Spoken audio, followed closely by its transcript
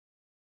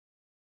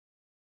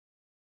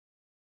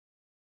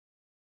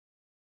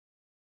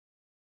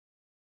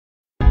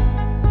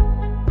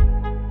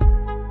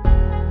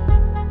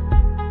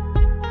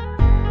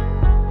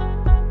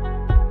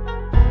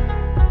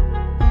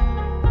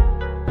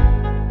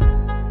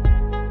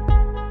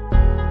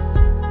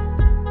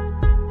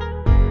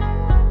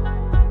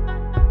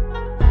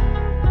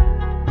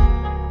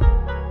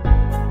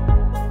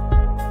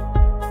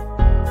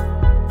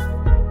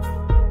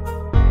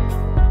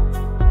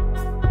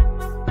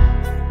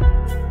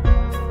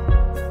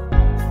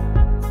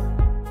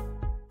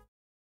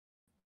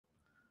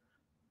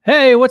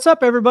Hey, what's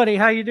up, everybody?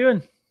 How you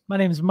doing? My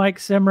name is Mike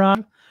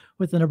Simrod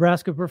with the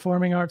Nebraska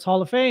Performing Arts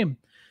Hall of Fame.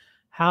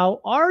 How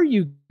are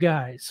you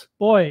guys?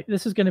 Boy,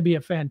 this is going to be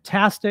a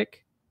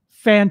fantastic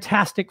fun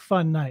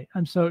night.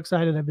 I'm so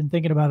excited. I've been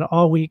thinking about it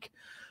all week.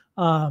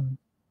 We're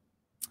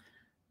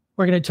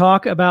going to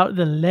talk about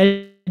the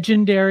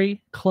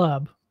legendary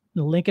club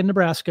in Lincoln,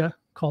 Nebraska,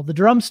 called the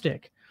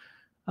Drumstick.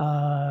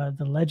 The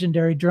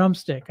legendary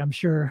Drumstick. I'm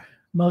sure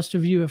most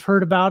of you have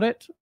heard about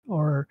it,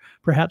 or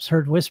perhaps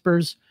heard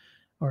whispers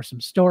or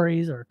some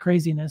stories or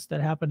craziness that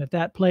happened at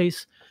that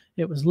place.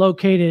 It was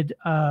located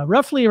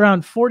roughly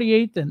around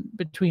 48th and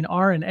between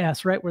R and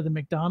S, right where the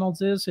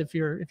McDonald's is, if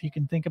you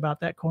can think about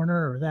that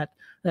corner or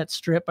that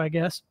strip, I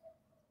guess.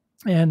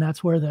 And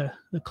that's where the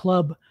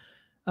club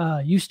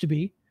used to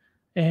be.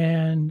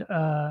 And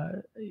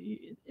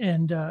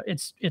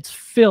it's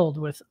filled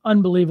with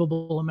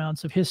unbelievable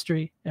amounts of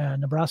history,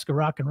 Nebraska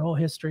rock and roll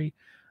history.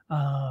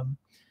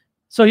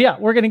 So yeah,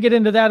 we're going to get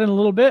into that in a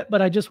little bit,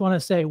 but I just want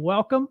to say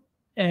welcome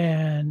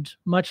and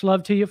much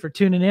love to you for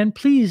tuning in.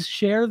 Please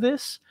share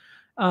this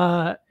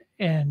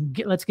and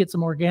let's get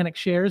some organic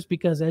shares,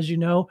 because as you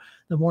know,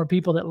 the more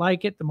people that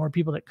like it, the more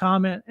people that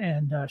comment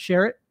and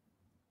share it,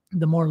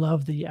 the more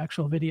love the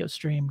actual video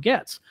stream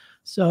gets.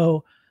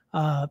 So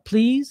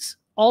please,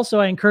 also,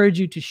 I encourage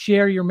you to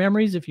share your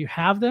memories if you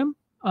have them.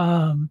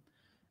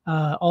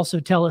 Also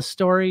tell us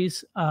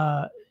stories,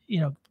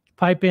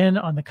 pipe in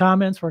on the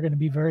comments. We're going to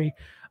be very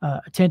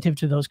attentive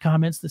to those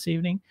comments this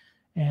evening,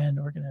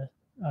 and we're going to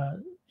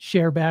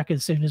share back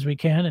as soon as we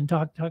can and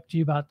talk to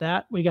you about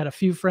that. We got a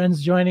few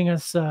friends joining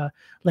us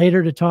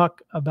later to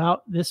talk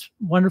about this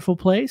wonderful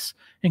place,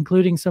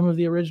 including some of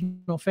the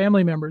original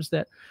family members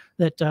that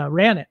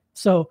ran it.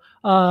 So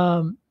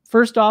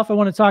first off, I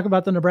want to talk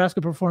about the Nebraska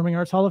Performing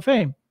Arts Hall of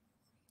Fame.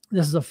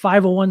 This is a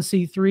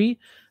 501c3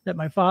 that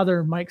my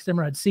father, Mike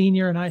Simrod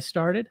Sr., and I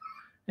started.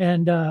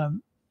 And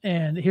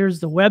here's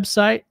the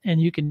website,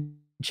 and you can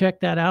check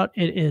that out.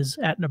 It is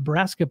at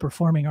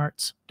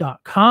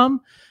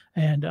nebraskaperformingarts.com.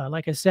 And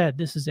like I said,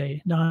 this is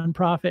a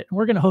nonprofit.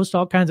 We're going to host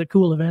all kinds of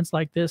cool events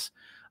like this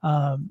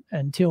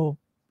until,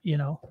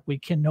 we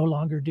can no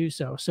longer do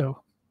so.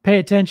 So pay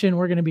attention.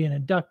 We're going to be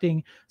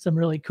inducting some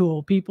really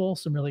cool people,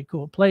 some really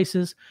cool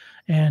places.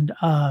 And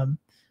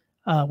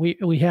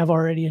we have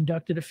already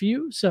inducted a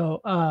few.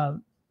 So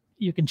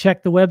you can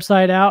check the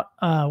website out.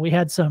 We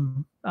had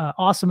some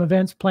awesome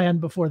events planned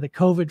before the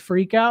COVID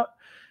freak out.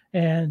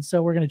 And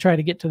so we're going to try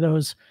to get to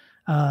those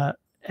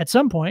at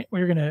some point.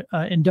 We're going to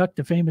induct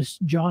the famous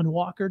John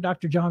Walker,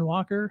 Dr. John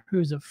Walker,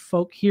 who's a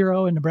folk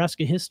hero in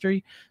Nebraska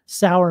history.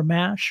 Sour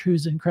Mash,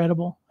 who's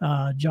incredible.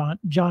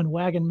 John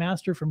Wagon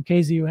Master from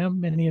KZUM.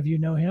 Many of you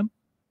know him.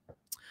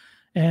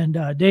 And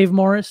Dave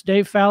Morris,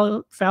 Dave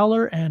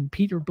Fowler, and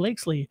Peter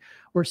Blakesley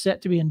were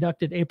set to be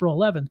inducted April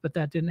 11th, but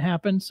that didn't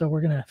happen. So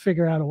we're going to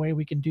figure out a way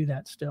we can do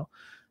that still.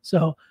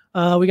 So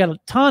we got a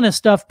ton of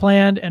stuff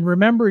planned. And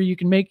remember, you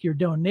can make your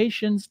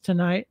donations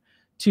tonight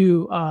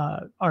to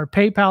our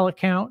PayPal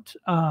account.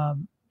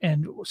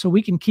 And so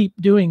we can keep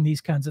doing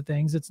these kinds of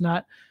things. It's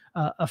not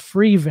a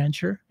free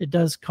venture. It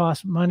does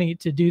cost money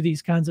to do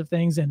these kinds of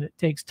things, and it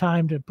takes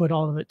time to put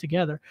all of it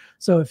together.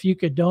 So if you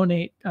could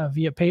donate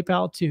via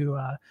PayPal to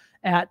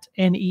at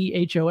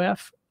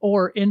NEHOF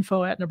or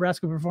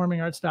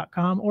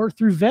info@nebraskaperformingarts.com or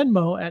through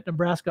Venmo at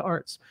Nebraska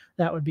Arts,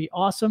 that would be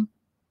awesome.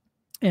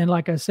 And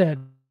like I said,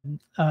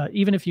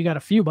 even if you got a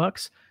few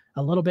bucks,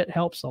 a little bit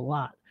helps a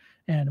lot.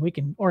 And we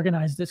can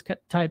organize this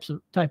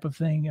type of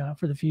thing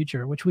for the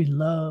future, which we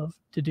love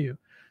to do.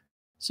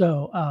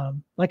 So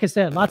like I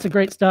said, lots of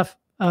great stuff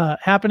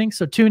happening.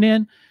 So tune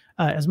in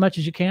as much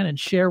as you can and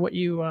share what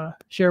you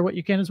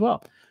can as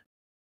well.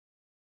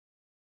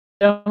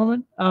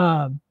 Gentlemen,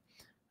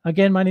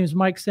 again, my name is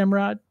Mike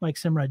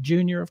Simrod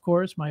Jr., of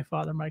course. My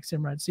father, Mike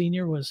Simrod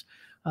Sr., was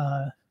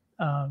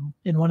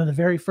in one of the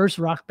very first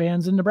rock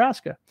bands in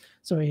Nebraska.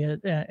 So he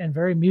had a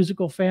very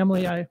musical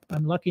family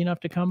I'm lucky enough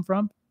to come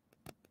from.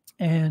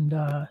 And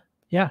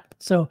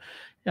so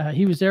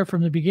he was there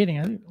from the beginning.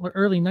 I think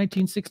early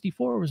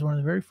 1964 was one of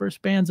the very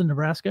first bands in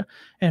Nebraska,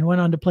 and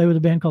went on to play with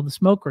a band called the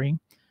Smoke Ring,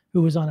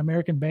 who was on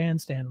American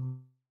Bandstand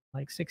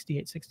like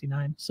 68,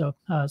 69. So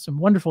some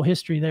wonderful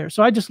history there.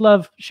 So I just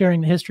love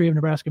sharing the history of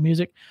Nebraska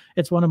music.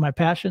 It's one of my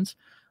passions.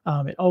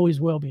 It always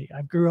will be.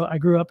 I grew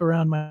up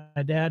around my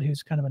dad,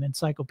 who's kind of an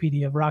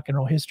encyclopedia of rock and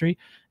roll history,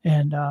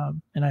 and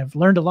I've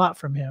learned a lot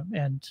from him.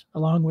 And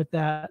along with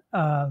that,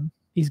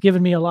 he's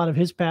given me a lot of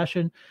his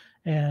passion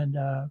and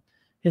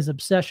his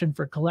obsession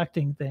for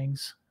collecting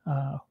things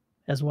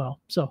as well.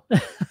 So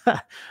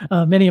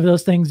many of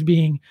those things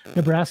being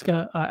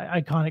Nebraska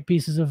iconic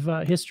pieces of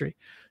history.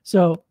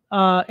 So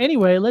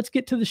anyway, let's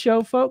get to the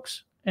show,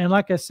 folks. And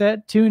like I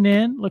said, tune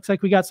in. Looks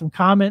like we got some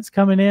comments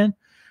coming in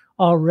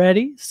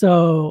already.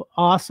 So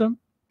awesome.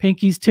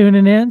 Pinky's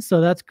tuning in. So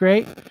that's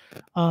great.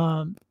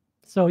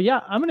 So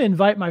yeah, I'm going to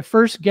invite my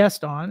first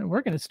guest on, and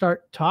we're going to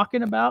start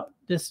talking about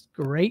this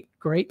great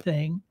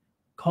thing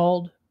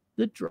called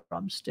the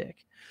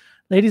Drumstick.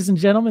 Ladies and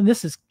gentlemen,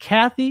 this is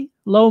Kathy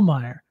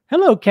Lohmeyer.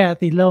 Hello,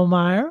 Kathy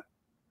Lohmeyer.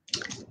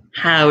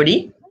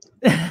 Howdy.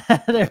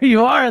 There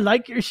you are. I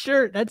like your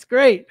shirt. That's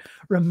great.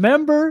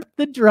 Remember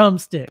the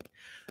Drumstick.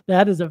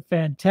 That is a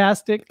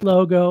fantastic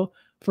logo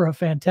for a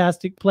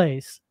fantastic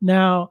place.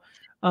 Now,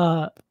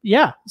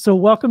 yeah. So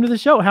welcome to the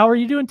show. How are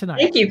you doing tonight?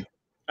 Thank you.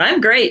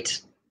 I'm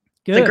great.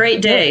 Good. It's a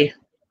great day. Good.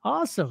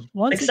 Awesome.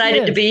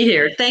 Excited to be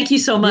here. Thank you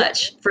so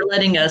much for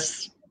letting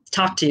us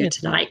talk to you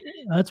tonight.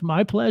 That's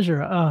my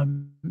pleasure.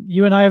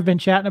 You and I have been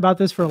chatting about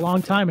this for a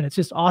long time, and it's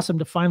just awesome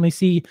to finally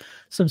see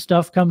some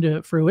stuff come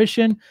to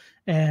fruition.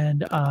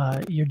 And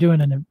you're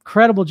doing an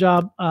incredible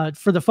job.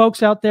 For the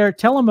folks out there,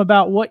 tell them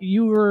about what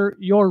your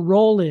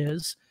role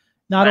is,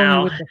 not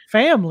only with the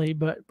family,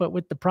 but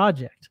with the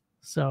project.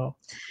 So,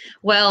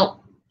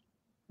 well,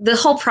 the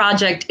whole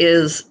project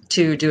is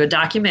to do a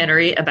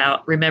documentary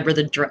about Remember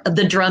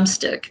the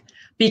Drumstick,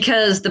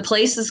 because the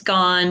place is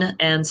gone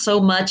and so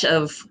much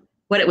of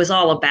what it was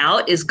all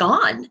about is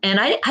gone.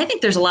 And I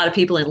think there's a lot of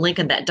people in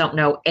Lincoln that don't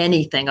know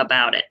anything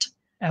about it.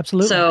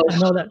 Absolutely. So I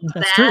know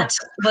that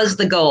was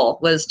the goal,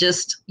 was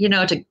just,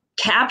 to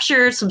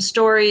capture some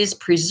stories,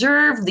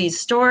 preserve these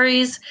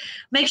stories,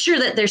 make sure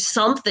that there's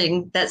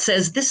something that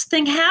says this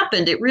thing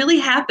happened. It really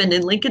happened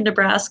in Lincoln,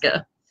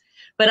 Nebraska.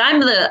 But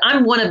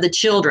I'm one of the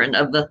children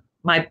of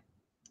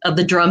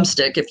the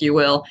Drumstick, if you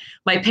will.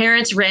 My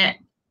parents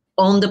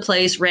owned the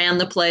place, ran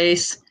the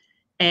place,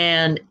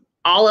 and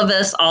all of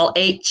us, all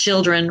 8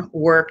 children,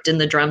 worked in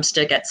the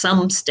Drumstick at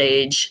some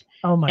stage.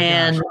 Oh my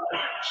gosh.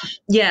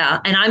 Yeah,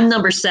 and I'm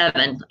number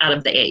 7 out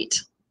of the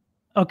 8.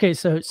 Okay,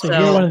 so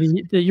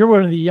you're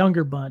one of the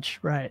younger bunch,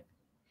 right?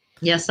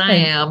 Yes, I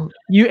am.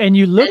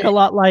 You look a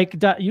lot like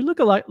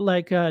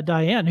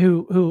Diane,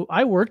 who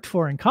I worked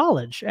for in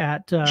college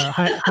at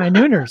High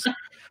Nooners.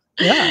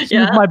 Yeah, she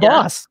was my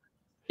boss.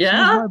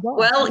 Yeah.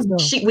 Well,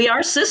 we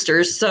are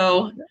sisters,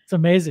 so it's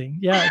amazing.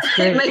 Yeah, it's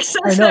great. It makes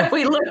sense that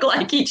we look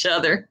like each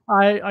other.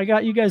 I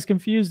got you guys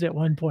confused at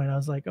one point. I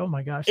was like, oh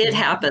my gosh. It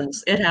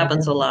happens. It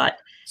happens a lot.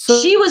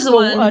 So she was the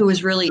one who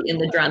was really in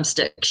the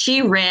Drumstick.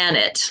 She ran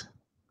it.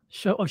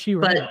 She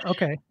ran it.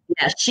 Okay.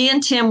 Yeah, she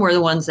and Tim were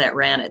the ones that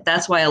ran it.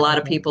 That's why a lot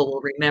of people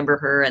will remember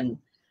her. And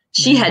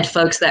she had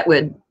folks that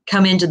would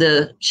come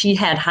she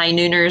had High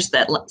Nooners,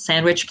 that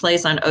sandwich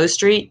place on O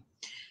Street.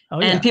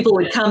 And people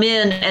would come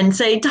in and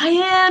say,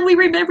 Diane, we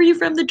remember you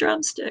from the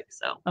Drumstick.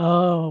 So.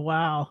 Oh,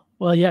 wow.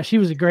 Well, yeah, she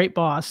was a great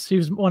boss. She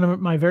was one of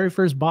my very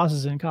first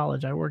bosses in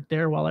college. I worked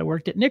there while I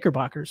worked at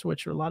Knickerbockers,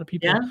 which a lot of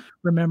people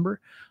remember.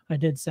 I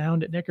did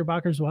sound at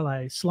Knickerbockers while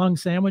I slung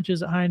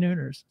sandwiches at High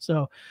Nooners.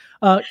 So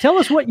tell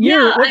us what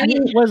year,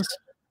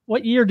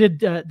 what year did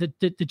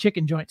the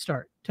chicken joint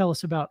start? Tell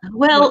us about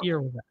what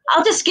year was that?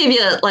 I'll just give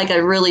you like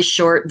a really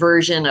short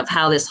version of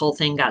how this whole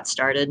thing got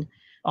started.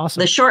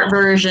 Awesome. The short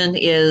version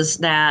is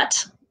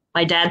that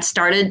my dad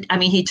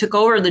he took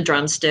over the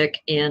Drumstick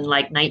in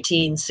like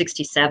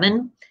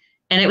 1967,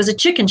 and it was a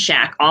chicken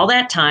shack all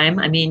that time.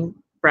 I mean,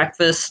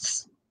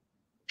 breakfasts,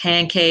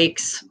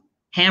 pancakes,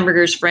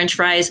 hamburgers, French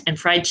fries, and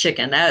fried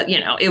chicken.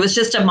 It was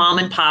just a mom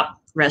and pop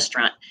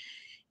restaurant.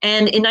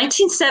 And in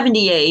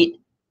 1978,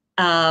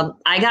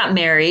 I got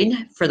married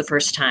for the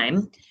first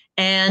time,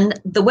 and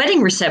the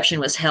wedding reception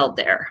was held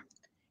there.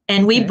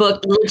 And we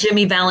booked little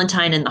Jimmy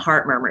Valentine and the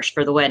Heart Murmurs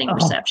for the wedding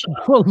reception.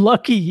 Well,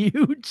 lucky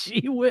you,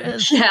 gee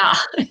whiz. Yeah.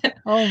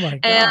 Oh my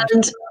gosh.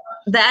 And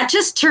that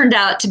just turned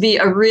out to be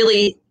a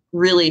really,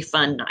 really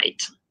fun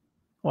night.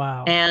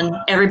 Wow. And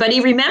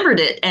everybody remembered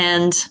it.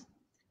 And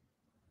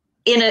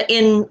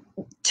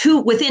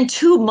within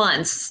 2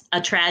 months,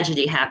 a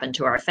tragedy happened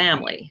to our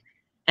family.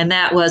 And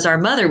that was our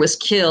mother was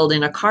killed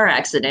in a car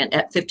accident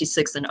at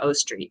 56th and O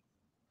Street.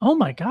 Oh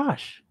my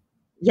gosh.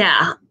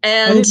 Yeah.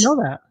 And I didn't know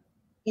that.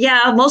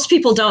 Yeah, most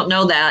people don't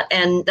know that,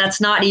 and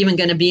that's not even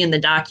going to be in the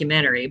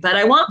documentary. But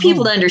I want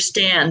people to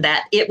understand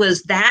that it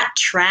was that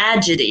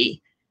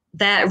tragedy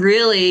that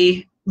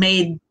really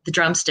made the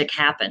Drumstick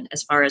happen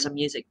as far as a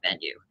music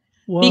venue.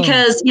 Whoa.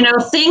 Because,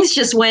 things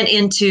just went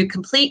into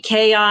complete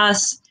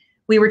chaos.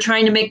 We were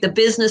trying to make the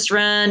business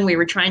run. We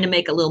were trying to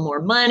make a little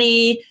more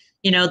money.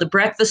 The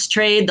breakfast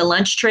trade, the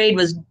lunch trade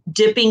was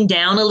dipping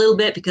down a little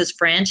bit because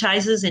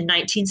franchises in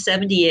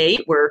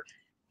 1978 were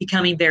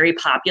becoming very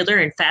popular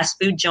in fast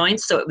food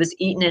joints. So it was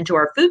eaten into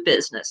our food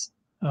business.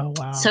 Oh,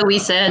 wow. So we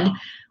said,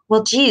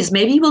 well, geez,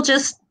 maybe we'll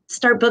just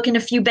start booking a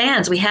few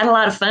bands. We had a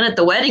lot of fun at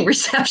the wedding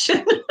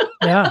reception.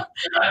 Yeah.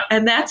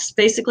 And that's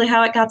basically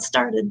how it got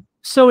started.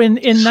 So in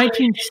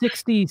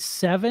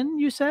 1967,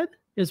 you said,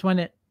 is when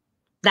it...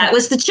 That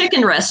was the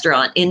chicken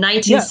restaurant. In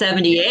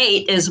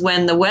 1978 is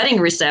when the wedding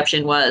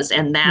reception was,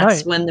 and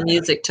that's when the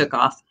music took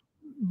off.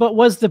 But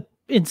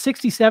in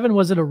 67,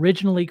 was it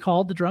originally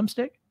called the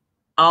Drumstick?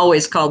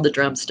 Always called the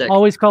Drumstick.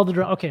 Always called the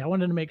drum. Okay, I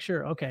wanted to make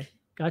sure. Okay,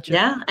 gotcha.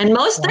 Yeah, and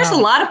there's a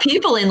lot of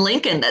people in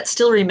Lincoln that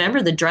still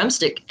remember the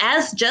Drumstick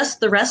as just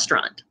the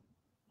restaurant.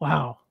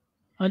 Wow.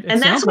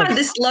 And that's why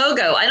this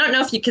logo, I don't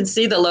know if you can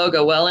see the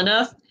logo well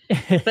enough,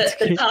 but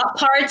the top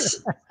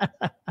part's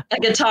a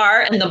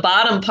guitar and the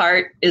bottom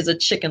part is a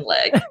chicken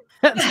leg.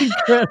 That's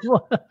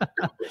incredible.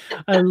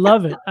 I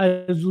love it.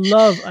 I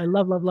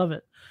love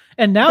it.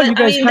 And now you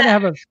guys kind of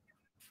have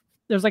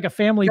there's like a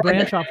family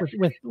branch off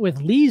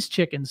with Lee's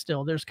Chicken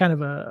still. There's kind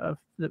of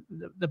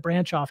the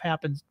branch off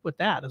happens with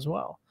that as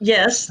well.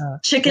 Yes.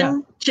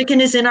 Chicken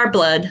is in our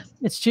blood.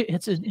 It's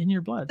in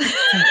your blood.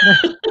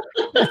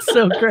 That's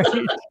so great.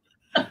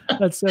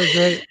 That's so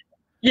great.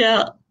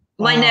 Yeah.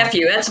 My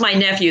nephew, that's my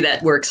nephew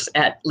that works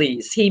at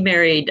Lee's. He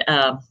married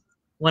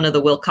one of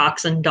the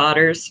Wilcoxon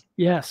daughters.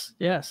 Yes.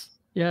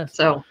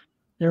 So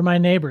they're my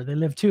neighbor. They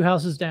live 2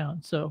 houses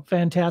down. So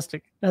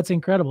fantastic. That's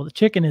incredible. The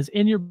chicken is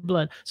in your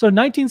blood. So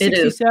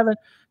 1967,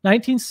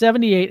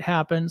 1978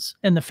 happens,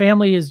 and the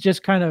family is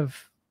just kind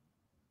of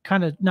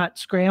not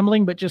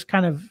scrambling, but just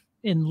kind of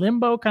in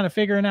limbo, kind of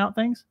figuring out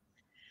things.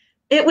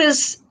 It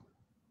was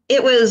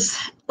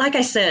like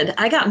I said,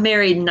 I got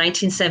married in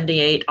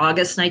 1978,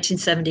 August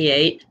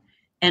 1978,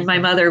 and my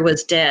mother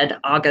was dead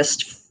October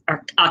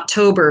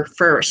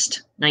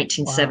 1st,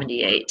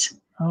 1978. Wow.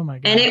 Oh my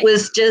God. And it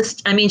was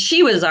just, I mean,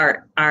 she was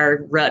our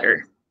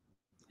rudder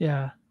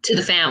to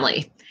the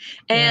family.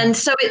 And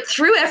so it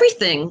threw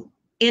everything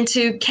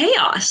into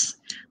chaos.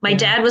 My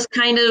dad was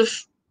kind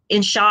of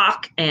in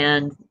shock,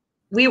 and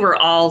we were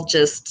all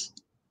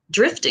just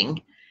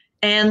drifting.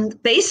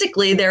 And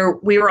basically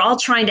we were all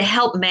trying to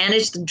help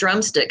manage the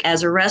Drumstick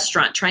as a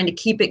restaurant, trying to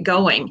keep it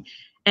going.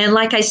 And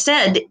like I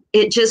said,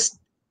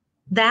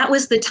 that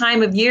was the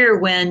time of year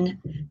when,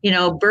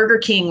 Burger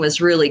King was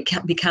really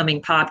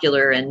becoming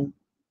popular, and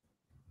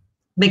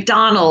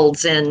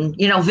McDonald's and,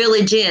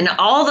 Village Inn,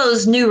 all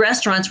those new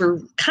restaurants were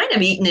kind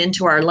of eaten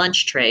into our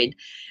lunch trade.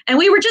 And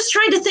we were just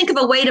trying to think of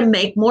a way to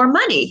make more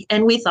money.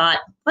 And we thought,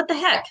 what the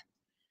heck?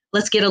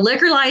 Let's get a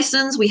liquor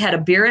license. We had a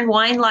beer and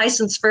wine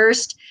license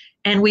first,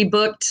 and we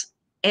booked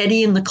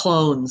Eddie and the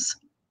Clones.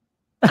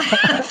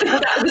 I think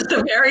that was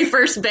the very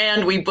first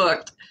band we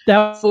booked.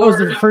 That was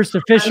the first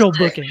official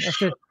booking.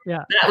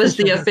 Yeah. That was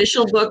the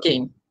official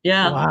booking.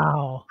 Yeah.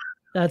 Wow.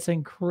 That's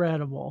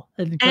incredible.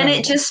 And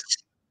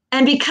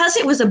and because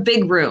it was a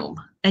big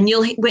room, and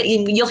you'll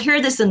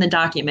hear this in the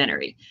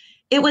documentary,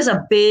 it was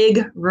a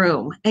big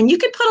room, and you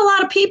could put a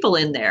lot of people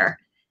in there.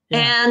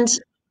 Yeah. And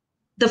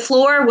the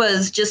floor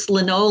was just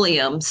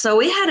linoleum. So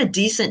we had a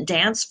decent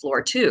dance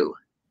floor too.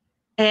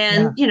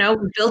 And,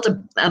 we built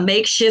a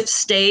makeshift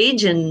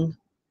stage and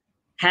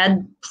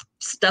had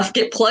stuff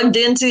get plugged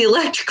into the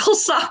electrical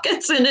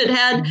sockets. And it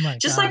had,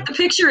 like the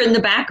picture in the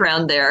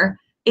background there,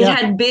 it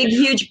had big,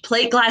 huge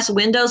plate glass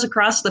windows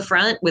across the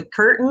front with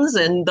curtains,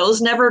 and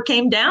those never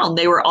came down.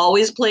 They were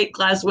always plate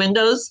glass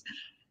windows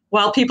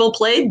while people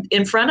played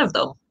in front of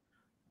them.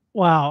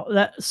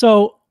 Wow.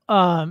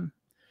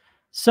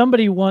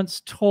 Somebody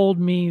once told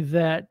me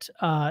that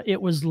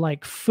it was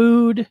like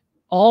food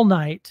all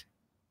night.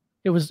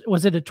 Was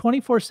it a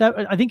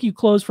 24/7? I think you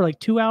closed for like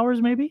 2 hours,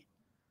 maybe.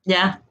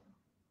 Yeah.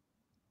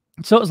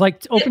 So it was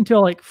like open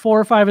till like 4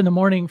 or 5 in the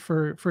morning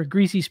for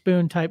greasy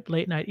spoon type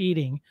late night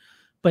eating,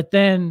 but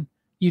then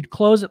you'd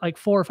close at like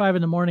 4 or 5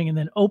 in the morning and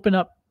then open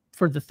up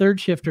for the third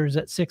shifters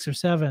at 6 or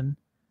 7.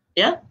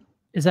 Yeah.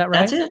 Is that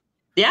right? That's it.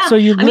 Yeah. So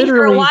you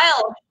literally,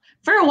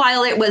 for a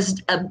while it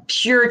was a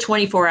pure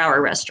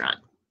 24-hour restaurant,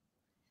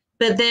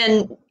 but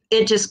then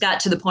it just got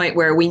to the point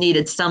where we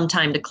needed some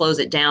time to close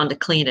it down to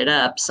clean it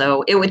up.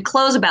 So it would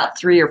close about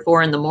 3 or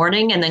 4 in the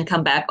morning and then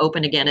come back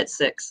open again at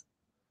 6.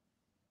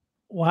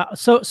 Wow.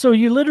 So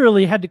you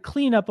literally had to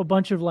clean up a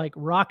bunch of like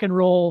rock and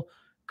roll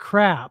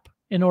crap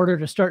in order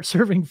to start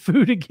serving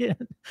food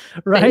again,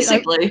 right?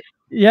 Basically.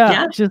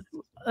 Just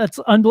that's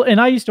unbelievable.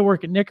 And I used to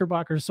work at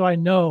Knickerbocker, so I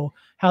know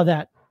how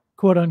that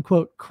quote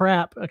unquote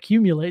crap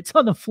accumulates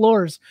on the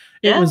floors.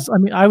 It was,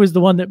 I was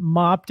the one that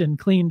mopped and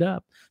cleaned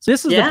up. So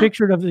this is the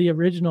picture of the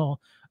original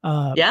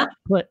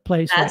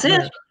place. That's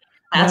it.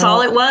 That's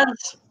all it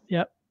was.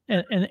 Yep.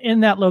 And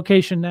in that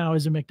location now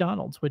is a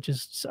McDonald's, which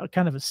is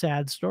kind of a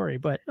sad story,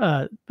 but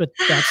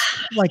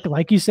that's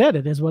like you said,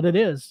 it is what it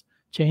is.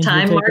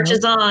 Time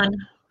marches on.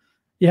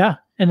 Yeah.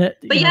 And a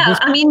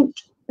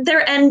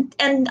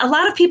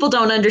lot of people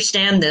don't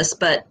understand this,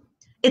 but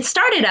it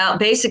started out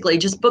basically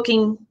just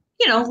booking,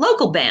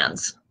 local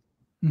bands.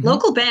 Mm-hmm.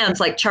 Local bands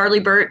like Charlie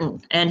Burton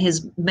and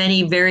his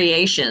many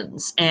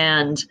variations,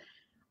 and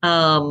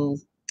the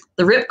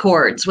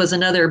Ripcords was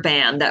another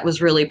band that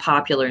was really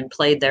popular and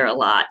played there a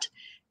lot.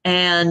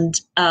 And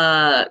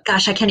I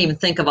can't even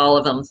think of all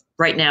of them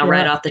right now,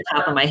 right off the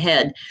top of my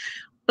head.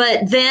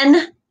 But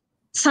then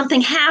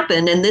something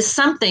happened, and this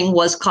something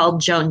was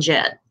called Joan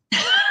Jett.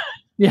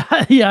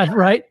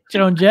 Right.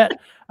 Joan Jett.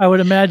 I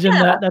would imagine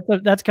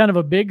that's kind of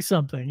a big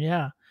something.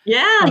 Yeah.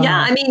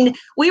 I mean,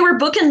 we were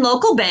booking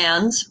local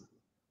bands,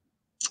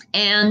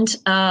 and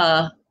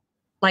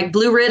like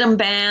Blue Rhythm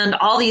Band,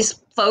 all these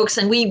folks,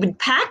 and we would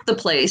pack the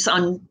place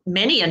on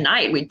many a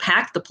night. We'd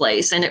pack the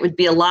place, and it would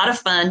be a lot of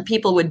fun.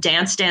 People would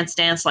dance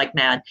like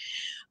mad.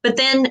 But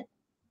then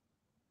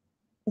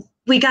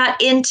we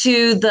got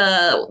into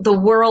the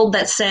world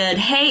that said,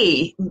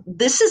 hey,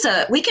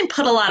 we can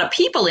put a lot of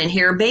people in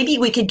here. Maybe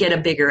we could get a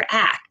bigger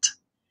act,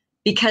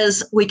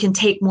 because we can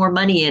take more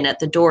money in at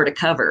the door to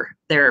cover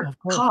their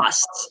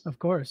costs. Of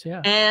course,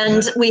 yeah.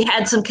 And we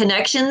had some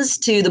connections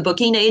to the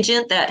booking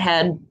agent that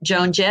had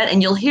Joan Jett,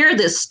 and you'll hear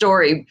this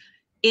story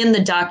in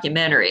the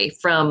documentary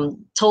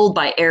told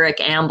by Eric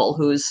Amble,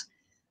 who's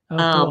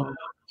cool.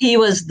 he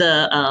was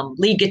the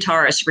lead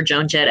guitarist for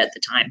Joan Jett at the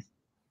time.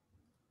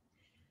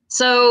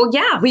 So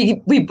yeah,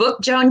 we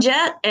booked Joan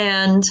Jett,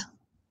 and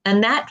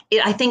that,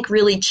 I think,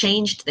 really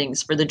changed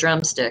things for the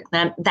Drumstick.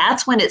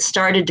 That's when it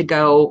started to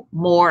go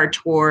more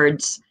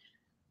towards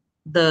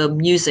the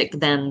music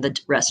than the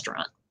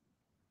restaurant.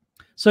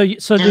 So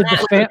did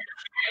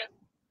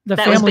the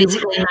family was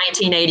basically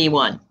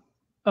 1981.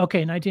 Okay,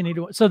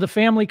 1981. So the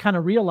family kind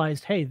of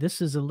realized, hey,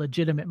 this is a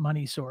legitimate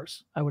money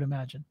source, I would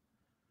imagine.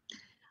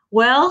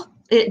 Well,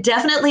 it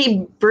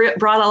definitely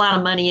brought a lot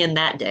of money in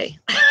that day.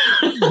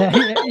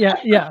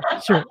 yeah,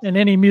 sure. In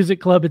any music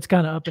club, it's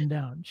kind of up and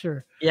down.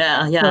 Sure.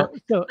 Yeah.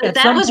 So but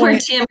that was where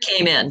Tim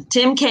came in.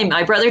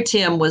 My brother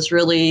Tim was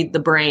really the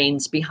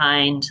brains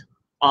behind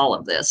all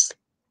of this.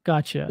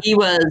 Gotcha. He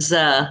was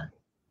the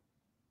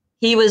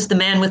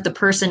man with the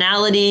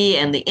personality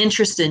and the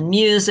interest in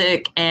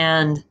music,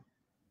 and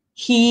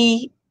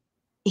he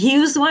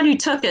was the one who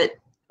took it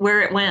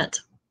where it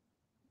went.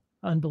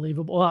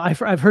 Unbelievable. Well,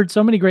 I've heard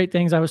so many great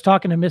things. I was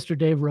talking to Mr.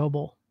 Dave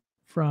Roble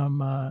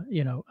from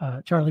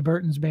Charlie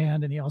Burton's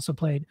band, and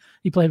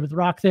he played with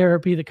Rock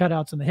Therapy, the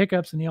Cutouts and the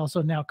Hiccups, and he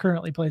also now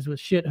currently plays with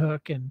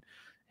Shithook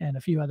and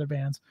a few other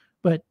bands.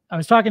 But I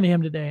was talking to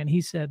him today, and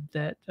he said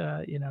that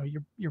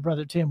your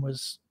brother Tim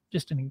was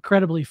just an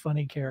incredibly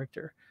funny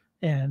character,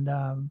 and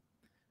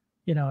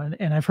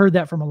and I've heard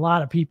that from a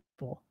lot of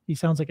people. He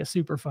sounds like a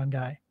super fun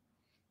guy.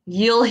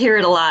 You'll hear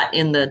it a lot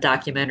in the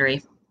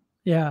documentary.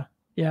 Yeah.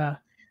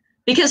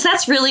 Because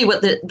that's really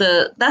what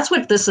that's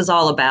what this is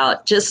all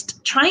about.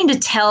 Just trying to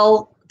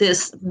tell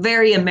this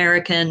very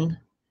American,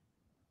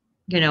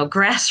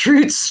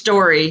 grassroots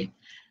story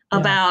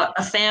about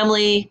a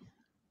family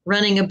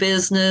running a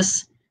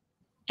business,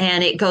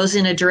 and it goes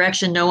in a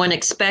direction no one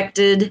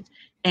expected.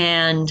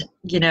 And,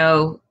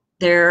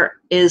 there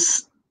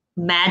is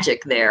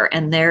magic there,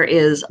 and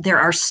there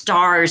are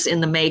stars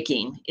in the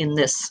making in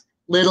this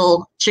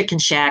little chicken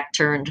shack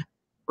turned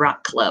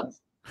rock club.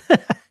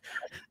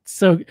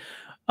 So,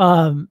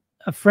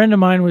 a friend of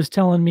mine was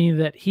telling me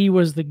that he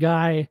was the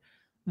guy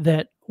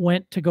that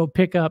went to go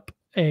pick up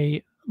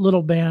a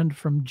little band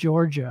from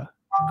Georgia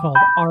called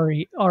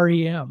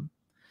REM.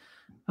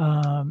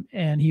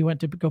 And he went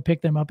to go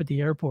pick them up at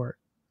the airport.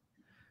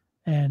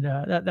 And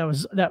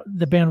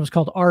the band was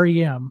called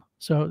REM.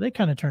 So they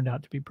kind of turned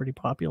out to be pretty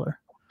popular.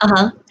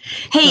 Uh-huh.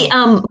 Hey,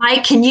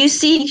 Mike, can you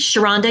see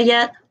Sharonda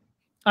yet?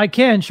 I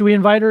can. Should we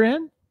invite her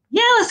in?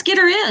 Yeah, let's get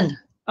her in.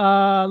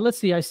 Let's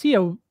see.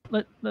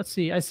 Let's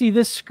see. I see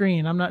this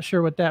screen. I'm not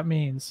sure what that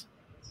means.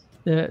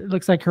 It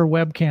looks like her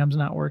webcam's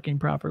not working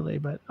properly,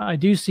 but I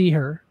do see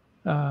her.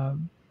 But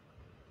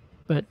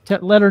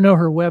let her know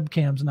her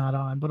webcam's not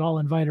on, but I'll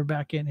invite her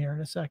back in here in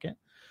a second.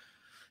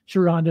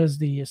 Sharonda is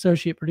the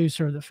associate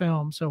producer of the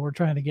film, so we're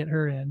trying to get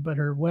her in, but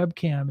her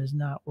webcam is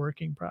not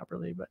working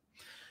properly. But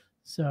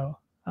so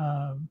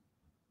I'm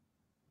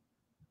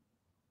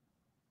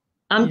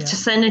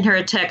just sending her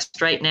a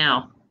text right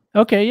now.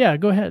 Okay, yeah,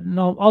 go ahead, and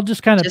I'll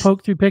just kind of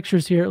poke through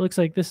pictures here. It looks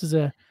like this is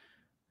a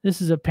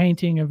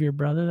painting of your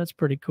brother. That's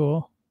pretty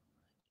cool.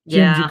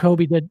 Jim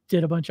Jacoby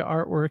did a bunch of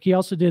artwork. He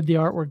also did the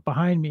artwork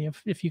behind me.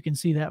 If you can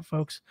see that,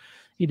 folks,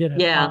 he did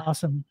an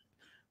awesome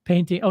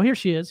painting. Oh, here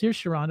she is. Here's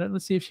Sharonda.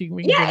 Let's see if we can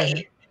get her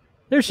here.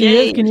 There she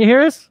is. Can you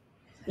hear us?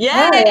 Yay!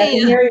 Hi, I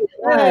can hear you.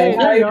 Hi,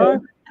 there you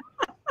are.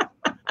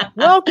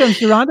 Welcome,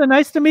 Sharonda.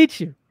 Nice to meet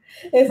you.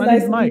 It's My nice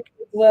name's to Mike. meet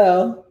you as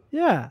well.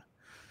 Yeah.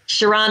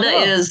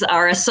 Sharonda is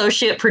our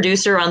associate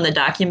producer on the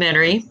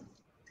documentary.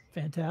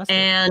 Fantastic.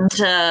 And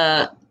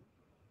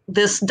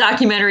this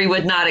documentary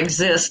would not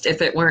exist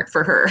if it weren't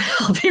for her.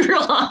 I'll be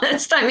real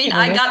honest. I mean,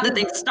 I got the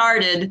thing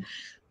started,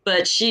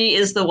 but she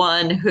is the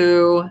one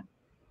who,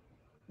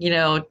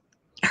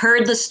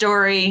 heard the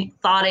story,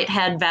 thought it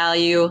had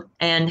value,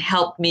 and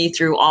helped me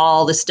through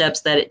all the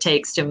steps that it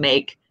takes to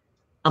make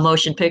a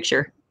motion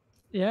picture.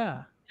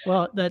 Yeah.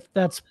 Well,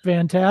 that's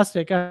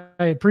fantastic. I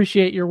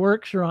appreciate your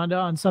work,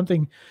 Sharonda, on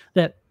something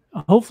that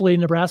hopefully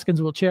Nebraskans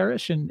will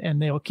cherish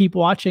and they'll keep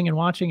watching and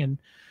watching. And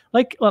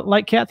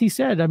like Kathy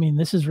said, I mean,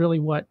 this is really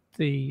what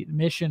the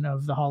mission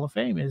of the Hall of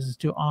Fame is,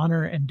 to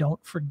honor and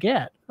don't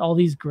forget all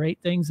these great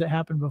things that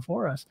happened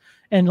before us.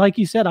 And like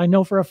you said, I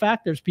know for a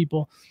fact there's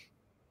people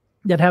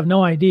that have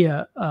no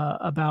idea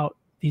about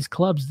these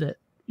clubs that,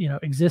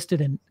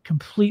 existed and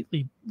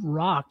completely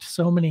rocked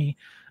so many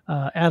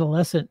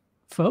adolescent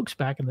folks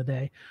back in the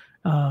day.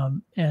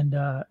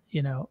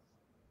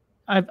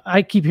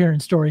 I keep hearing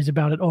stories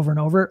about it over and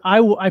over.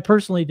 I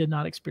personally did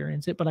not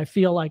experience it, but I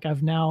feel like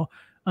I've now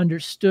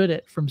understood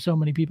it from so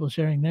many people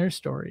sharing their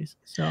stories.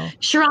 So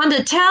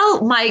Sharonda,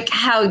 tell Mike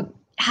how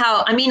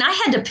I mean, I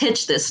had to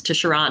pitch this to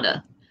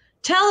Sharonda.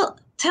 Tell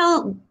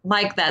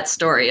Mike that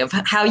story of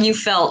how you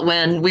felt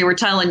when we were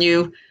telling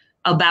you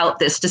about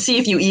this, to see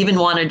if you even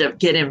wanted to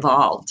get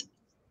involved.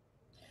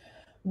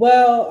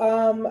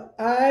 Well,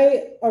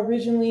 I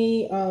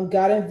originally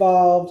got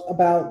involved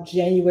about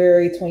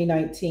January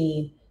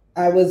 2019.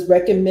 I was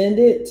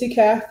recommended to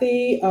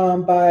Kathy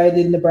by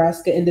the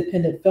Nebraska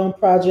Independent Film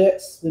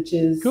Projects, which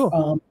is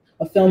cool.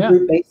 A film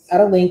group based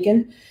out of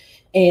Lincoln.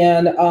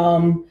 And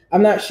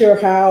I'm not sure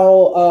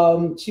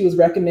how she was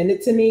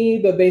recommended to me,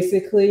 but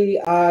basically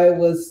I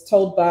was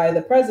told by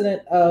the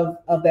president of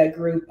that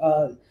group,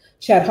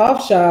 Chad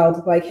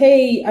Hofschild, like,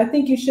 hey, I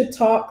think you should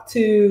talk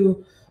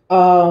to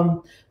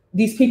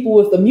these people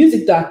with the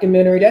music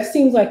documentary. That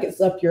seems like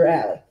it's up your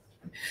alley.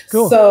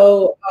 Cool.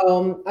 So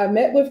I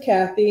met with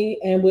Kathy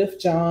and with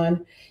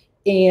John,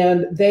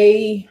 and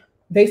they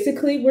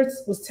basically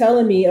was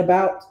telling me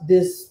about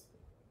this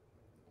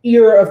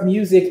era of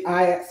music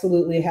I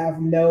absolutely have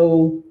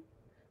no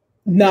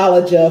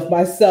knowledge of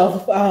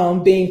myself,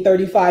 being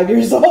 35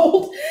 years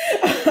old.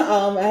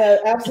 I have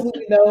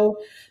absolutely no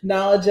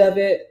knowledge of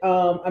it.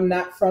 I'm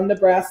not from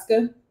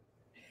Nebraska,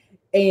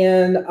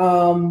 and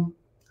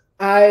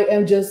I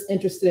am just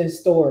interested in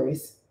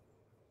stories.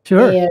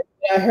 Sure. And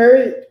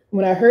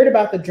when I heard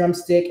about the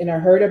drumstick, and I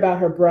heard about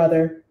her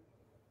brother,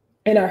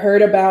 and I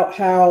heard about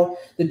how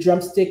the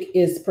drumstick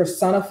is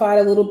personified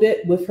a little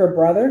bit with her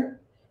brother,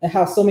 and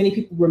how so many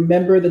people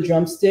remember the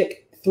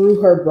drumstick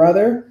through her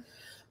brother,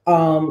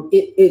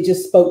 it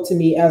just spoke to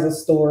me as a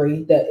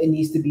story that it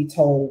needs to be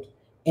told.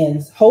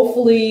 And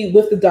hopefully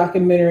with the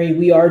documentary,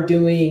 we are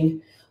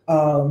doing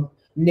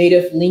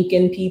Native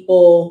Lincoln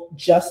people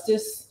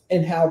justice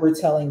in how we're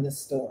telling this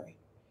story.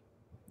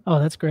 Oh,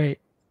 that's great.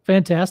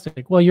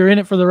 Fantastic. Well, you're in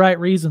it for the right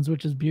reasons,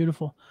 which is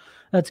beautiful.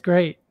 That's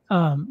great.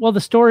 Well, the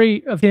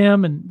story of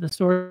him and the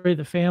story of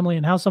the family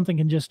and how something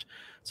can just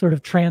sort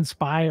of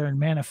transpire and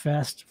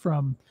manifest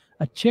from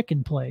a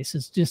chicken place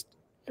is just,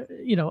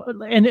 you know,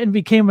 and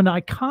became an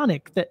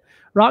iconic that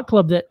rock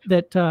club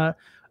that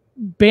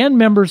band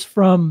members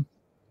from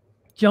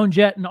Joan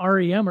Jett and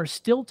REM are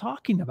still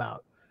talking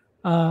about.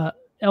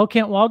 L.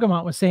 Kent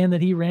Walgamont was saying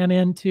that he ran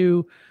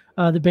into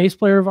the bass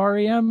player of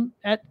REM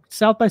at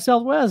South by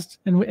Southwest,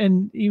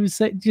 and he was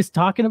just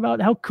talking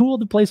about how cool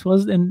the place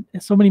was, and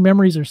so many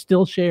memories are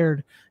still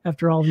shared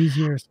after all these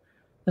years.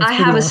 I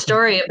have a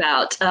story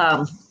about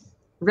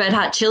Red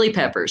Hot Chili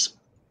Peppers.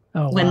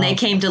 Oh, when they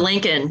came to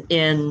Lincoln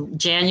in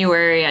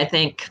January, I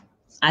think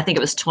it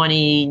was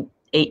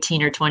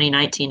 2018 or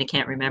 2019. I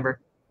can't remember.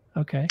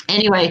 Okay.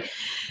 Anyway,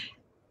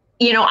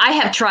 you know, I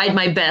have tried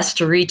my best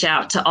to reach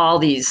out to all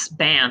these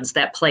bands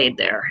that played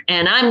there.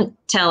 And I'm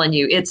telling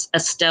you, it's a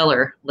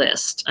stellar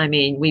list. I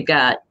mean, we've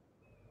got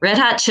Red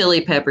Hot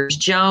Chili Peppers,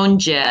 Joan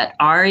Jett,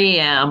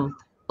 REM,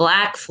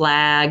 Black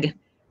Flag,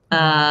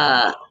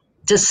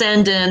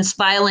 Descendants,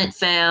 Violent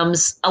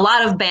Femmes. A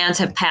lot of bands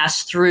have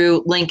passed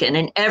through Lincoln.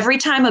 And every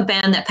time a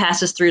band that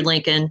passes through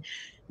Lincoln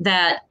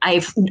that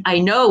I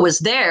know was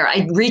there,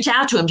 I reach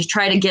out to him to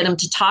try to get him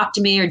to talk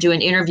to me or do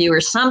an interview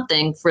or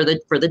something for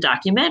the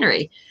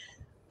documentary.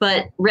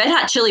 But Red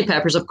Hot Chili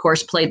Peppers, of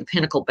course, played the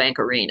Pinnacle Bank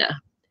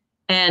Arena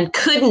and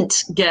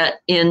couldn't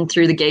get in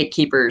through the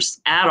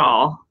gatekeepers at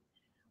all.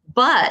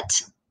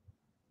 But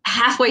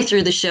halfway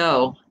through the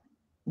show,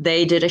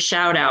 they did a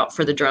shout out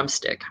for the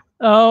Drumstick.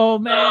 Oh,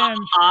 man.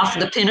 Off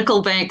the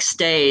Pinnacle Bank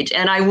stage.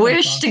 And I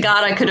wish to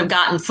God I could have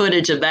gotten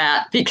footage of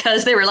that,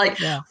 because they were like,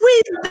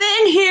 we've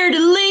been here to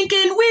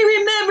Lincoln. We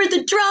remember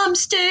the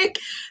Drumstick.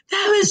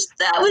 That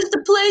was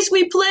the place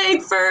we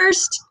played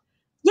first.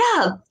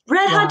 Yeah,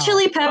 Red Hot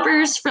Chili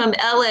Peppers from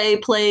LA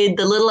played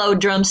the Little Old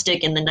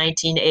Drumstick in the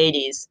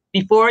 1980s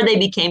before they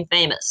became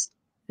famous.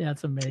 Yeah,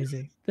 that's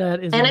amazing.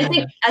 That is. And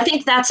amazing. I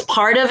think that's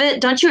part of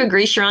it. Don't you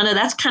agree, Sharona?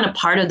 That's kind of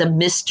part of the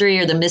mystery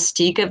or the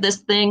mystique of this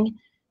thing,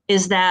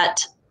 is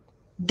that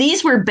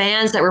these were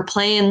bands that were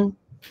playing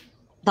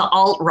the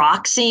alt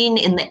rock scene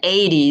in the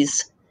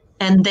 80s,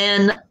 and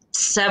then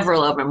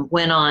several of them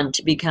went on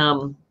to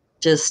become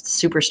just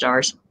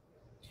superstars.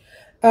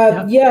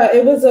 Yeah,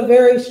 it was a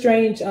very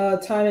strange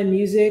time in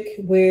music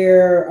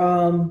where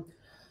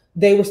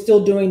they were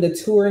still doing the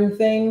touring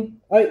thing.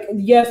 Like,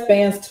 yes,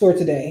 bands tour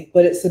today,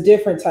 but it's a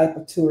different type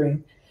of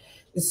touring.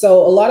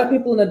 So a lot of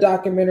people in the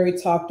documentary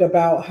talked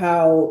about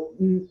how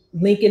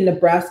Lincoln,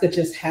 Nebraska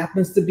just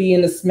happens to be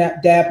in the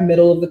smack dab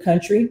middle of the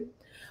country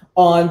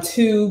on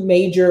two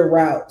major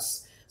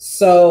routes.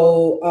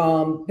 So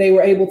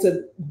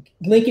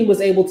Lincoln was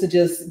able to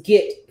just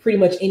get pretty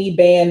much any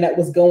band that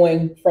was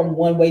going from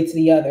one way to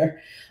the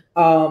other.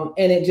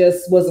 And it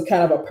just was a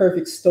kind of a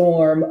perfect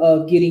storm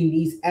of getting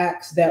these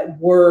acts that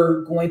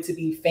were going to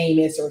be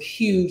famous or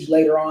huge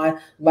later on,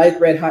 like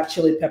Red Hot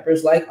Chili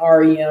Peppers, like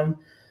REM,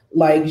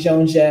 like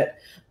Joan Jett.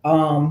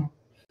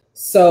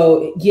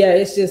 So yeah,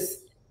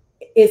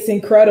 it's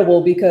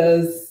incredible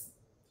because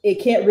it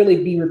can't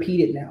really be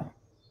repeated now.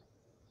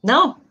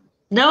 No,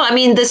 I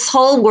mean, this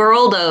whole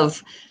world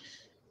of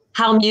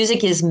how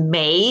music is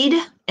made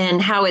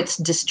and how it's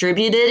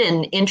distributed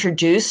and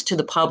introduced to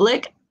the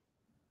public.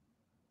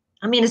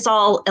 I mean, it's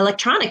all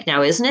electronic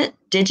now, isn't it?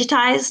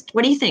 Digitized.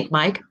 What do you think,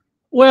 Mike?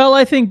 Well,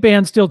 I think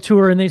bands still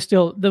tour, and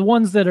the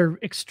ones that are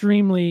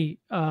extremely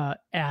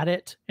at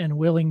it and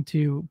willing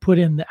to put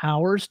in the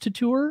hours to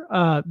tour,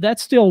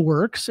 that still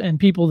works. And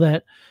people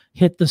that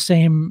hit the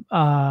same,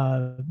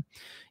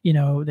 you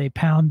know, they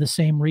pound the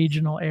same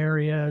regional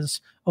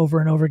areas over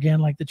and over again,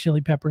 like the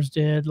Chili Peppers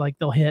did. Like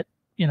they'll hit,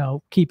 you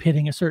know, keep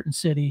hitting a certain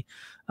city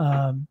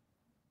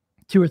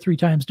 2 or 3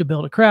 times to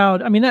build a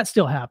crowd. I mean, that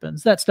still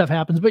happens. That stuff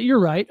happens. But you're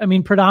right. I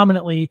mean,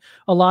 predominantly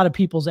a lot of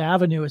people's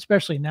avenue,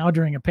 especially now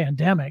during a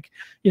pandemic,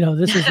 you know,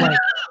 this is like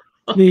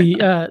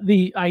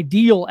the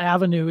ideal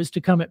avenue is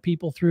to come at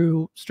people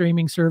through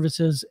streaming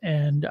services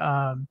and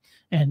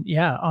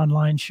yeah,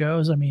 online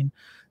shows. I mean,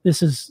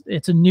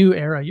 it's a new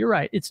era. You're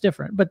right. It's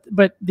different,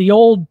 but the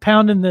old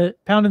pounding the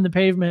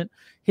pavement,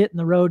 hitting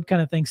the road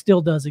kind of thing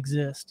still does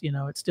exist. You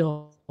know, it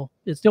still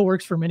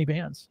works for many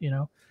bands, you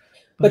know.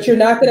 But you're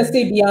not going to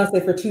see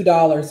Beyonce for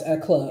 $2 at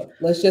a club.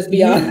 Let's just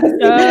be honest. You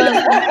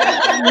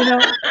know,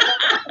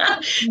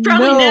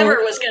 probably never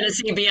was going to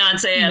see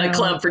Beyonce at a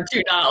club for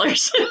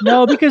 $2.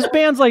 No, because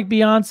bands like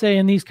Beyonce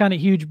and these kind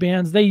of huge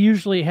bands, they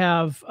usually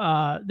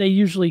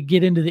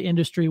get into the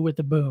industry with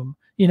the boom.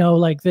 You know,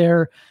 like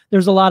there's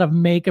a lot of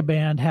make a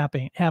band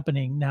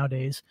happening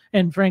nowadays.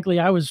 And frankly,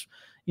 there's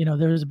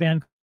a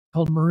band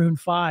called Maroon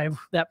 5.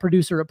 That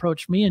producer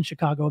approached me in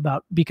Chicago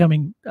about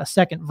becoming a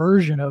second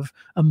version of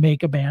a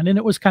make a band. And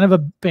it was kind of a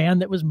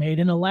band that was made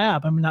in a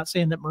lab. I'm not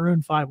saying that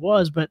Maroon 5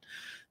 was, but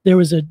there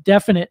was a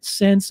definite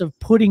sense of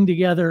putting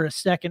together a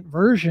second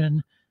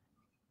version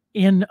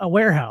in a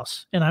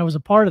warehouse. And I was a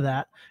part of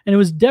that. And it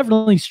was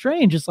definitely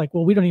strange. It's like,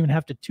 well, we don't even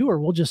have to tour.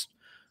 We'll just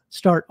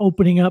start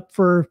opening up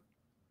for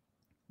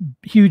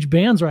huge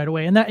bands right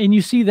away. And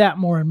you see that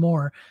more and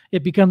more.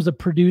 It becomes a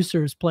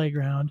producer's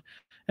playground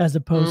as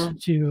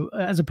opposed to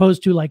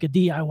like a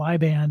DIY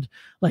band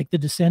like the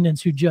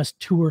Descendants, who just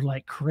toured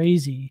like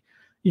crazy,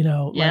 you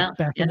know, like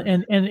back in,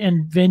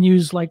 and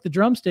venues like the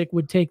Drumstick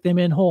would take them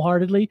in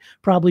wholeheartedly,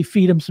 probably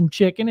feed them some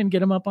chicken and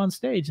get them up on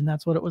stage. And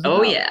that's what it was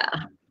about.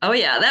 Oh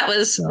yeah. That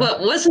was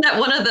wasn't that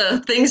one of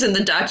the things in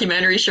the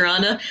documentary,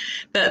 Sharonda,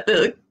 that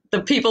the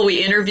people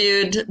we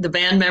interviewed, the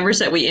band members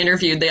that we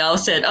interviewed, they all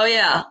said, oh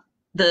yeah,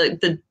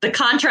 the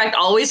contract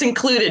always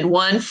included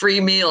one free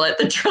meal at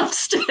the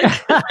Drumstick.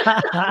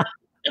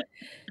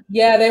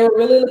 Yeah, they were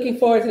really looking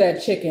forward to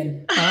that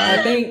chicken. I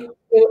think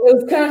it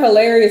was kind of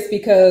hilarious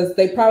because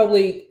they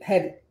probably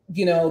had,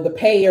 you know, the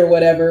pay or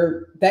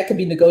whatever that could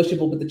be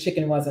negotiable, but the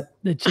chicken wasn't.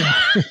 The chicken.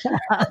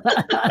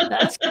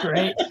 That's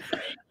great.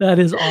 That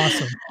is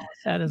awesome.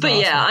 But awesome.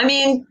 Yeah, I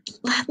mean,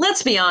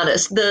 let's be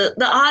honest. The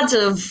odds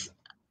of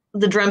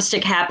the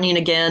Drumstick happening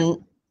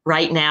again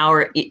right now,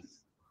 or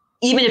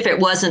even if it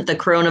wasn't the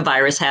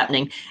coronavirus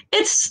happening,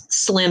 it's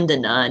slim to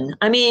none.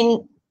 I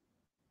mean,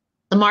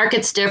 the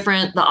market's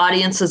different. The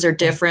audiences are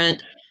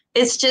different.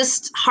 It's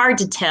just hard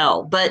to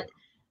tell. But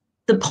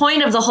the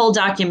point of the whole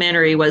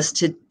documentary was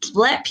to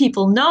let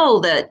people know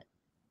that,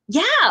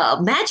 yeah,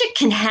 magic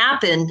can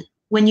happen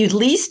when you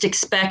least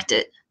expect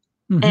it.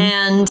 Mm-hmm.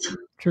 And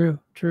True.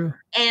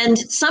 And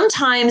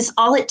sometimes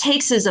all it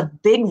takes is a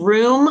big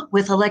room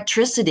with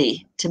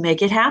electricity to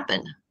make it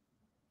happen.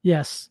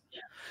 Yes.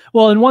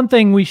 Well, and one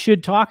thing we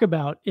should talk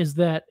about is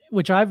that,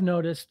 which I've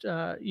noticed,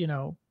 you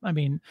know, I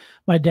mean,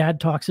 my dad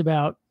talks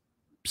about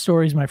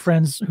stories, my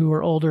friends who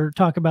are older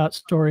talk about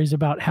stories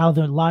about how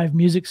the live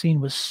music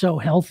scene was so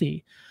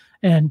healthy,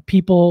 and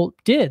people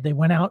they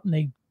went out and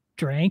they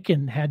drank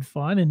and had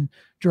fun and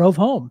drove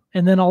home.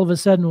 And then all of a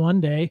sudden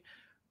one day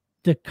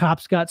the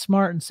cops got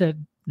smart and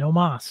said, no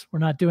mas, we're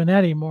not doing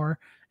that anymore.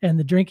 And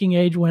the drinking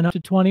age went up to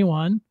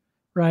 21.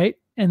 Right.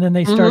 And then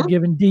they started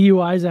giving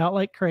DUIs out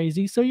like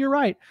crazy. So you're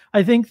right.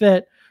 I think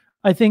that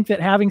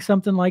having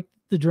something like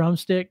the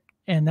Drumstick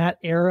and that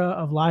era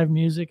of live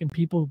music and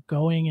people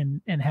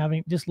going and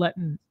having, just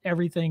letting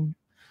everything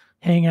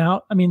hang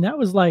out. I mean,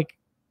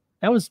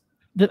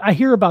 I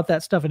hear about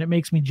that stuff and it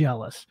makes me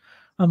jealous.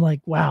 I'm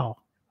like, wow,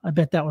 I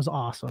bet that was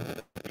awesome.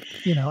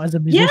 You know, as a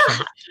musician.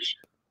 Yeah.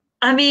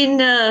 I mean,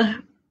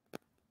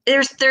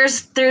 there's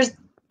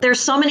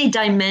so many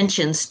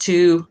dimensions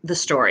to the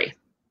story.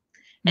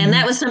 And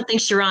that was something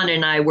Sharonda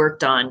and I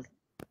worked on.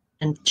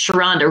 And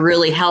Sharonda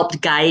really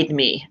helped guide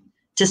me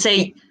to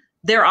say,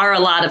 there are a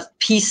lot of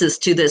pieces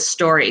to this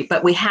story,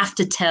 but we have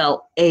to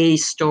tell a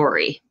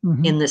story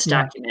in this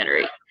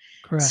documentary.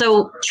 Correct.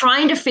 So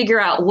trying to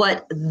figure out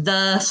what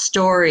was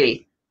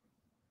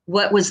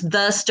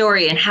the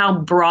story and how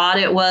broad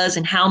it was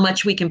and how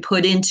much we can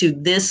put into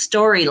this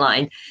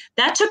storyline,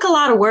 that took a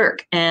lot of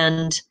work.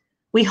 And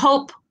we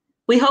hope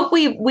we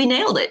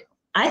nailed it.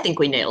 I think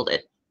we nailed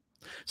it.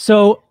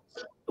 So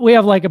we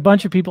have like a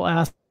bunch of people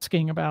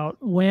asking about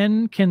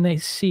when can they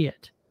see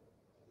it?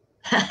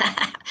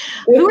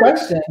 Good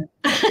question.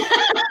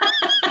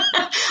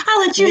 I'll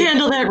let you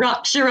handle that,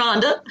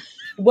 Sharonda.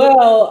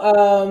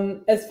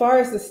 Well, as far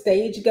as the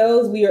stage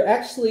goes, we are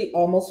actually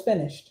almost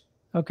finished.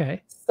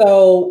 Okay.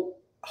 So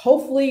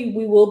hopefully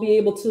we will be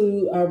able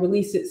to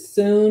release it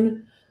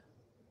soon.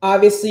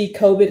 Obviously,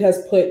 COVID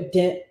has put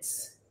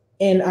dents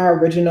in our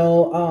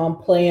original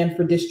plan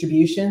for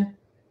distribution.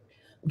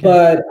 Okay.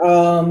 But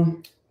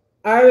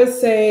I would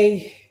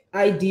say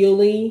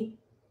ideally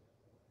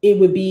it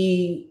would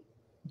be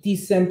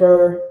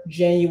December,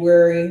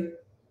 January.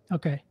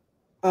 Okay.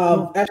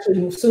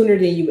 Actually sooner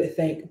than you would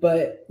think,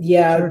 but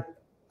yeah, sure.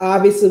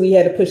 obviously we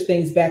had to push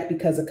things back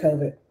because of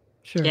COVID.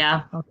 Sure.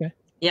 Yeah. Okay.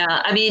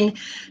 Yeah. I mean,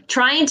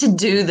 trying to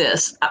do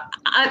this,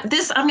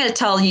 I'm going to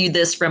tell you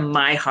this from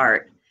my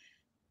heart.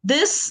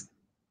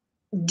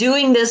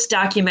 Doing this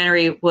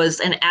documentary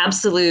was an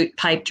absolute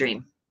pipe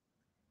dream.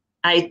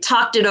 I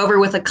talked it over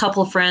with a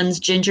couple friends,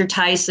 Ginger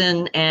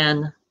Tyson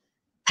and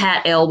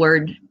Pat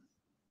Elward,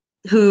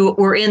 who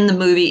were in the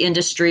movie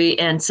industry,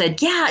 and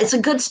said, yeah, it's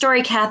a good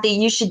story, Kathy.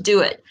 You should do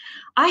it.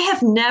 I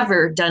have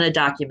never done a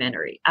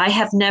documentary. I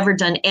have never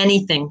done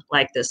anything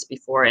like this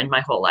before in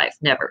my whole life.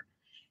 Never.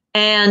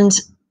 And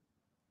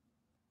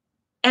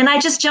I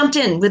just jumped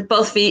in with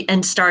both feet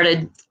and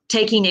started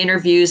taking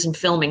interviews and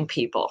filming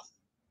people.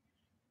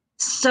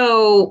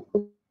 So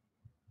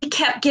we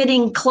kept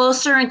getting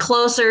closer and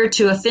closer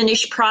to a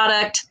finished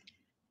product.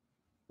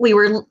 We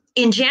were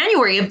in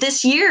January of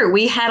this year,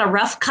 we had a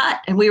rough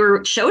cut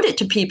and showed it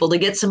to people to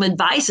get some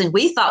advice. And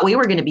we thought we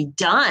were going to be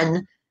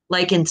done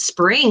like in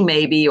spring,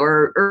 maybe,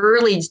 or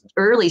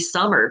early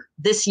summer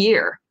this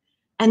year.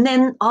 And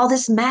then all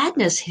this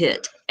madness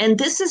hit. And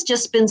this has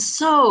just been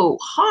so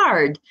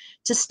hard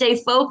to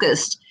stay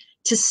focused,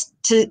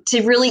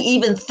 to really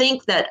even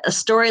think that a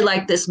story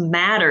like this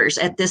matters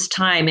at this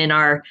time in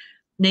our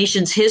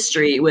nation's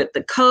history, with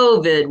the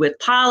COVID, with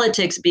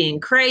politics being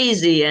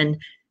crazy, and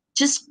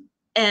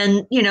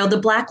the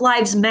Black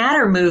Lives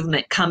Matter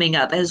movement coming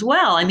up as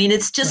well. I mean,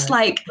 it's just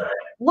like,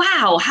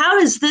 wow, how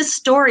does this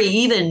story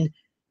even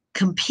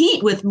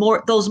compete with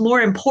those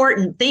more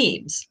important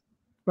themes?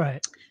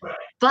 Right.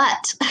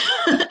 But,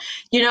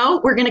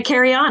 we're going to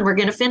carry on. We're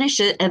going to finish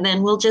it, and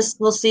then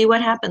we'll see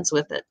what happens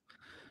with it.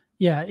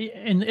 Yeah.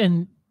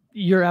 And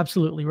you're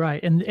absolutely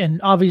right. And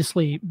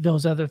obviously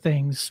those other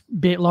things,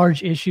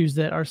 large issues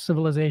that our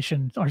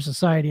civilization, our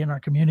society, and our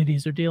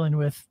communities are dealing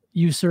with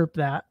usurp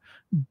that.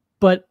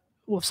 But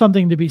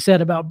something to be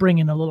said about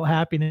bringing a little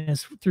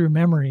happiness through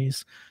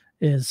memories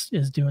is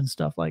doing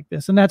stuff like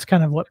this. And that's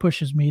kind of what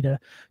pushes me to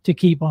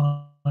keep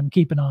on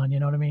keeping on. You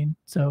know what I mean?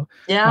 So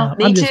yeah,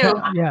 me too.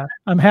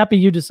 I'm happy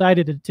you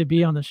decided to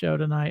be on the show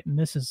tonight. And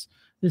this is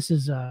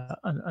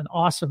an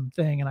awesome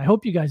thing. And I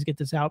hope you guys get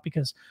this out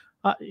because,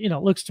 it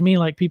looks to me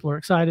like people are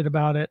excited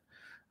about it.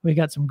 We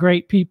got some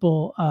great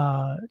people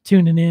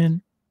tuning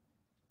in.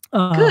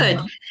 Good.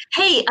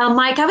 Hey,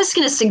 Mike, I was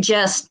going to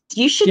suggest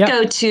you should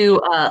go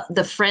to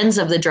the Friends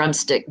of the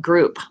Drumstick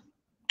group,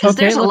 because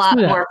there's a lot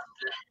more.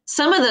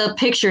 Some of the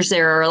pictures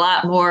there are a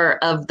lot more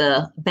of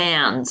the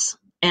bands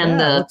and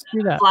the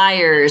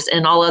flyers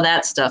and all of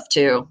that stuff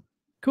too.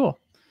 Cool.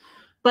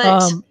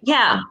 But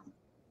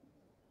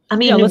I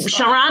mean,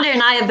 Sharonda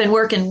and I have been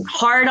working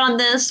hard on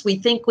this. We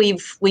think we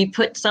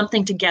put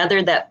something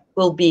together that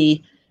will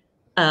be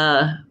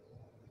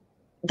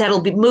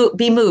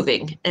be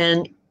moving,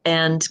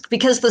 and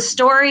because the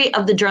story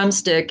of the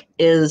Drumstick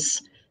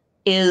is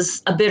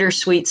a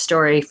bittersweet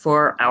story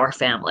for our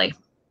family.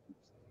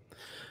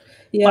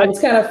 Yeah,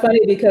 it's kind of funny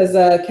because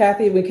when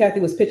Kathy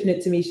was pitching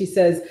it to me, she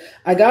says,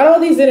 I got all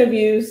these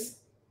interviews.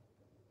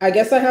 I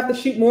guess I have to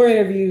shoot more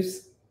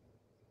interviews.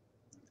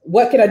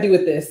 What can I do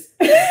with this?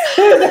 Basically.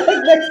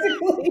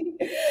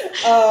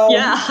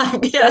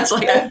 It's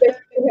like that's basically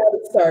how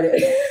it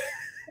started.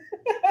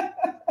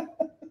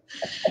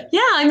 Yeah,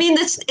 I mean,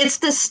 it's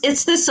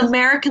this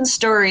American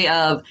story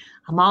of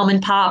a mom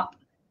and pop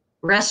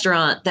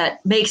restaurant that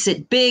makes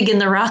it big in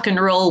the rock and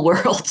roll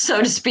world,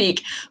 so to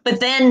speak. But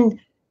then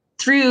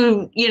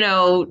through,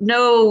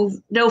 no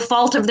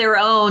fault of their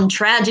own,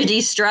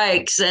 tragedy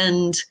strikes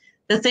and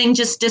the thing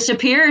just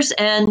disappears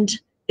and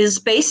is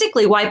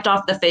basically wiped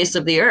off the face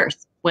of the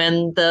earth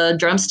when the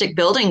Drumstick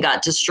building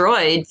got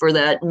destroyed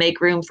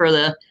make room for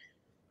the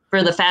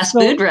fast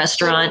food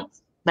restaurant.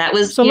 That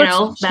was,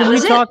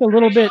 talk a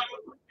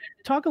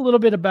little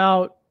bit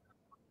about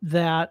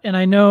that. And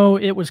I know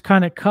it was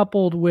kind of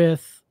coupled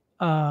with,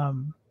 talk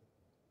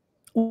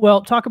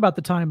about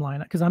the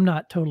timeline, because I'm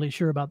not totally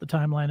sure about the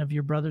timeline of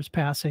your brother's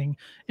passing,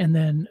 and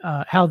then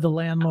how the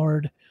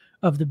landlord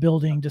of the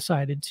building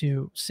decided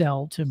to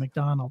sell to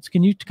McDonald's.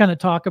 Can you kind of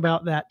talk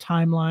about that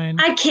timeline?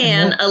 I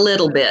can a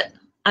little bit.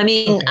 I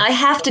mean, okay. I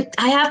have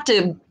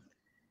to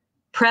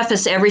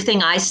preface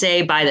everything I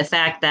say by the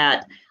fact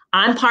that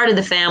I'm part of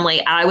the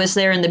family. I was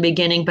there in the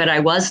beginning, but I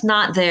was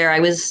not there. I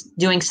was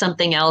doing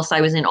something else.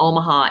 I was in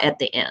Omaha at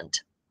the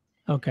end.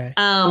 Okay.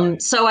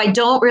 So I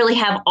don't really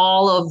have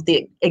all of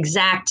the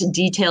exact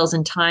details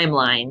and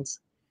timelines.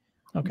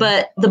 Okay.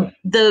 But the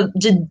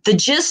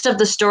gist of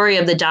the story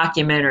of the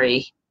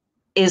documentary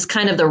is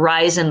kind of the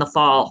rise and the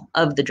fall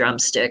of the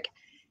Drumstick.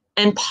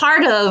 And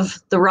part of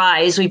the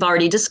rise we've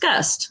already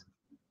discussed.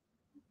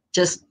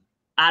 Just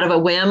out of a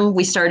whim,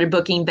 we started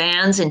booking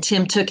bands, and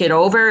Tim took it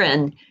over,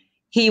 and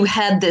he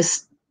had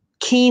this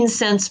keen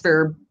sense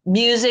for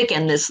music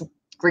and this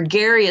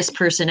gregarious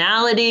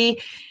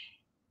personality,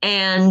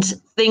 and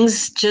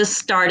things just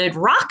started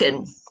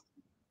rocking.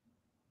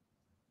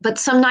 But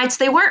some nights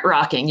they weren't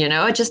rocking,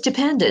 it just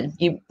depended.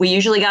 We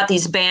usually got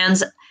these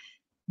bands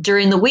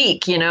during the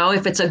week. You know,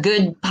 if it's a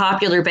good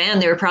popular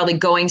band, they were probably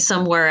going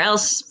somewhere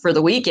else for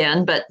the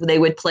weekend, but they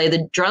would play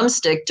the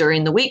Drumstick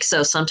during the week.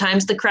 So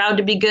sometimes the crowd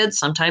would be good,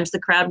 sometimes the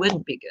crowd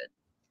wouldn't be good.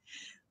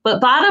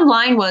 But bottom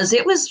line was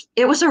it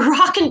was a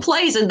rockin'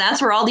 place, and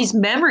that's where all these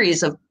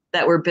memories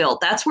that were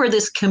built. That's where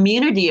this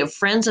community of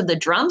friends of the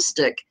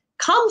Drumstick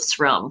comes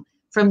from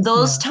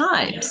those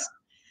times.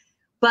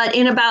 But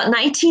in about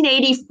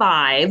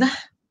 1985,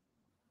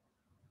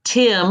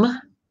 Tim,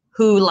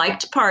 who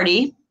liked to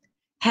party,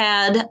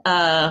 had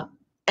an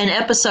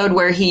episode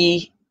where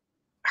he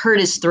hurt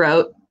his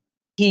throat.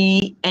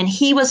 He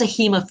was a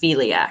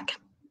hemophiliac.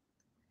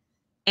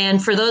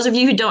 And for those of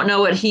you who don't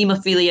know what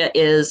hemophilia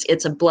is,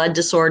 it's a blood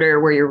disorder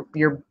where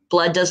your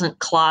blood doesn't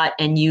clot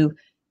and you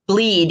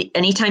bleed.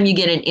 Anytime you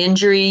get an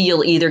injury,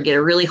 you'll either get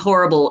a really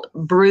horrible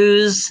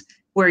bruise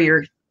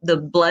where the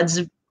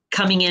blood's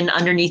coming in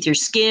underneath your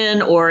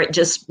skin, or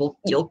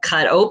you'll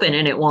cut open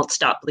and it won't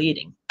stop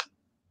bleeding.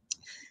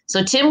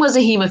 So Tim was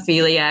a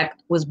hemophiliac,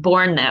 was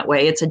born that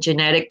way. It's a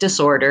genetic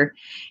disorder.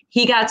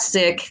 He got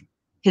sick.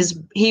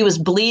 He was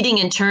bleeding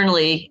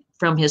internally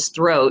from his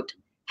throat,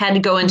 had to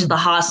go into the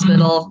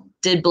hospital,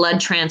 did blood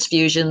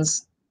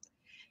transfusions.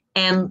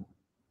 And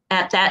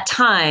at that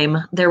time,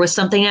 there was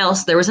something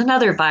else. There was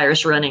another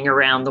virus running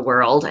around the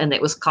world, and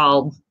it was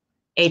called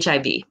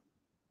HIV.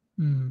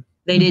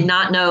 They did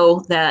not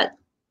know that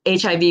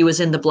HIV was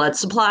in the blood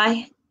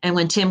supply. And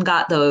when Tim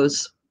got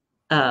those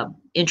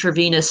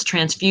intravenous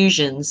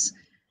transfusions,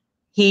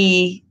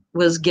 he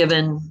was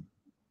given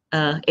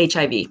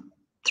HIV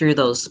through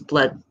those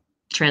blood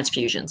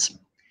transfusions.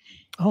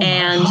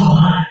 And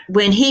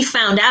when he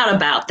found out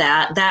about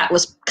that, that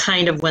was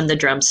kind of when the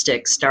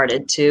Drumstick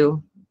started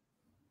to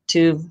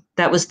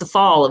that was the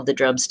fall of the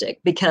Drumstick,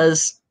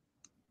 because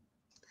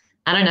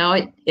I don't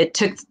know, it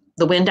took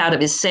the wind out of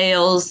his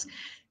sails.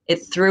 It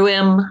threw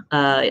him,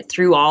 it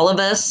threw all of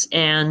us.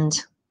 And,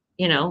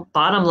 you know,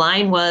 bottom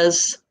line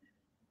was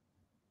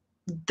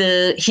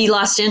he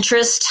lost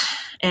interest,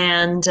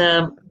 and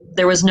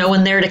there was no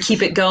one there to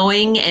keep it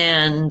going.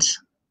 And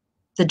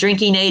the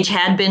drinking age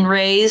had been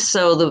raised.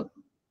 So the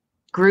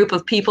group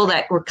of people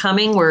that were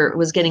coming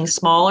was getting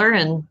smaller,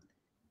 and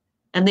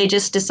they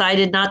just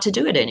decided not to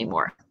do it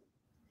anymore.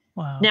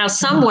 Wow. Now,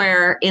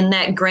 somewhere in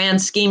that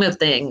grand scheme of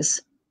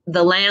things,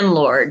 the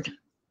landlord,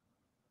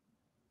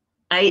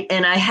 I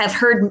have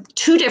heard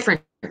two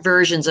different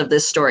versions of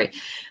this story,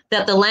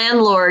 that the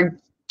landlord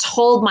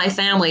told my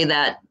family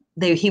that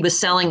he was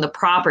selling the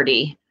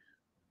property,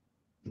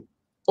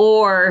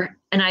 and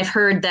I've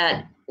heard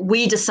that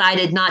we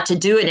decided not to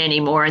do it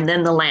anymore, and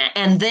then the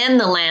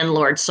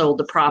landlord sold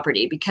the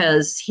property,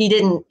 because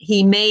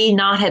he may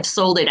not have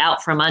sold it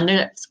out from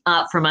under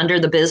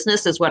the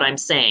business, is what I'm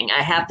saying.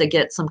 I have to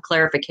get some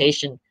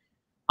clarification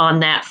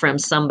on that from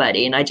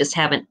somebody, and I just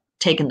haven't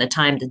taken the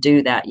time to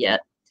do that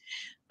yet.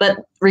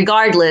 But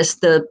regardless,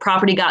 the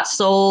property got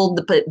sold,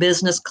 the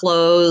business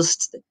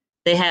closed.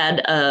 They had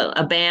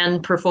a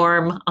band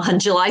perform on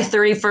July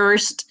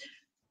 31st,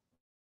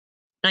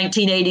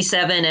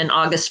 1987, and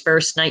August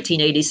 1st,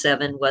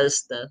 1987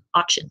 was the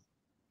auction.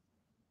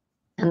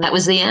 And that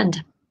was the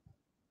end.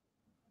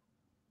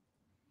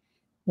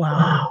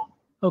 Wow.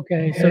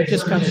 Okay. So it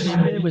just kind of,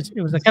 it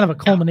was a kind of a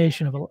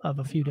culmination of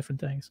a few different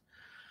things.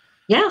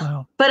 Yeah.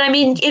 Wow. But I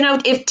mean, you know,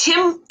 if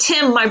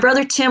Tim, my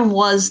brother Tim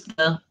was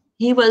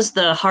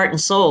the heart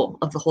and soul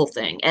of the whole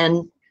thing.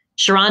 And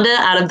Sharonda,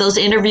 out of those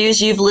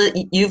interviews you've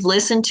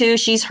listened to,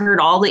 she's heard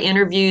all the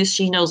interviews.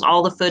 She knows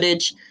all the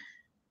footage.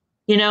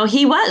 You know,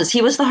 he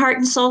was the heart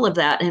and soul of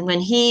that. And when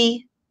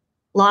he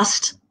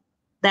lost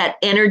that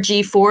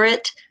energy for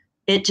it,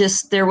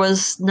 there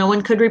was no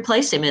one could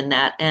replace him in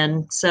that.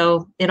 And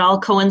so it all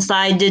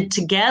coincided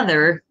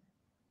together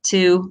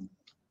to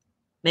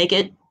make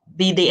it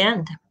be the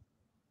end.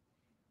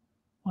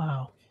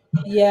 Wow.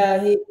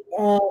 Yeah,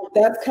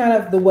 that's kind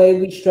of the way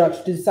we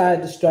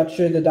decided to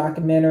structure the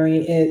documentary.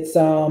 It's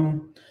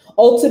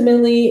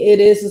ultimately it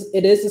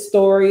is a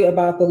story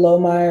about the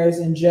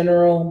Lohmeyers in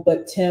general,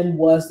 but Tim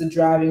was the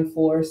driving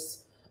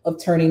force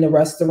of turning the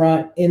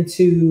restaurant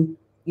into,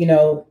 you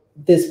know,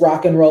 this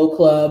rock and roll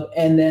club.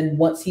 And then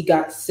once he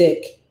got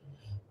sick,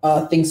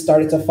 things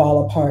started to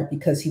fall apart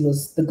because he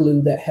was the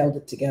glue that held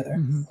it together.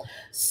 Mm-hmm.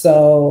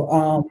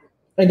 So,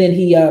 and then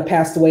he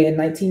passed away in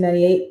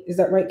 1998. Is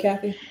that right,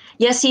 Kathy?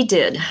 Yes, he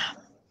did.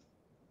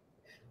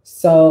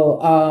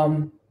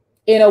 So,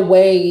 in a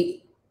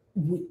way,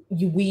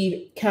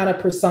 we kind of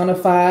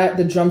personified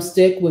the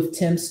Drumstick with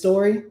Tim's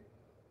story.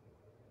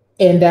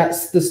 And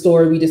that's the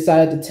story we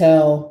decided to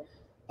tell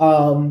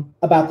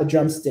about the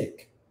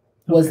Drumstick.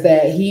 Was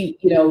that he,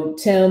 you know,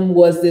 Tim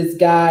was this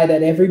guy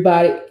that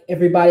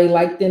everybody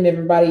liked him,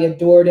 everybody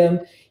adored him.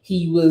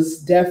 He was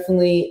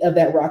definitely of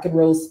that rock and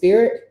roll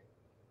spirit.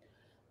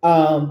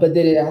 But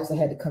then it also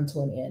had to come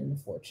to an end,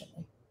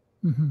 unfortunately.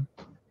 Mm-hmm.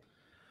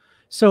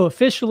 So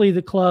officially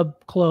the club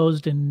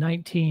closed in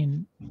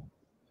 89?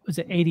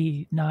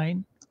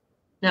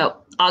 No,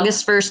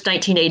 August 1st,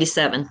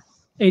 1987.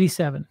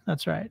 87,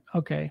 that's right.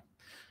 Okay.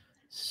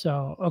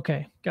 So,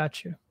 okay,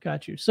 got you.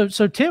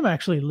 So Tim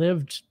actually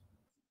lived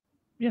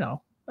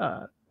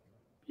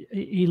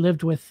he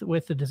lived with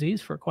the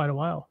disease for quite a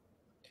while.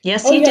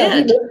 Yes, he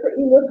did.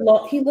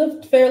 He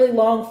lived fairly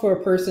long for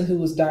a person who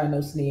was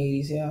diagnosed in the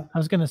 80s. Yeah. I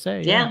was going to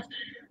say, yeah.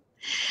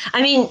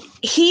 I mean,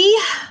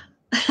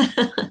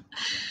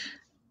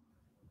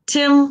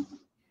 Tim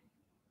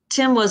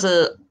was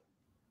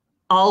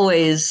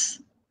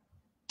always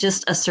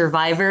just a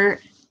survivor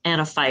and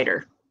a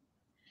fighter.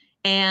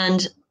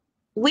 And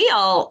we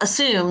all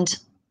assumed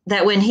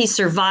that when he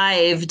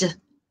survived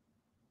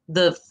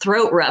the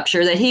throat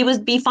rupture that he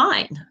would be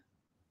fine,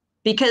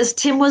 because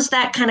Tim was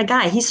that kind of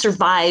guy. He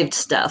survived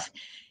stuff.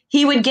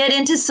 He would get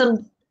into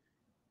some,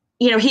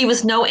 he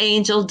was no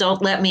angel.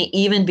 Don't let me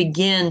even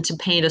begin to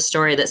paint a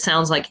story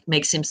that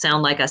makes him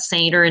sound like a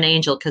saint or an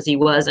angel, because he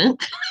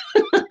wasn't.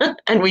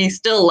 And we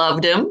still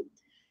loved him.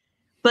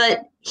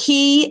 But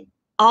he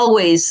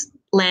always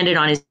landed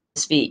on his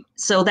feet.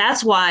 So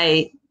that's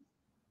why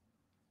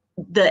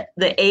the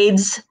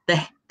AIDS,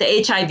 the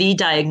HIV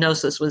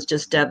diagnosis was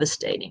just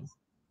devastating,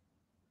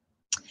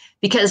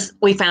 because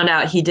we found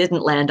out he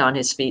didn't land on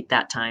his feet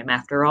that time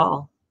after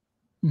all.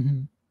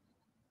 Mm-hmm.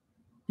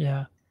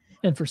 Yeah.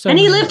 And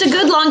he lived a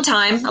good long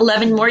time,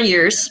 11 more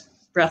years,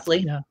 roughly.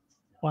 Yeah.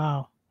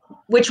 Wow.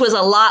 Which was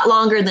a lot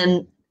longer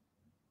than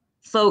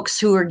folks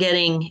who had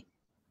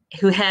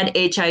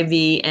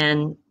HIV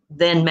and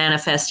then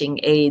manifesting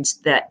AIDS.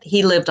 That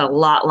he lived a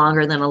lot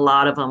longer than a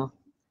lot of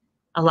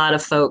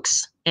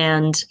folks.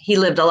 And he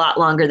lived a lot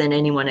longer than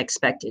anyone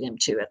expected him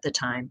to at the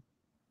time.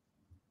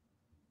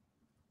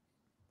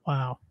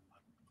 Wow.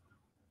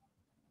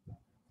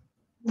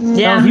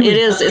 Yeah, it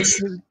is.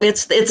 It's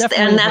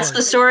and that's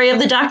the story of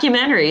the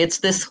documentary. It's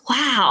this,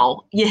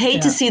 wow, you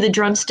hate to see the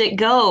drumstick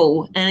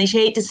go, and you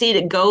hate to see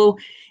it go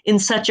in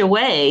such a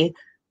way.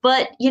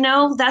 But,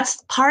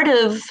 that's part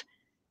of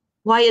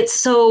why it's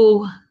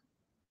such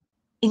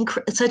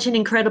an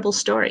incredible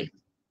story.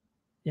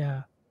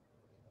 Yeah.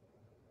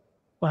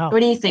 Wow.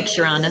 What do you think,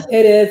 Sharonda?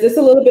 It is. It's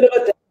a little bit of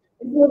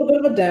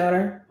a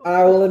downer,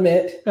 I will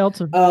admit. Well, it's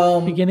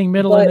a beginning,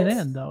 middle, and an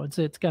end, though.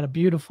 It's got a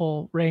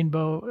beautiful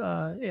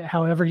rainbow,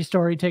 how every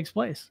story takes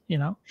place,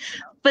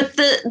 But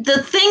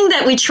the thing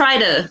that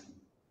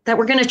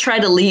we're going to try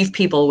to leave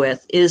people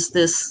with is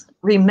this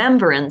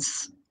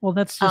remembrance. Well,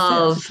 that's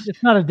just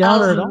it's not a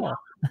downer at all.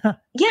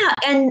 Yeah,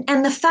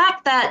 and the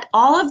fact that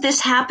all of this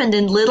happened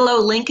in little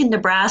old Lincoln,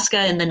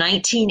 Nebraska in the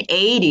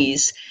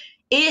 1980s,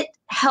 it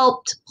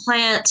helped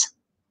plant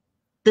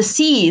the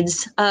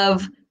seeds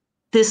of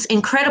this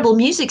incredible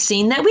music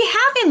scene that we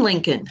have in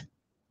Lincoln.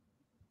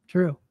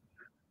 True.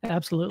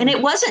 Absolutely. And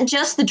it wasn't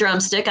just the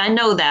Drumstick. I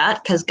know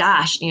that, because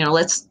gosh,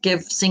 let's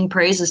sing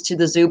praises to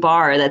the Zoo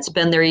Bar that's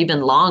been there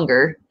even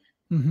longer.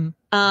 Mm-hmm.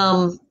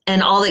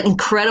 And all the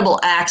incredible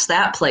acts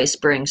that place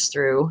brings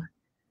through.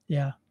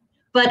 Yeah.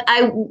 But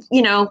I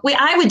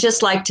would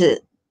just like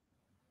to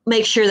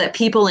make sure that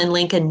people in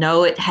Lincoln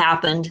know it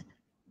happened.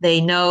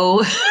 They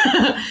know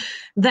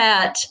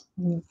that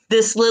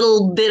this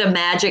little bit of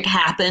magic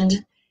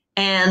happened,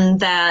 and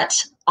that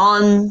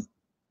on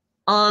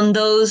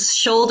those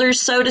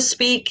shoulders, so to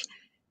speak,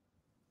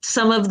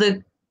 some of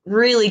the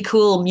really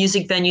cool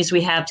music venues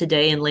we have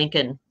today in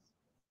Lincoln,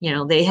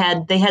 they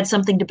had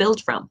something to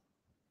build from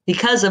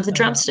because of the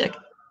Drumstick.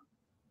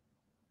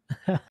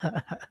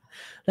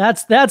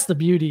 That's the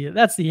beauty.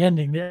 That's the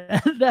ending.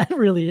 That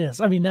really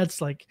is. I mean,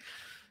 that's like,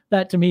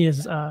 that to me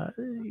is,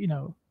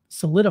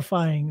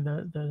 solidifying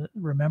the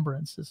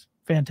remembrance is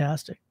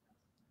fantastic.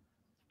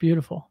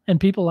 Beautiful. And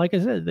people, like I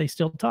said, they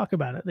still talk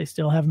about it. They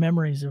still have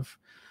memories of,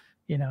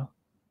 I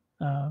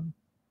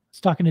was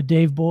talking to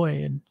Dave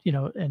Boy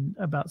and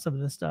about some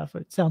of this stuff.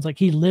 It sounds like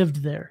he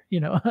lived there,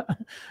 so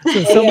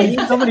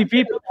many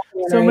people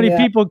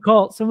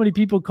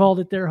called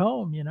it their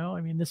home,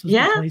 I mean, this was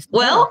the place to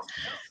well,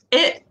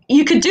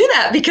 you could do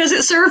that because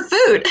it served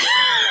food.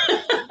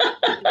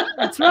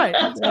 That's right.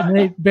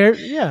 And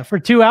for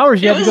 2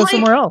 hours, you had to go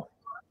somewhere else.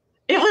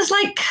 It was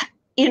like,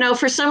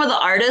 for some of the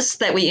artists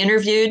that we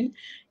interviewed,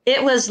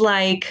 it was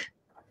like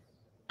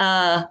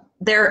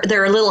they're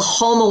a little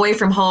home away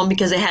from home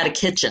because they had a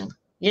kitchen.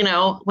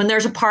 When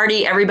there's a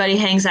party, everybody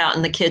hangs out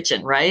in the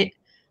kitchen, right?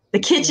 The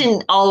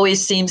kitchen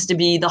always seems to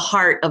be the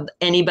heart of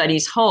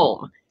anybody's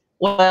home.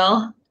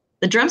 Well,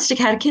 the Drumstick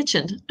had a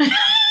kitchen.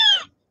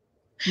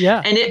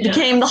 Yeah. And it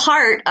became the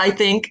heart, I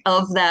think,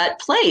 of that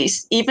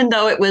place, even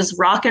though it was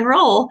rock and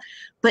roll.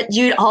 But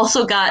you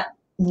also got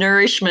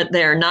nourishment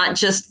there, not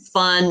just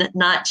fun,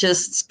 not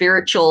just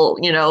spiritual,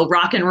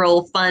 rock and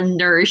roll fun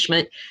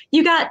nourishment.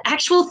 You got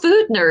actual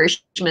food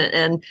nourishment,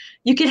 and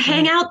you could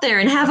hang out there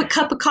and have a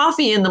cup of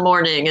coffee in the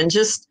morning and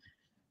just,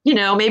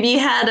 maybe you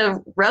had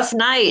a rough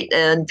night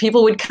and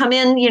people would come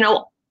in,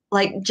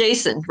 like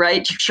Jason,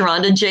 right?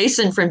 Sharonda,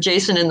 Jason from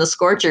Jason and the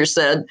Scorchers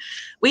said,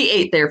 we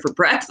ate there for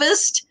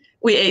breakfast.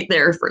 We ate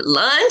there for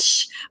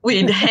lunch.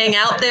 We'd hang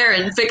out there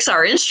and fix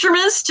our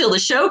instruments till the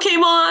show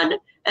came on.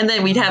 And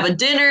then we'd have a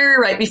dinner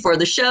right before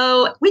the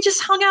show. We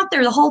just hung out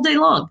there the whole day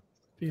long.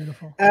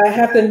 Beautiful. I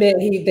have to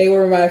admit, they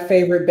were my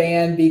favorite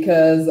band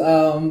because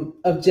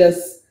of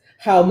just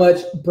how much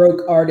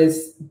broke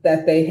artists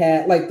that they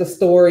had. Like the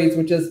stories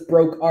were just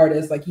broke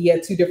artists. Like he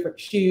had two different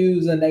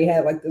shoes and they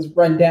had like this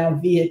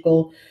rundown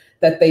vehicle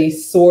that they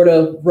sort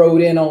of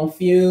rode in on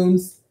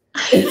fumes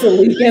into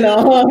Lincoln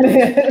on.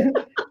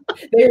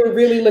 They were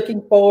really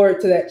looking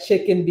forward to that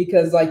chicken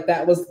because like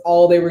that was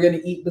all they were going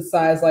to eat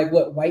besides like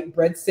what, white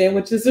bread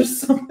sandwiches or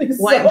something.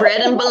 White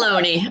bread and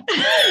bologna.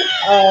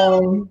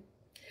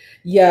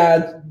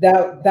 Yeah,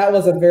 that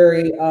was a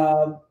very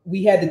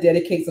we had to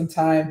dedicate some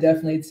time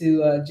definitely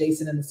to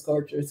Jason and the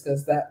Scorchers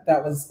because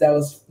that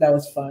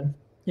was fun.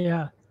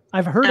 Yeah.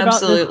 I've heard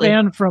about this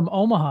band from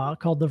Omaha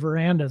called the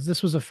Verandas.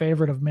 This was a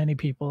favorite of many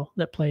people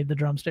that played the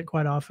drumstick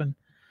quite often.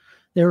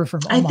 They were from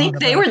Omaha, I think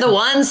they were the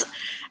ones,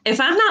 if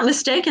I'm not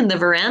mistaken, the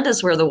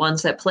Verandas were the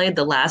ones that played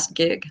the last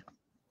gig.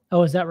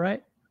 Oh, is that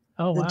right?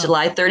 Oh, wow. The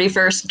July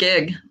 31st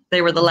gig.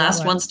 They were the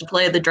last ones to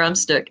play the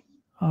drumstick.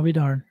 I'll be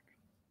darned.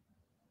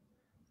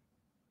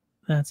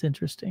 That's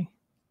interesting.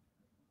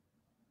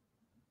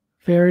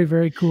 Very,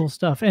 very cool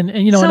stuff. And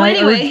you know, so and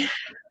anyway,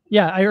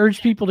 I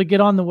urge people to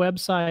get on the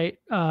website,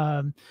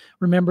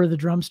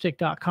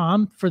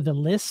 rememberthedrumstick.com for the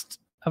list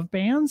of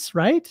bands,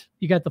 right?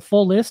 You got the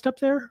full list up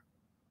there?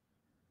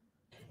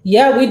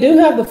 Yeah, we do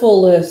have the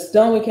full list,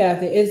 don't we,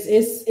 Kathy?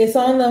 It's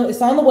on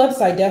the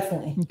website,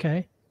 definitely.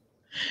 Okay.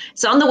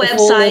 It's on the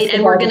website,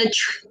 and we're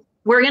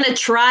gonna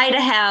try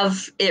to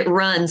have it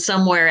run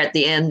somewhere at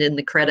the end in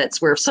the credits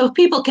so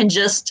people can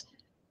just.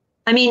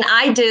 I mean,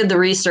 I did the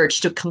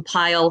research to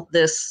compile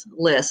this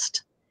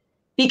list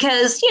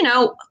because, you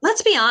know,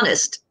 let's be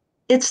honest,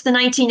 it's the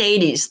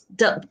 1980s.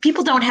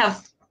 People don't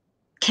have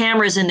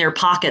cameras in their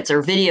pockets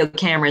or video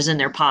cameras in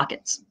their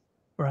pockets.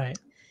 Right.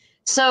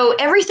 So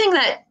everything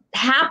that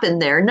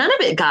happened there, none of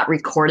it got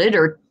recorded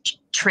or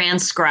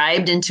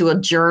transcribed into a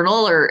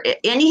journal or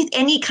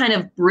any kind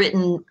of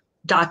written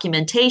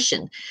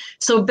documentation.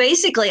 So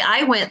basically,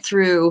 I went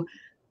through,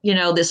 you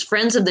know, this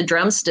Friends of the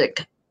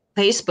Drumstick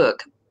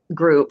Facebook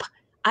group.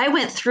 I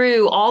went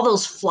through all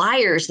those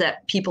flyers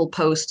that people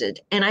posted,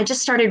 and I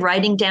just started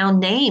writing down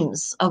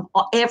names of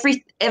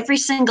every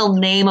single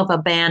name of a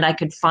band I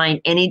could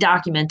find any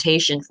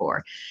documentation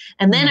for.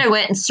 And then I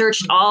went and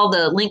searched all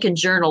the Lincoln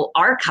Journal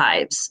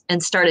archives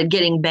and started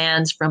getting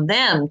bands from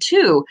them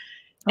too.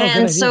 Oh,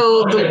 and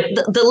so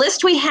the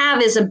list we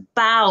have is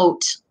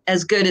about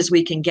as good as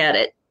we can get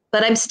it.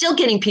 But I'm still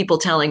getting people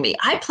telling me,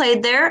 I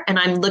played there, and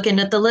I'm looking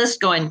at the list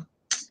going,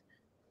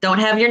 don't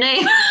have your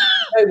name.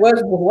 Hey,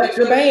 what's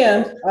your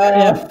band?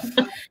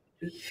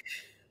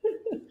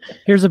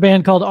 Here's a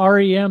band called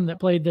REM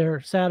that played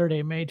there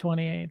Saturday, May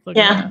 28th. Look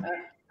at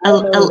a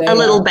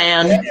little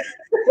band. A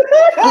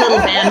little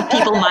band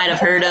people might have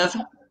heard of.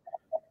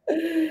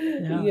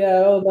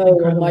 Yeah, oh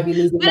no, might be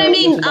losing. But I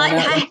mean,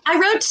 I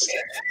wrote,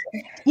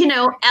 you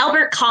know,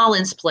 Albert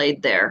Collins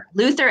played there.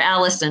 Luther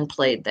Allison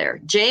played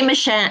there. Jay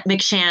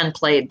McShann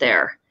played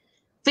there.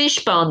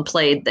 Fishbone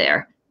played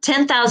there.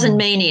 10,000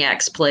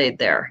 Maniacs played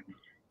there.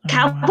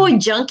 Cowboy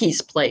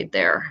Junkies played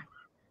there.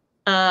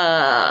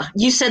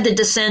 You said the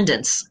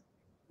Descendants,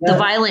 the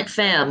Violent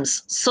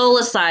Femmes, Soul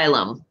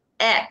Asylum,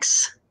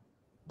 X,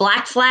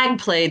 Black Flag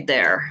played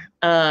there.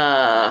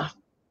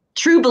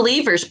 True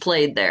Believers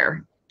played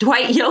there.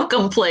 Dwight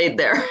Yoakam played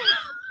there.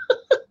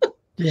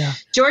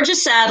 Georgia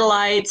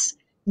Satellites,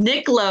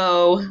 Nick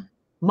Lowe,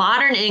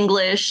 Modern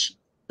English,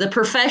 The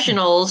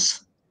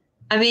Professionals.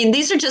 I mean,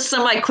 these are just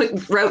some I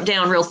wrote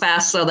down real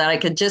fast so that I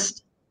could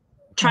just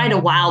try to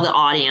wow the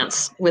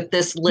audience with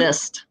this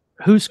list.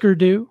 Husker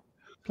Du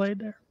played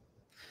there.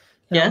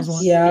 Yes.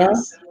 It's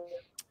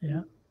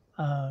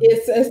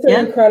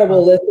an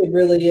incredible list. It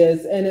really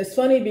is. And it's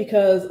funny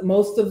because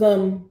most of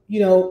them, you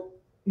know,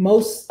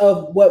 most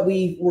of what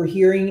we were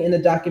hearing in the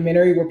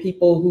documentary were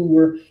people who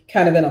were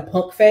kind of in a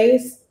punk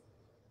phase.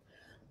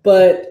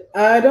 But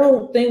I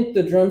don't think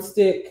the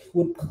Drumstick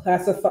would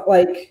classify,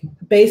 like,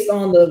 based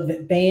on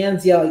the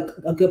bands, like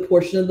a good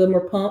portion of them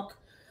are punk.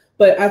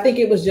 But I think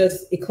it was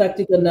just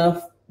eclectic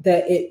enough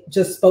that it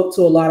just spoke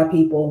to a lot of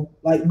people,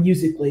 like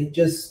musically.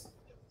 Just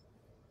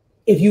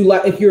if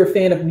you're a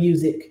fan of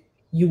music,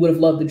 you would have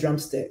loved the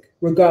Drumstick,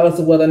 regardless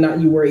of whether or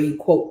not you were a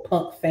quote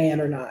punk fan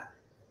or not.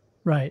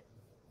 Right.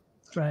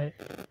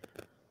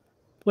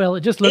 Well,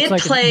 it just looks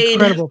like an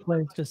incredible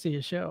place to see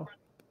a show.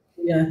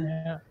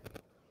 Yeah.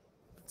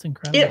 It's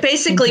incredible. It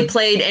basically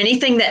played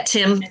anything that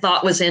Tim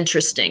thought was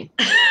interesting.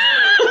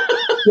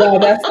 Yeah,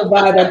 that's the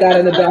vibe I got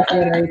in the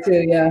documentary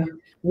too. Yeah.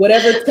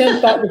 Whatever Tim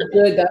thought was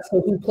good, that's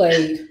what he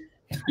played.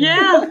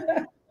 Yeah.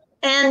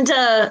 And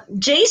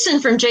Jason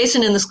from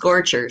Jason and the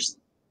Scorchers,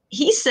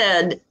 he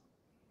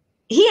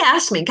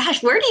asked me,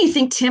 gosh, where do you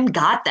think Tim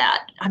got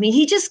that? I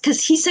mean,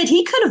 because he said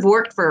he could have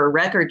worked for a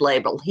record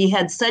label. He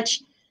had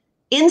such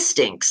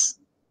instincts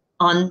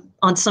on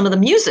some of the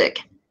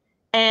music.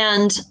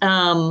 And,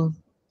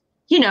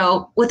 you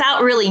know,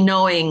 without really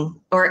knowing,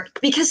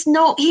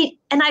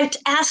 and I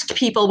asked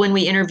people when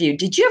we interviewed,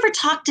 did you ever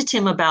talk to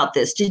Tim about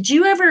this? Did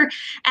you ever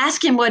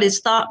ask him what his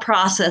thought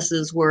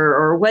processes were,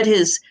 or what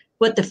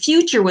the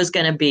future was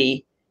going to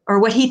be, or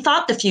what he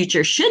thought the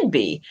future should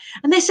be?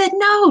 And they said,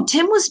 no,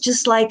 Tim was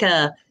just like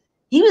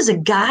he was a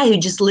guy who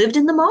just lived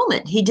in the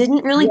moment. He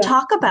didn't really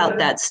talk about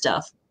that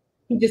stuff.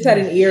 He just had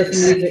an ear for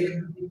music.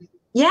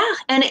 Yeah.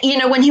 And,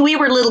 when we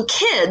were little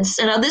kids,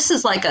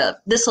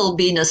 this will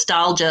be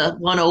nostalgia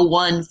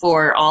 101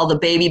 for all the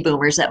baby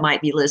boomers that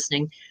might be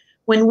listening.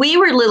 When we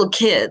were little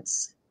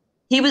kids,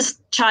 he was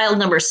child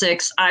number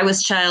 6. I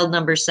was child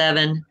number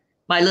 7.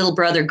 My little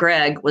brother,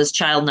 Greg, was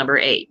child number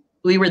 8.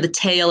 We were the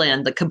tail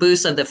end, the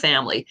caboose of the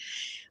family.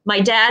 My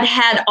dad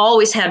had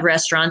always had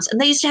restaurants, and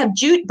they used to have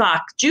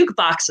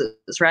jukeboxes,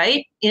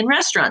 right, in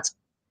restaurants.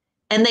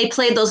 And they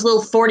played those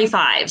little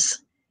 45s.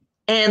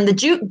 And the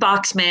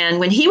jukebox man,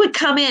 when he would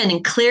come in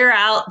and clear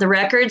out the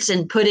records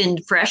and put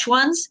in fresh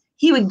ones,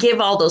 he would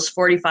give all those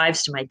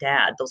 45s to my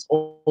dad, those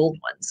old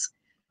ones.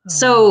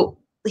 So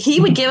he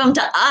would give them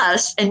to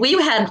us, and we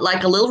had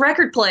like a little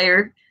record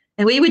player,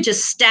 and we would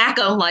just stack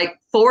them like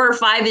 4 or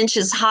 5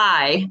 inches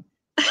high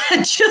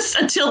just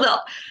until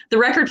the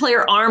record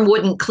player arm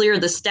wouldn't clear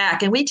the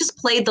stack. And we just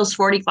played those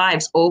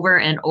 45s over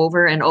and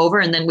over and over,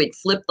 and then we'd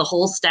flip the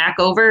whole stack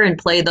over and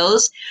play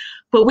those.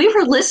 But we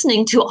were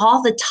listening to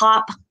all the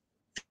top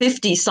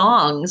 50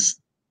 songs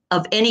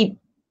of any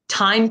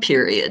time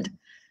period.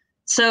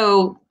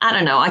 So I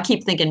don't know. I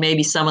keep thinking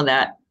maybe some of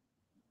that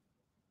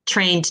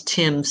trained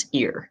Tim's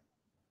ear.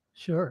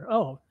 Sure.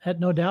 Oh, had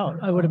no doubt.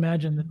 I would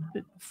imagine that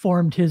it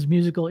formed his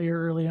musical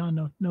ear early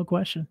on. No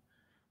question.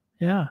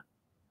 Yeah.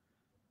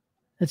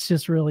 It's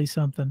just really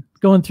something.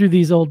 Going through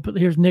these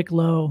here's Nick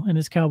Lowe in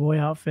his cowboy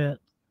outfit.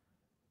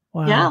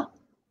 Wow. Yeah.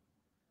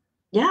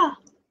 Yeah.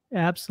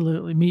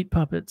 Absolutely. Meat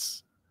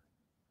Puppets.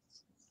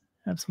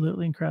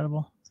 Absolutely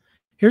incredible.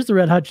 Here's the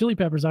Red Hot Chili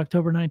Peppers,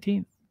 October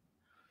 19th.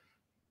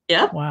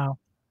 Yeah. Wow.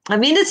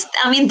 That's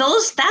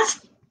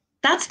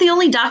the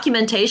only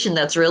documentation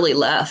that's really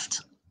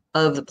left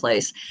of the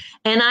place.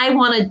 And I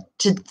wanted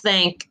to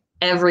thank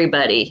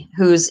everybody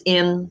who's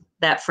in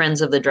that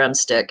Friends of the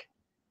Drumstick,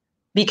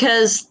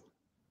 because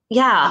they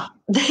are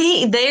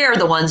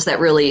the ones that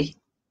really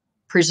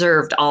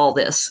preserved all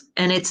this.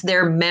 And it's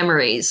their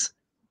memories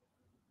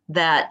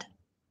that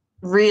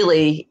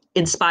really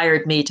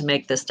inspired me to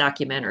make this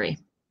documentary.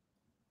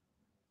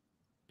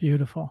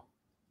 Beautiful.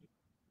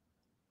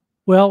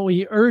 Well,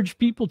 we urge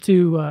people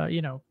to,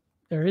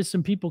 there is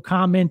some people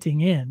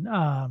commenting in.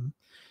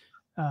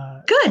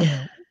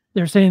 Good.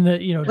 They're saying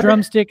that,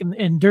 Drumstick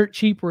and Dirt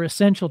Cheap were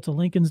essential to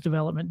Lincoln's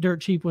development. Dirt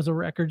Cheap was a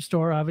record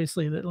store,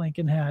 obviously, that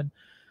Lincoln had.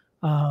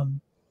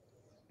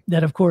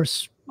 That, of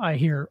course, I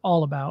hear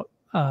all about.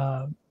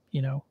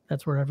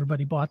 That's where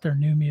everybody bought their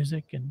new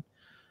music. And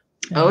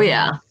oh,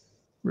 yeah.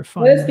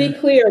 Let's be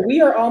clear.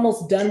 We are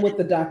almost done with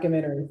the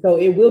documentary. So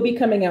it will be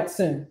coming out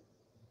soon.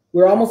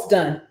 We're almost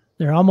done.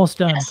 They're almost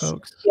done,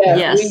 folks. Yeah,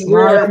 yes.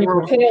 We're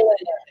tail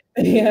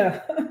end.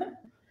 Yeah.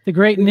 The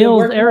great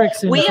Nils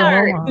Erickson. We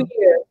are in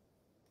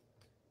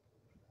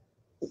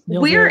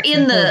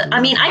the,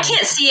 I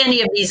can't see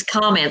any of these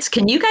comments.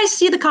 Can you guys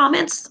see the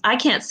comments? I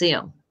can't see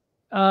them.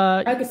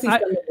 I can see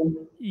some of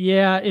them.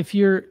 Yeah, if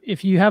you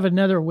have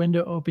another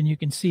window open, you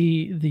can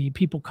see the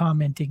people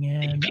commenting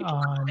in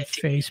on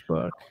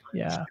Facebook.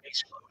 Yeah.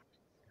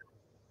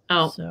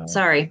 Oh,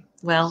 sorry.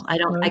 Well,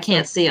 I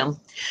can't see them.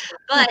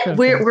 But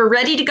we're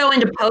ready to go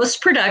into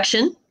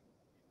post-production,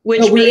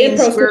 which means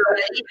we're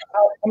ready.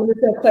 I'm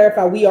just going to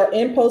clarify. We are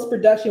in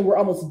post-production. We're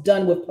almost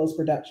done with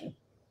post-production.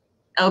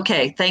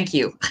 Okay, thank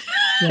you.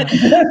 Yeah.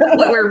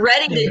 What we're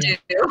ready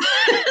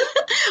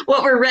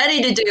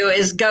to do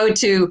is go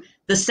to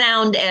the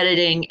sound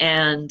editing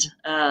and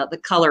the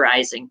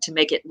colorizing to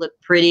make it look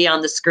pretty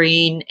on the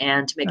screen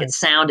and to make it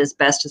sound as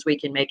best as we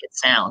can make it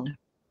sound.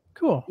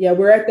 Cool. Yeah,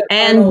 we're at the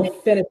final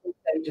finishing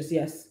stages.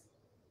 Yes.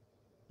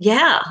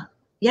 Yeah.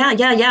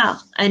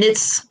 And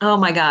it's, oh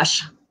my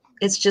gosh,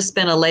 it's just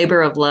been a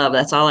labor of love.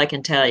 That's all I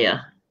can tell you.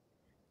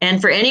 And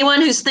for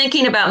anyone who's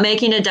thinking about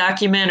making a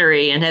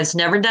documentary and has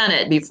never done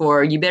it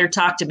before, you better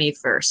talk to me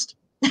first.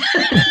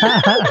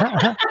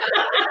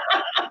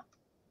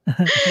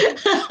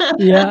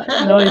 Yeah,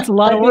 no, it's a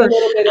lot of work.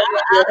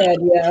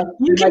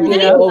 You can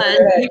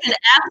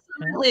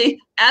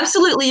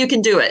absolutely you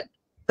can do it.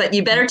 But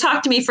you better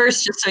talk to me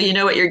first just so you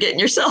know what you're getting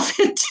yourself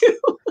into.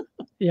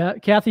 Yeah,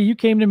 Kathy, you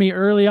came to me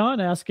early on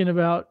asking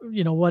about,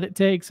 what it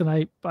takes,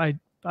 and I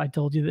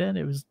told you then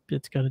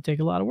it's going to take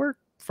a lot of work.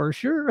 For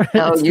sure.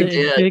 Oh, you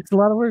did. It takes a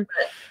lot of work,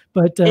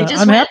 but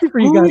I'm happy for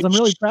you guys. I'm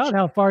really proud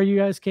how far you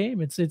guys came.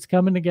 It's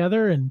coming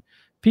together. And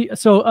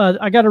so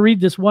I got to read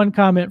this one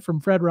comment from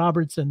Fred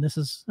Robertson. This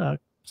is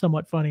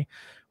somewhat funny.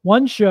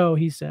 One show,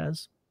 he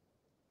says,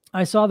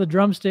 I saw the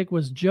drumstick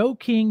was Joe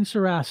King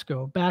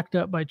Carrasco, backed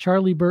up by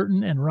Charlie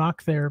Burton and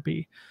Rock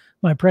Therapy.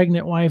 My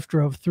pregnant wife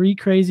drove 3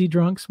 crazy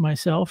drunks,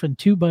 myself, and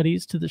 2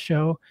 buddies to the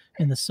show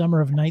in the summer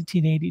of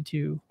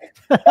 1982.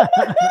 That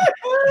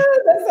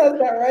sounds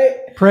about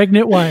right.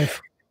 Pregnant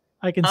wife.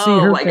 I can see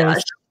her face.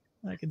 Gosh.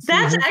 I can see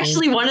That's her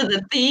actually face. one of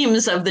the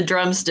themes of the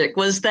drumstick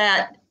was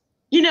that,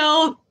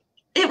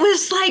 it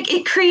was like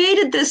it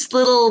created this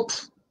little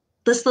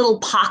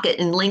pocket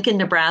in Lincoln,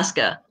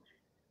 Nebraska,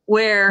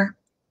 where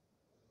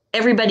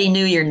everybody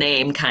knew your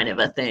name kind of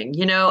a thing,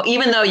 you know,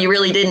 even though you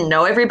really didn't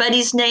know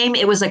everybody's name,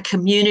 it was a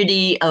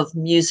community of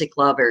music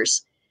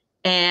lovers.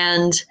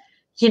 And,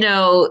 you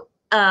know,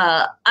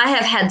 I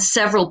have had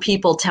several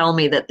people tell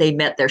me that they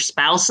met their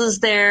spouses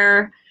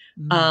there,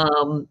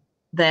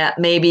 that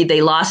maybe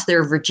they lost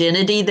their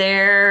virginity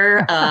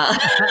there. Yeah,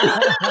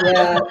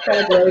 kind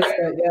of gross,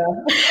 but yeah.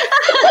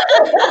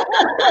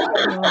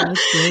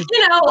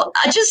 You know,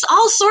 just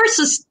all sorts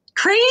of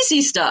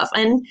crazy stuff.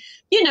 And,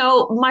 you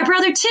know, my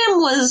brother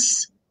Tim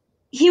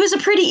he was a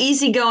pretty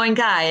easygoing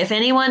guy. If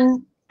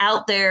anyone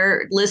out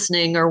there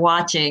listening or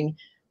watching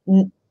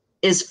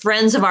is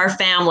friends of our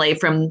family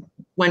from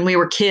when we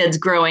were kids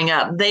growing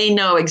up, they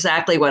know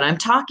exactly what I'm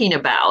talking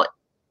about.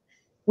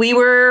 We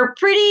were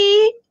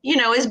pretty, you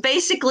know, is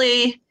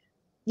basically,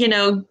 you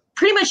know,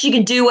 pretty much you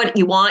can do what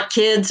you want,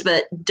 kids,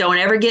 but don't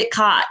ever get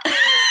caught.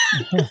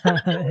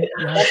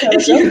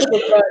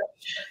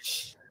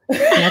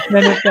 Back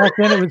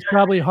then it was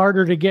probably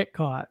harder to get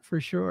caught,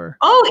 for sure.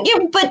 Oh,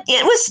 yeah, but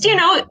it was, you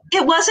know,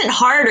 it wasn't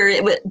harder,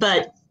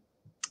 but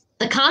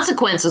the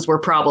consequences were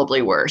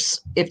probably worse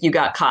if you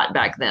got caught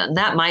back then.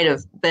 That might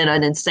have been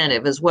an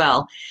incentive as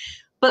well.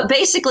 But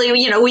basically,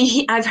 you know,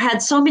 I've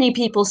had so many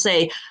people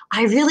say,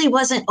 I really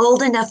wasn't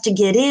old enough to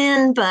get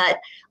in, but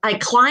I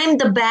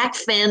climbed the back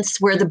fence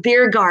where the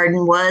beer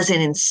garden was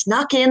and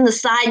snuck in the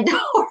side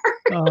door.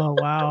 Oh,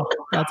 wow.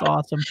 That's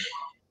awesome.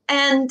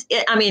 And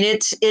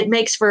it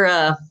makes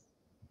for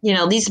you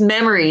know, these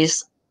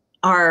memories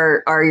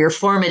are your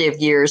formative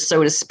years,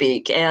 so to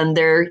speak, and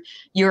they're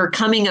your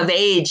coming of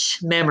age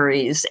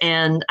memories.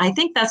 And I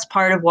think that's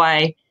part of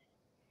why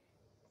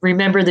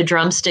Remember the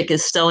Drumstick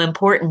is so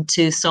important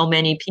to so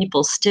many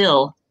people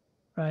still.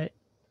 Right.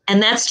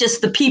 And that's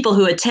just the people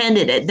who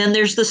attended it. Then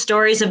there's the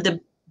stories of the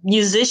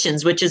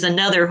musicians, which is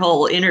another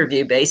whole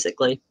interview,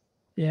 basically.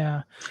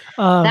 Yeah.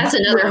 That's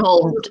another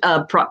whole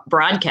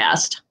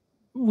broadcast.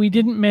 We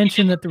didn't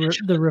mention that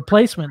the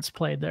Replacements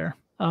played there.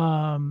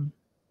 Oh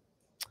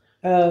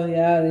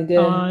yeah, they did.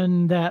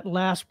 On that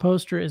last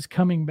poster is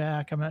Coming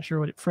Back. I'm not sure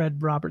what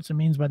Fred Robertson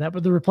means by that,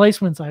 but the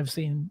Replacements I've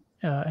seen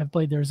have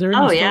played there. Is there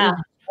any yeah.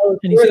 Oh,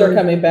 sure, they're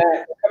coming back.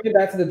 They're coming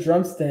back to the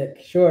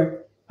Drumstick. Sure.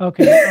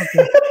 Okay.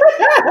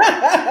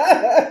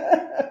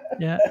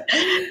 Yeah.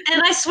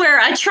 And I swear,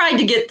 I tried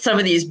to get some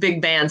of these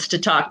big bands to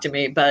talk to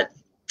me, but,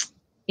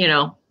 you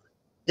know,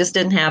 just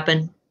didn't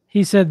happen.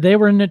 He said they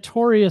were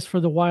notorious for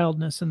the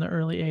wildness in the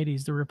early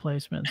 80s, the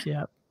Replacements.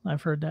 Yeah,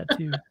 I've heard that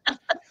too.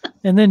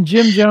 And then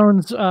Jim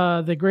Jones,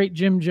 the great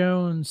Jim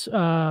Jones,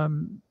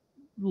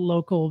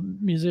 local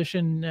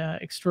musician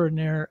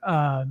extraordinaire,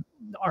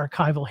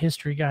 archival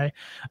history guy.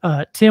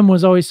 Tim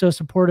was always so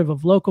supportive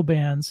of local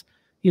bands.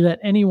 He let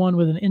anyone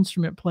with an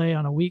instrument play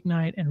on a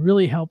weeknight and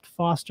really helped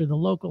foster the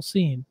local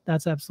scene.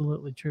 That's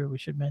absolutely true. We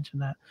should mention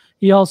that.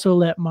 He also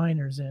let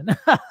minors in.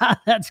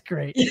 That's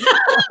great.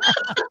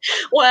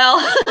 Well,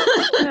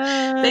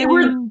 they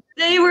were.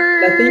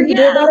 Nothing you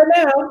do about it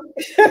now.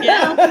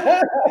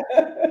 Yeah.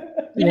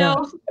 You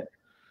know,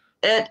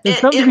 there's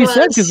something to be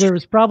said, because there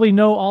was probably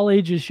no all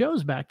ages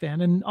shows back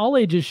then, and all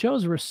ages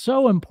shows were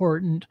so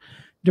important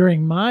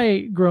during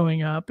my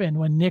growing up. And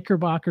when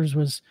Knickerbockers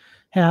was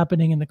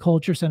happening and the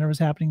Culture Center was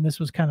happening, this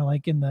was kind of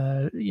like in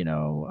the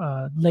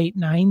late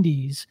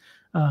 90s.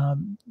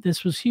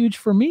 This was huge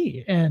for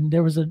me, and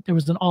there was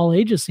an all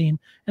ages scene,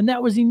 and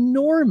that was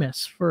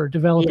enormous for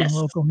developing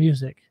local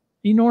music.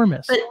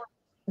 Enormous. But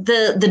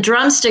the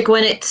Drumstick,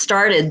 when it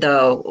started,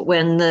 though,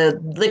 when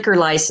the liquor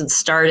license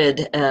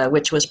started,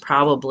 which was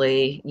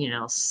probably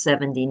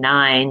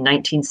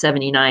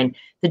 1979,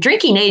 the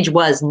drinking age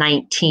was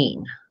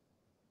 19.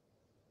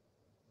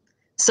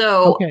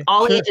 So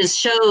all ages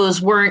shows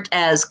weren't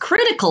as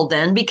critical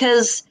then,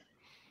 because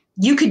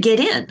you could get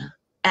in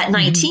at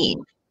 19.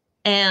 Mm-hmm.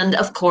 And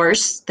of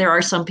course, there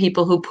are some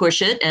people who push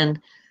it and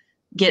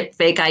get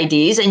fake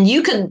IDs. And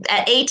you could,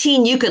 at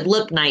 18, you could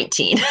look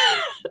 19.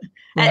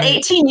 At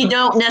 18, you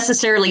don't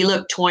necessarily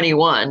look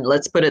 21.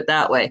 Let's put it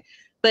that way.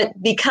 But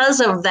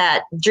because of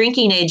that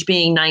drinking age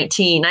being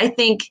 19, I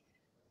think,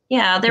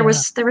 there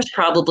was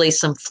probably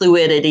some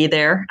fluidity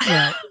there.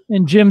 Yeah.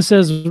 And Jim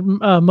says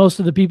most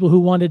of the people who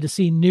wanted to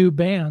see new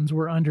bands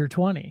were under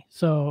 20.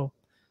 So,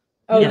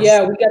 we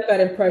got that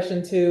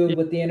impression too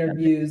with the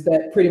interviews,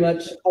 that pretty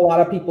much a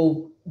lot of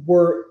people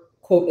were,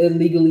 quote,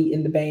 illegally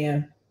in the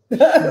band.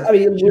 I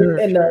mean,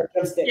 in the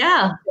Drumstick.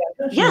 Yeah.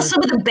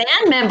 Some of the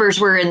band members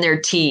were in their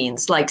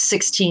teens, like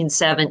 16,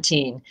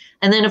 17.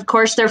 And then, of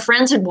course, their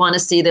friends would want to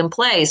see them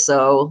play.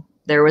 So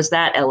there was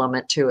that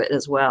element to it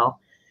as well.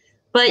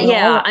 But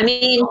I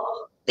mean,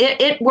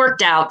 it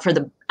worked out for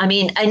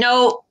I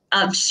know,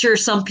 I'm sure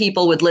some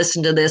people would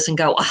listen to this and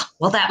go, oh,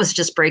 well, that was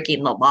just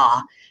breaking the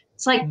law.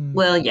 It's like,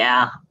 well,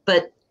 yeah,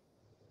 but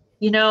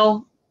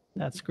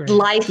that's great.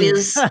 Life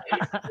is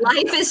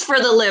for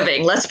the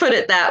living. Let's put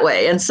it that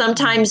way. And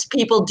sometimes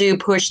people do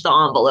push the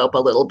envelope a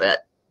little bit.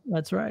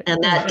 That's right.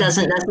 And that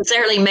doesn't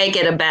necessarily make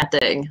it a bad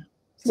thing.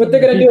 What they're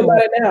going to do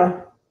about it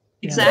now.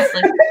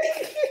 Exactly.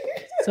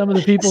 Some of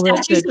the people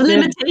that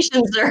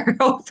limitations are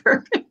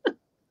over.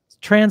 It's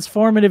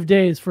transformative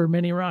days for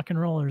many rock and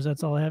rollers.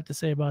 That's all I have to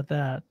say about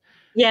that.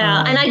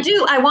 Yeah, and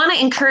I want to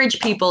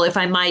encourage people, if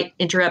I might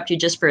interrupt you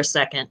just for a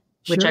second,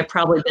 which Sure. I've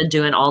probably been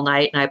doing all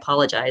night, and I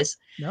apologize.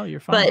 No, you're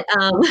fine.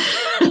 But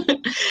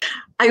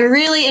I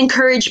really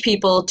encourage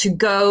people to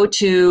go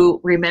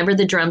to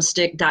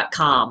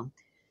rememberthedrumstick.com,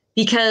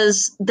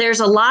 because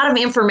there's a lot of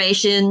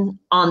information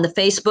on the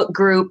Facebook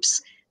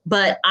groups,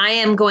 but I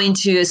am going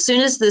to, as soon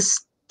as this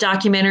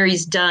documentary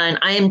is done,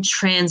 I am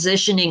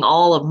transitioning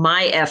all of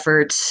my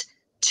efforts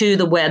to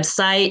the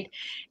website.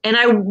 And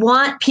I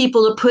want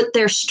people to put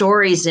their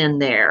stories in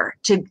there,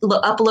 to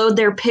upload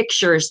their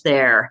pictures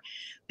there,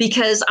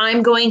 because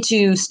I'm going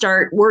to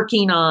start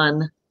working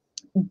on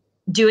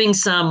doing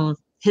some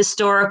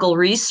historical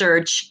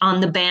research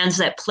on the bands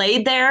that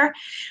played there.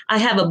 I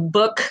have a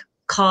book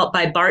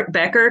by Bart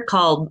Becker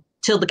called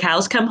Till the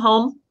Cows Come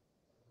Home.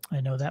 I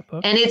know that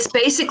book. And it's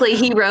basically,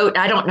 he wrote,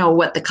 I don't know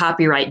what the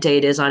copyright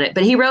date is on it,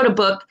 but he wrote a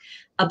book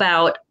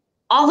about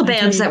all the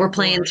bands that were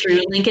playing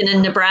through Lincoln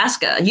and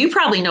Nebraska. You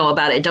probably know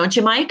about it, don't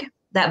you, Mike?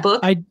 That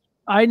book?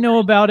 I know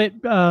about it,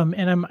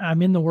 and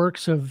I'm in the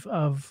works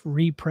of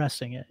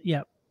repressing it.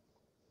 Yep.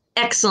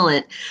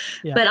 Excellent.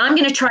 Yeah. But I'm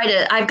going to try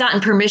to, I've gotten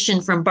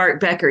permission from Bart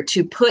Becker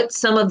to put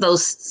some of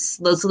those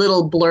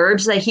little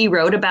blurbs that he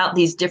wrote about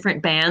these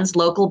different bands,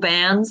 local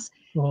bands,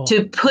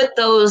 to put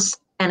those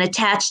and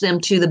attach them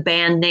to the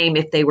band name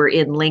if they were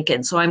in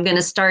Lincoln. So I'm going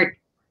to start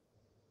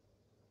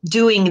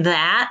doing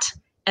that,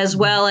 as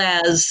well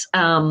as,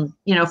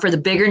 for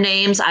the bigger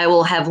names, I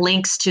will have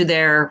links to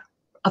their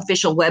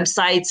official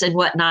websites and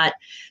whatnot,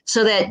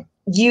 so that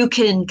you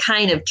can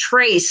kind of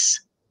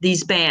trace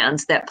these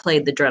bands that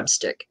played the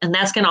drumstick. And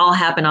that's going to all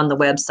happen on the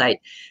website.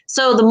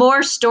 So the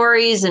more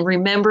stories and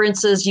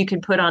remembrances you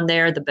can put on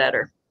there, the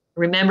better.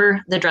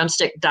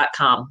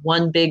 Rememberthedrumstick.com.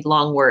 One big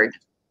long word.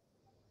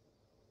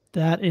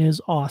 That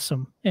is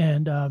awesome.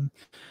 And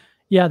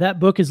yeah, that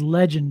book is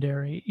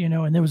legendary,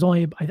 and there was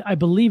only, I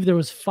believe there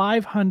was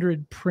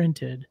 500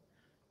 printed,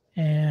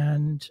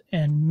 and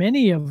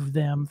many of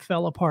them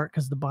fell apart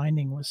because the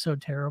binding was so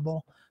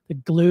terrible. The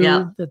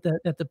glue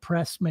that the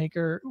press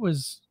maker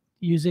was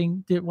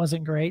using, it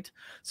wasn't great.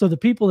 So the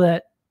people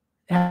that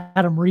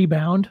had them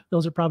rebound,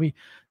 those are probably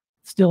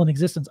still in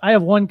existence. I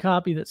have one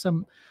copy that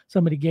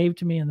somebody gave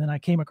to me, and then I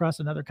came across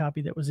another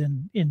copy that was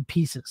in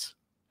pieces.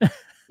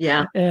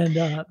 Yeah.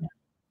 And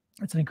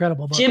it's an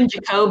incredible book. Jim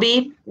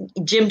Jacoby,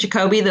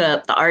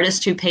 the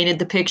artist who painted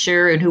the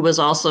picture and who was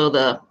also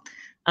the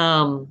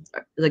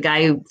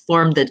guy who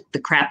formed the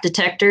crap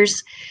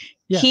detectors.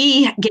 Yeah.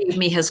 He gave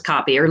me his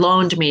copy, or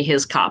loaned me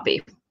his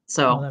copy.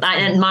 So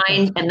and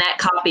that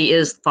copy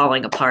is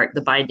falling apart.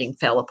 The binding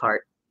fell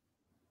apart.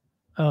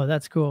 Oh,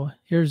 that's cool.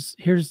 Here's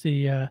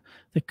the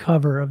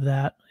cover of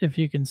that, if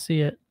you can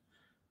see it.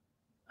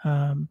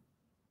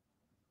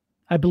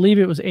 I believe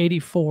it was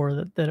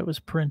 84 that it was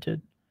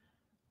printed,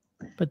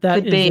 but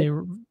that is a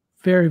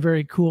very,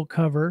 very cool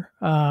cover.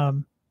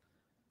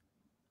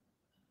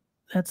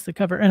 That's the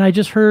cover. And I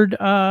just heard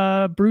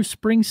Bruce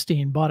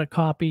Springsteen bought a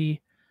copy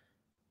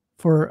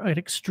for an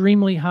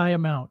extremely high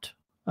amount.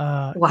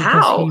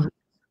 Wow.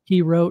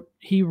 He wrote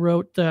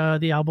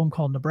the album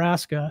called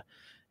Nebraska,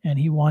 and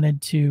he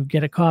wanted to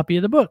get a copy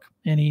of the book,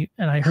 and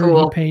I heard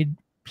he paid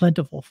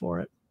plentiful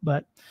for it.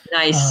 But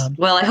nice.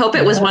 Well, I hope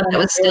it was one that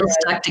was still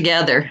stuck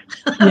together.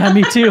 Yeah,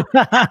 me too.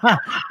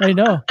 I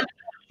know.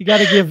 You got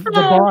to give the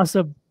boss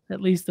at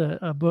least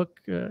a book,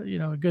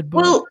 a good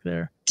book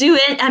there.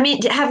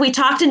 Have we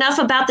talked enough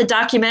about the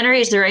documentary?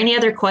 Is there any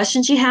other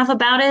questions you have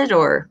about it,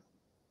 or?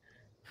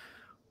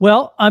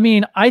 Well,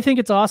 I think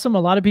it's awesome. A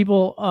lot of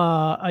people,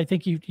 I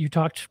think you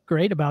talked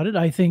great about it.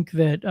 I think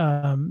that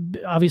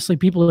obviously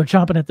people are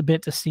chomping at the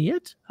bit to see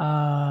it.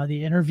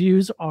 The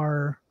interviews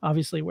are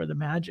obviously where the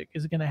magic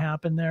is going to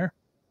happen there.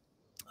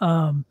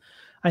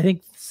 I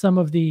think some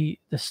of the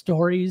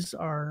stories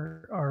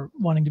are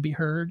wanting to be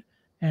heard,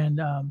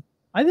 and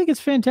I think it's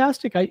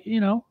fantastic. As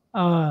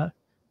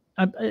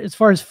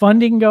far as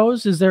funding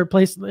goes, is there a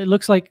place? It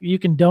looks like you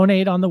can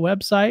donate on the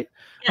website.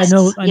 Yes,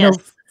 I know.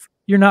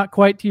 You're not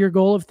quite to your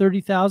goal of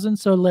 30,000.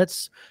 So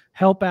let's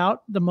help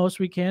out the most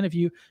we can. If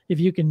you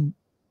can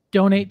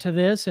donate to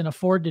this and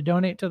afford to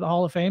donate to the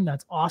Hall of Fame,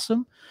 that's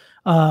awesome.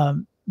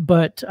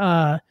 But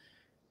I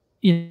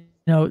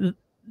would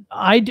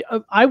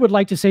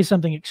like to say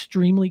something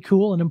extremely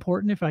cool and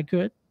important if I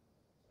could.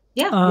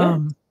 Yeah.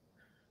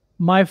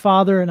 My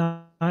father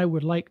and I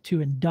would like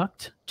to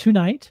induct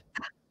tonight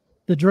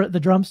the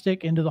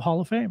Drumstick into the Hall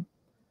of Fame.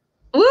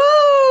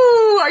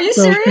 Ooh, are you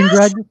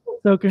serious?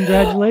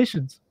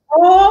 Congratulations.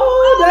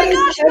 Oh my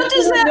gosh, what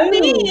does that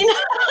mean?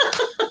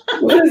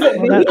 What does it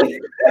mean?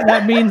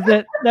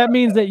 That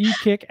means that you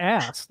kick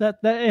ass.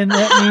 That means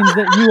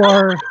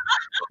that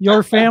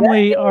your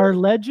family are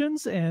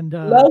legends, and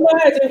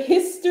Lomas are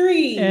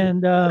history.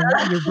 And your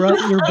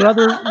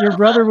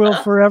brother will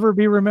forever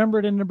be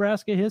remembered in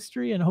Nebraska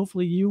history, and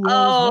hopefully you will.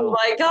 Oh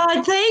my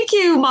God, thank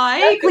you,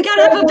 Mike. We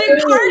gotta have a big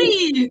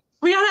party.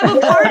 We gotta have a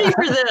party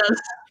for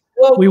this.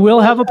 We will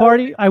have a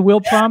party. I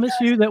will promise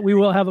you that we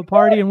will have a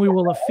party, and we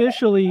will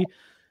officially,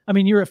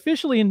 you're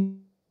officially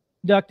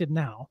inducted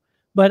now,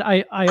 but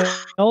I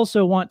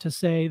also want to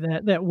say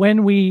that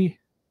when we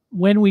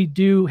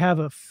do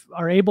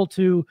are able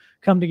to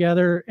come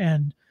together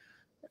and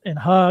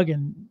hug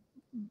and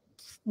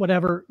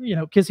whatever,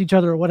 kiss each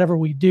other or whatever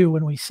we do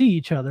when we see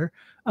each other,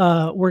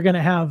 we're going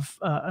to have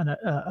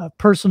a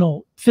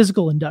personal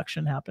physical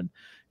induction happen.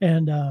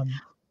 And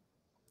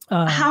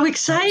how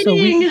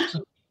exciting!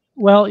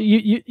 Well,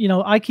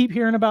 I keep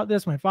hearing about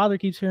this. My father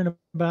keeps hearing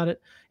about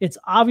it. It's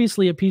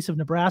obviously a piece of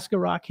Nebraska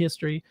rock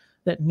history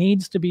that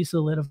needs to be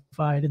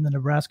solidified in the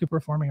Nebraska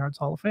Performing Arts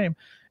Hall of Fame.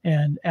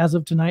 And as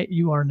of tonight,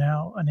 you are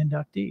now an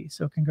inductee.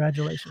 So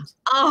congratulations.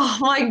 Oh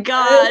my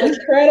God. That's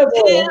incredible.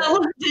 Tim,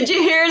 did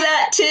you hear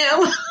that,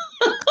 Tim?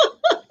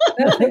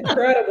 That's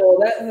incredible.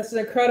 That's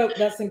incredible.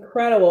 That's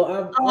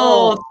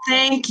incredible.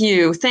 Thank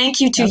you.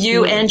 Thank you to Absolutely.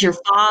 you and your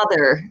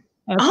father.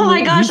 Absolutely. Oh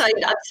my gosh,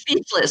 I'm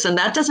speechless, and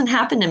that doesn't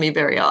happen to me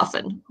very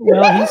often.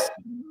 Well,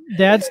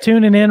 Dad's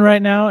tuning in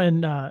right now,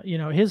 and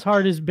his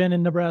heart has been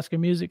in Nebraska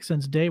music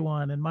since day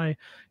one. And my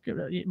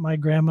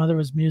grandmother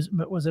was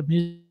a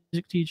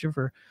music teacher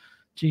for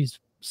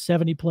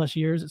 70 plus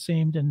years, it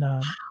seemed. And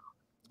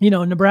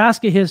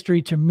Nebraska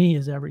history to me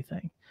is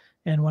everything.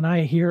 And when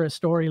I hear a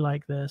story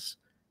like this,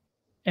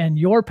 and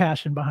your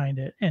passion behind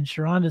it, and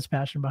Sharonda's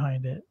passion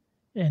behind it,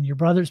 and your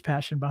brother's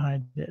passion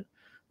behind it,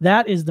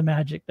 that is the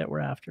magic that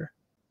we're after.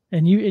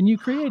 And you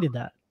created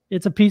that.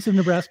 It's a piece of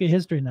Nebraska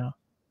history now.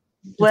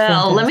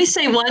 Well, let me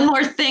say one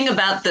more thing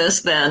about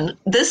this then.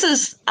 This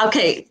is,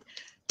 okay,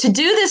 to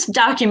do this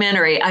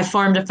documentary, I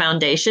formed a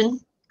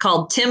foundation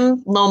called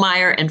Tim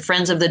Lohmeyer and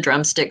Friends of the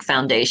Drumstick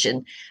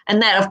Foundation.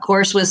 And that, of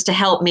course, was to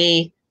help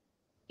me,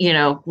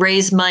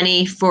 raise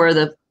money for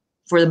the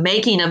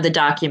making of the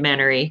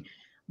documentary.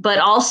 But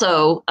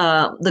also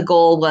the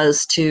goal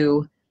was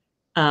to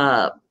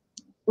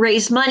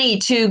raise money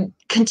to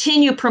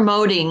continue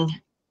promoting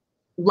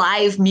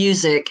live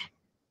music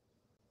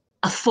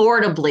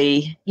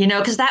affordably,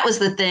 because that was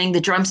the thing. The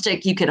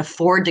Drumstick, you could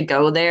afford to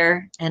go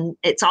there, and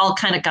it's all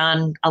kind of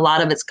gone. A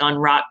lot of it's gone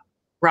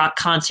rock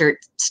concert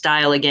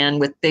style again,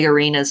 with big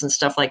arenas and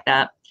stuff like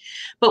that.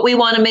 But we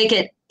want to make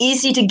it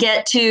easy to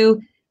get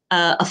to,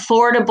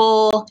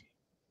 affordable,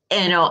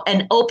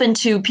 and open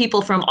to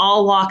people from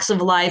all walks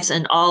of life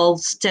and all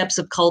steps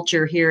of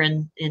culture here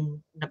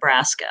in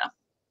Nebraska.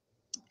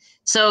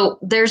 So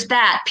there's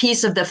that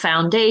piece of the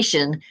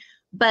foundation.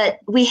 But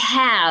we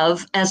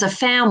have, as a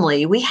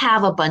family, we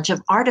have a bunch of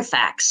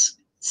artifacts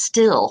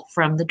still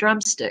from the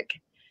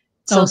Drumstick.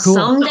 So cool.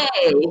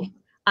 Someday,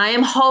 I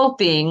am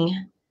hoping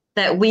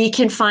that we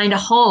can find a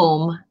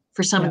home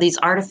for some of these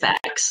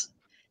artifacts.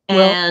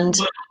 And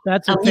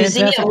that's a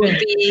museum would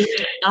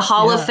be, a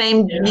Hall of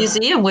Fame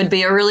museum would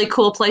be a really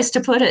cool place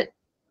to put it.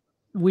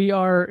 We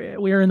are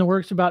in the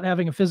works about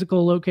having a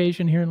physical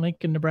location here in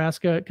Lincoln,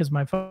 Nebraska, because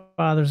my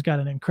father's got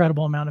an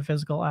incredible amount of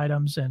physical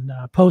items and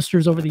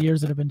posters over the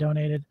years that have been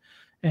donated,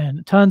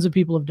 and tons of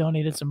people have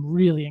donated some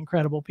really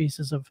incredible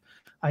pieces of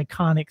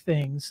iconic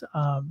things.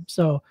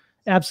 So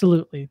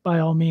absolutely, by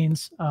all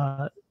means,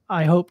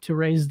 I hope to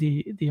raise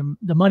the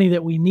money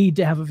that we need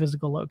to have a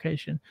physical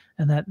location,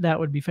 and that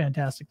would be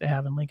fantastic to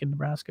have in Lincoln,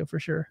 Nebraska, for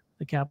sure.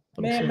 The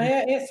capital city. May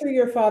I answer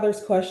your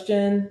father's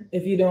question,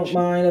 if you don't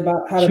mind,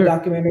 about how the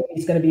documentary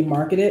is going to be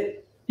marketed?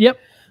 Yep.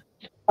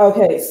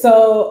 Okay,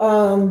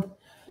 so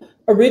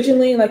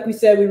originally, like we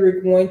said, we were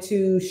going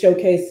to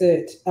showcase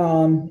it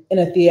in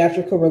a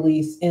theatrical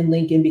release in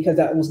Lincoln, because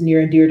that was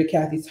near and dear to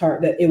Kathy's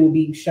heart, that it will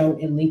be shown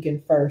in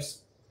Lincoln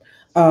first.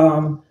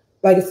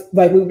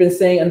 Like we've been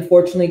saying,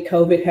 unfortunately,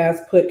 COVID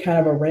has put kind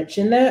of a wrench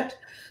in that.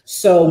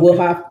 So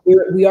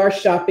we are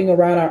shopping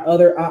around our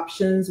other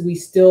options. We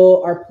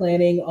still are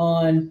planning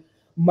on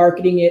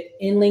marketing it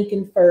in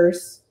Lincoln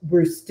first.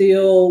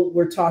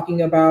 We're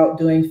talking about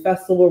doing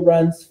festival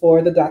runs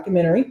for the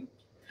documentary.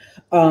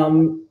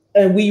 And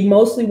we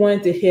mostly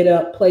wanted to hit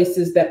up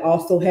places that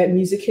also had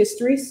music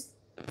histories.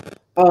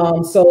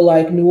 So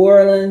like New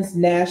Orleans,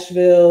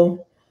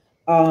 Nashville,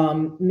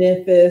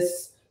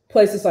 Memphis,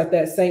 places like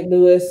that, St.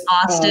 Louis,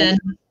 Austin.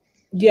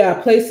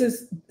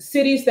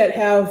 Cities that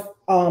have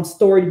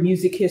storied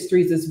music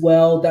histories as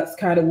well. That's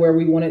kind of where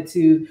we wanted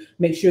to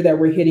make sure that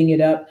we're hitting it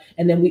up.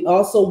 And then we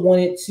also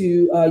wanted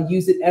to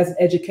use it as an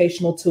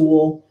educational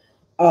tool,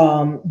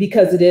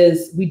 because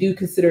we do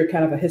consider it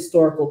kind of a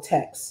historical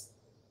text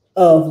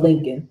of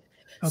Lincoln.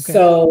 Okay.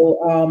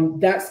 So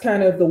that's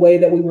kind of the way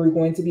that we were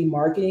going to be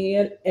marketing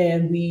it.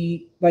 And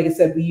like I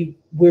said,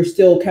 we're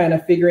still kind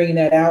of figuring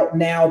that out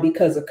now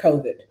because of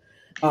COVID.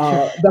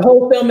 The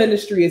whole film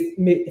industry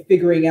is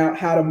figuring out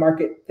how to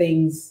market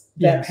things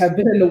that have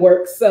been in the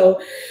works.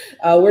 So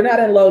we're not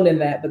alone in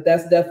that, but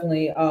that's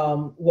definitely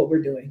what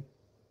we're doing.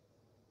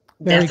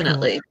 Very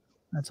definitely. Cool.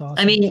 That's awesome.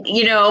 I mean,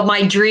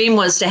 my dream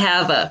was to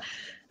have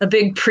a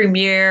big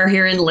premiere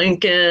here in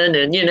Lincoln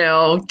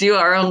and, do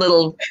our own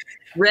little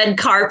red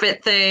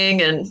carpet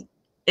thing. And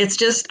it's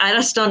I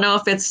just don't know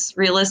if it's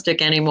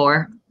realistic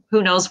anymore.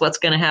 Who knows what's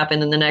going to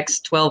happen in the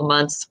next 12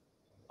 months.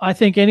 I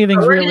think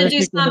anything's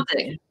realistic. Do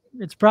something.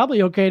 It's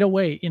probably okay to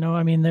wait.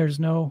 I mean, there's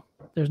no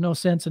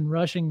sense in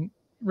rushing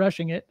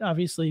rushing it.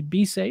 Obviously,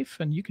 be safe,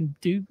 and you can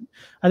do.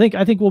 I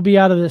think we'll be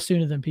out of this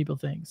sooner than people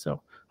think.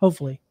 So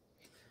hopefully.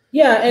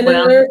 Yeah, and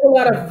then there's a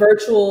lot of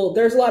virtual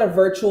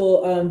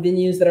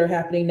venues that are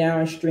happening now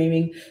and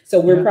streaming. So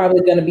we're probably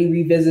going to be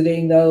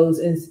revisiting those,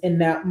 and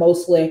that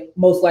most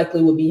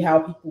likely will be how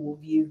people will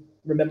view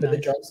Remember the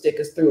Drumstick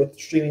is through a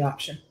streaming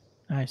option.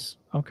 Nice.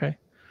 Okay.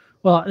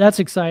 Well, that's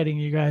exciting,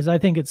 you guys. I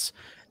think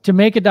to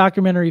make a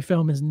documentary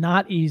film is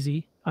not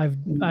easy. I've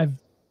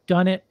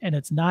done it, and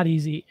it's not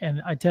easy.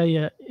 And I tell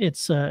you,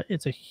 it's a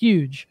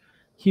huge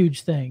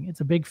thing.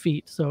 It's a big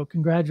feat. So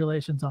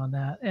congratulations on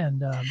that.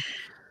 And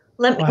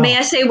may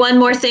I say one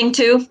more thing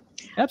too?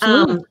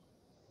 Absolutely.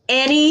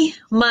 Any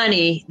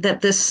money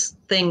that this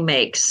thing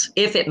makes,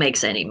 if it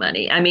makes any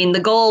money, I mean, the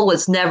goal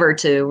was never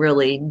to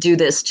really do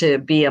this to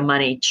be a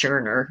money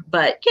churner.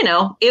 But,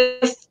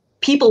 if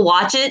people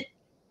watch it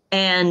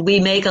and we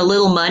make a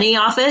little money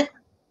off it,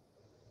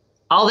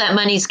 all that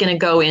money is going to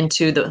go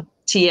into the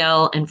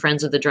TL and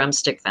Friends of the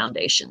Drumstick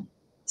Foundation.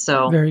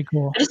 So very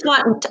cool.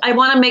 I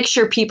want to make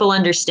sure people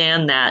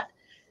understand that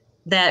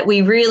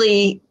we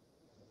really,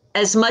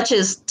 as much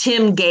as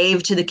Tim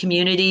gave to the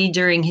community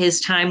during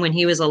his time when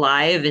he was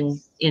alive and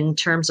in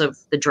terms of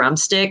the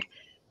drumstick,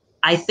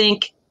 I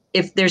think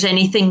if there's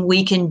anything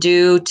we can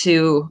do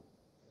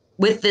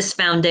with this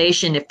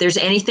foundation, if there's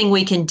anything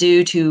we can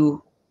do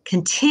to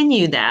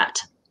continue that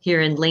here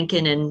in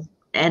Lincoln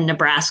and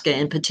Nebraska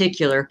in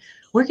particular,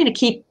 we'll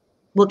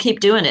keep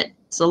doing it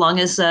so long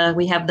as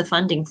we have the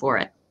funding for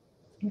it.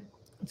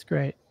 That's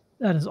great.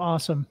 That is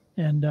awesome.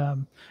 And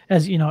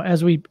as you know,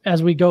 as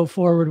we go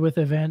forward with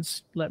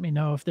events, let me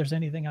know if there's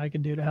anything I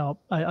can do to help.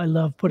 I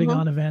love putting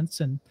on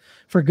events and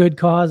for good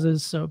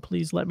causes. So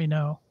please let me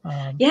know.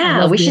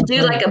 We should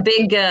do like a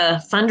big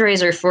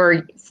fundraiser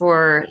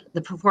for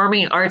the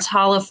Performing Arts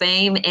Hall of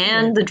Fame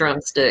and the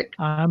Drumstick.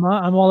 I'm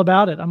all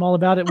about it. I'm all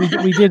about it.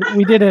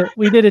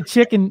 We did a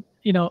chicken.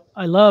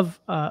 I love.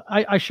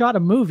 I shot a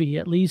movie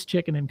at Lee's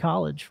Chicken in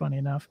college. Funny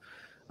enough.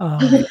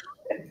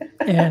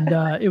 And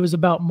it was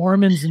about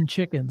Mormons and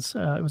chickens.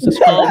 It was a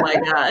script. Oh my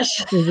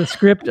gosh! It was a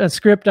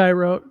script I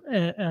wrote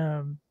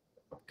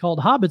called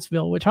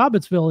Hobbitsville, which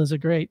Hobbitsville is a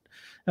great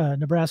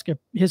Nebraska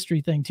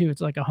history thing too.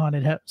 It's like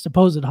a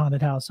supposed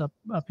haunted house up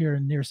here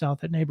in near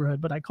South neighborhood.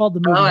 But I called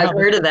the movie. Oh, I've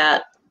heard of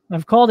that. I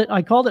called it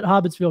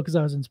Hobbitsville because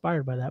I was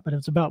inspired by that. But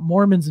it's about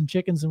Mormons and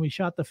chickens, and we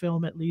shot the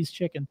film at Lee's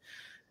Chicken.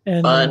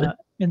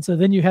 And so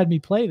then you had me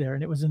play there,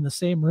 and it was in the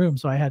same room.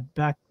 So I had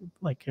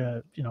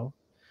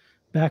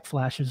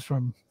backflashes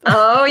from.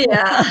 Oh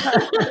yeah.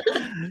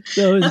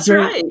 So it was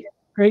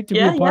great to be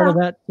a part of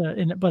that.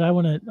 But I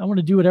want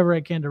to do whatever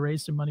I can to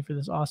raise some money for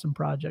this awesome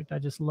project. I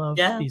just love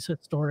these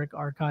historic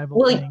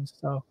archival things.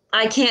 So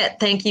I can't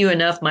thank you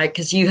enough, Mike,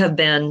 because you have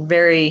been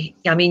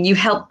you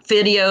helped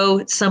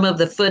video some of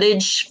the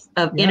footage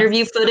of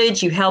interview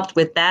footage. You helped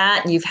with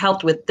that. You've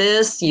helped with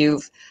this.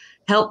 You've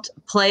helped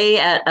play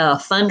at a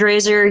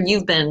fundraiser.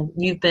 You've been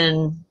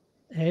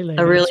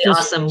a really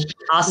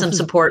awesome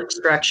support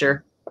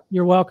structure.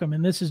 You're welcome.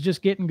 And this is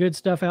just getting good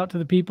stuff out to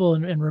the people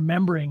and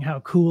remembering how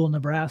cool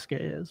Nebraska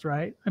is,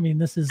 right? I mean,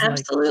 this is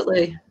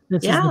absolutely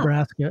this is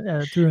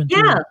Nebraska through and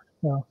through.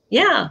 So.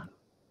 Yeah,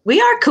 we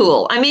are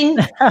cool. I mean,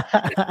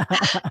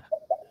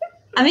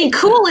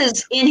 cool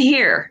is in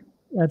here.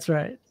 That's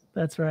right.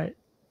 That's and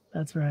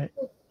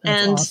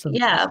awesome.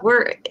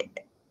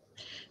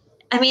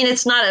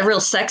 It's not a real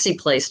sexy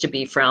place to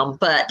be from,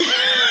 but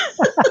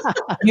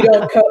we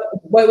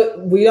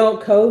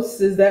don't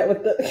coast. Is that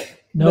what the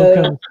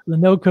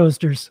no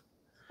coasters?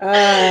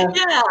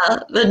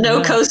 The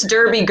no coast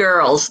derby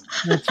girls.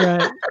 That's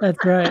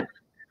right.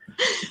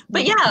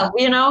 But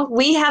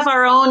we have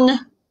our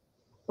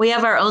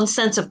own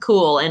sense of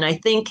cool, and I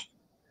think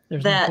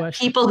that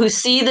people who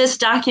see this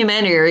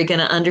documentary are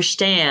going to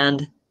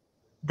understand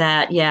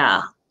that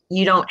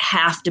you don't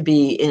have to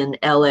be in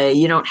LA,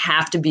 you don't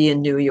have to be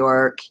in New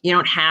York, you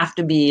don't have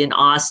to be in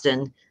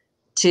Austin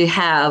to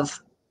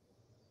have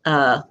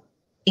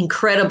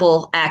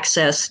incredible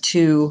access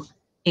to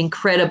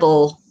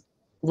incredible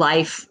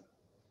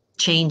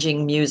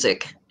life-changing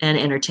music and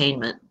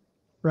entertainment.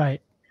 Right.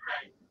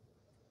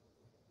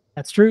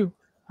 That's true.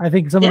 I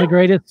think some of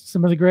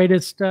the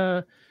greatest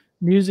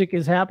music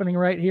is happening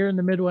right here in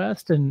the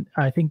Midwest, and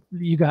I think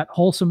you got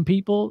wholesome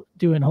people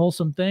doing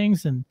wholesome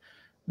things, and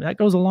that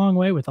goes a long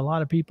way with a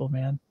lot of people,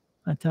 man.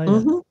 I tell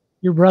you,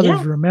 your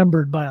brother's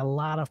remembered by a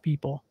lot of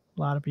people.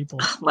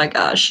 Oh my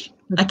gosh.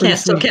 I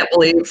can't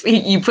believe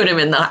you put him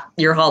in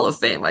your Hall of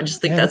Fame. I just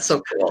think that's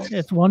so cool.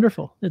 It's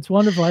wonderful.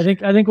 I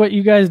think what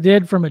you guys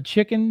did from a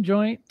chicken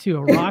joint to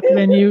a rock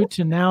venue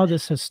to now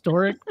this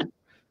historic,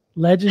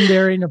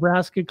 legendary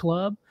Nebraska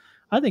club,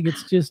 I think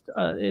it's just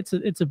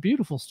it's a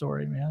beautiful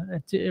story,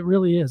 man. It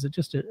really is.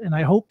 And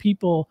I hope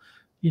people,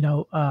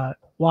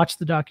 watch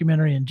the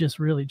documentary and just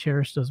really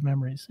cherish those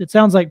memories. It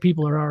sounds like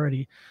people are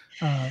already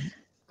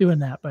doing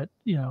that, but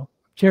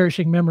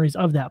cherishing memories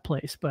of that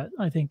place. But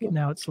I think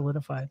now it's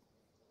solidified.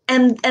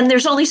 And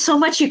there's only so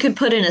much you can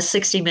put in a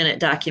 60-minute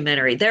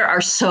documentary. There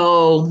are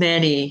so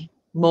many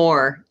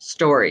more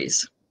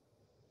stories.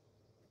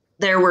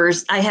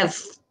 I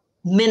have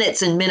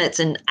minutes and minutes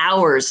and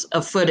hours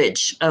of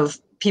footage of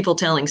people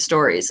telling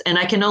stories, and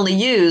I can only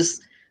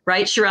use,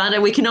 right,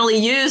 Sharonda? We can only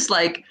use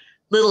like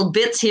little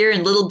bits here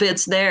and little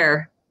bits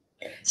there.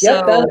 Yep,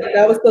 So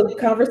that was the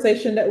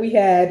conversation that we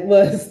had,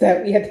 was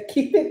that we had to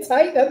keep it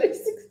tight under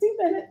 60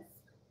 minutes.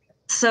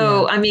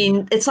 So, I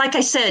mean, it's like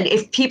I said,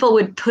 if people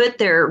would put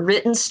their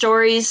written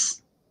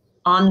stories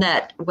on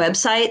that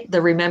website, the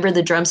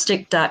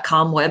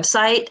rememberthedrumstick.com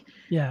website,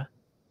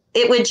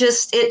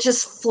 it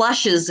just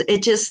flushes.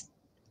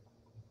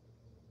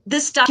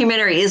 This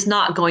documentary is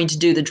not going to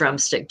do the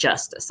drumstick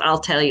justice. I'll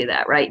tell you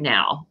that right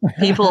now.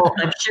 People,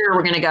 I'm sure,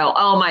 we're going to go,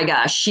 oh my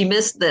gosh, she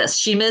missed this.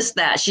 She missed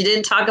that. She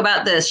didn't talk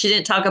about this. She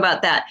didn't talk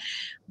about that.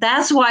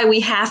 That's why we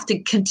have to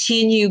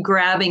continue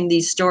grabbing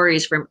these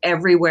stories from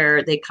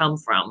everywhere they come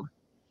from.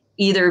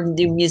 Either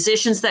the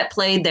musicians that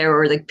played there,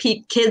 or the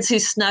kids who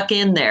snuck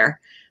in there,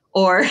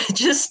 or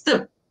just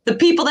the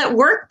people that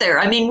worked there.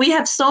 I mean, we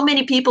have so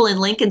many people in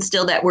Lincoln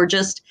still that were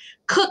just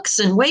cooks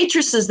and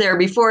waitresses there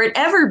before it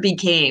ever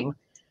became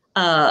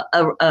a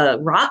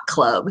rock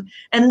club,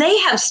 and they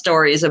have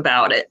stories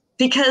about it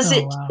because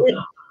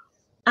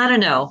I don't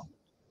know.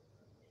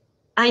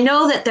 I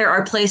know that there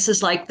are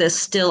places like this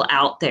still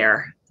out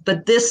there,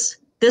 but this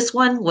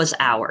one was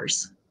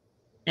ours,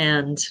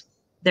 and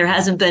there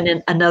hasn't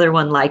been another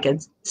one like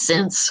it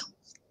since.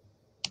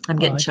 I'm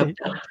getting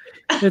choked up.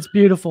 It's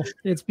beautiful.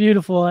 It's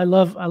beautiful. I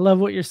love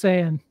what you're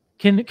saying.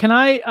 Can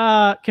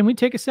we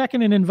take a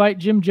second and invite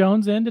Jim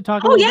Jones in to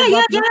talk?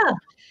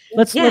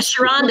 Let's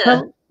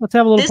Sharonda. Let's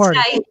have a little party.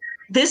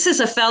 This is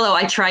a fellow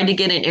I tried to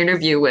get an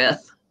interview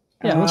with.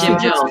 Yeah, Jim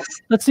Jones.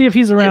 Let's see if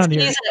he's around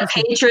here. He's a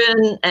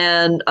patron,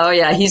 and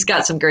he's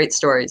got some great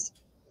stories.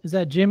 Is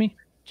that Jim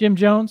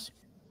Jones?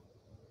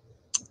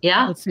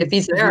 Yeah, if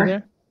he's there. He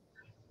there.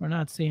 We're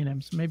not seeing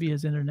him, so maybe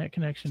his internet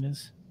connection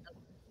is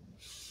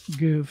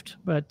goofed.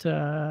 But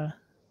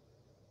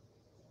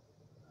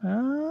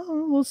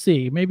we'll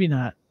see. Maybe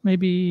not.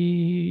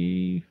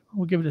 Maybe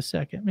we'll give it a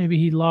second. Maybe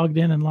he logged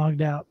in and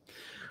logged out.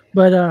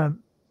 But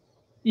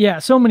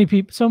so many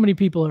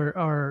people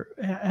are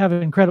have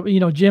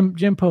incredible.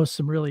 Jim posts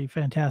some really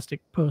fantastic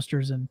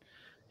posters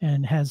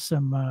and has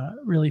some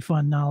really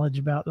fun knowledge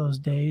about those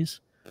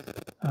days.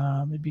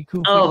 It'd be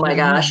cool. Oh my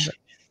gosh,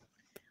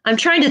 I'm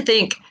trying to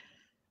think.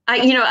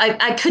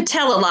 I could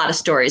tell a lot of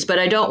stories, but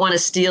I don't want to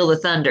steal the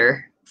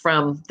thunder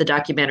from the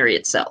documentary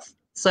itself.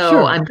 So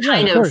sure. I'm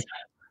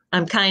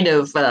kind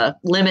of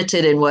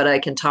limited in what I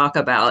can talk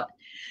about.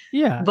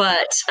 Yeah.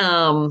 But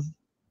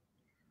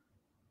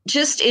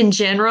just in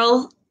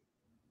general,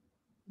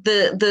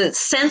 the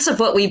sense of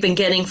what we've been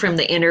getting from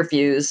the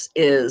interviews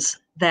is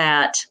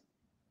that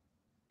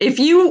if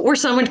you were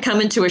someone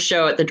coming to a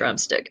show at the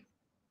Drumstick,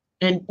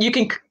 and you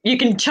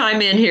can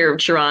chime in here,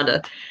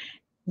 Sharonda,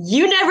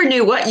 you never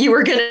knew what you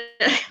were going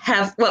to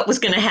have, what was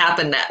going to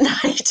happen that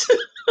night.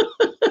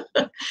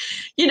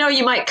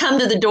 You might come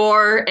to the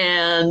door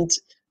and,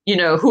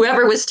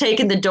 whoever was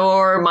taking the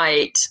door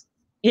might,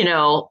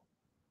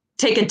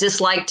 take a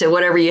dislike to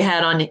whatever you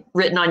had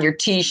written on your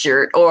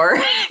T-shirt, or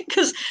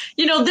because,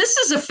 this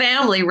is a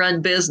family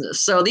run business.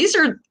 So these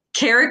are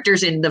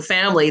characters in the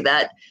family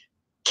that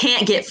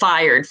can't get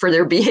fired for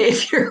their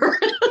behavior.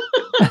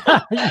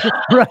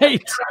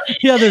 Right.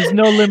 Yeah, there's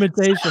no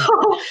limitation.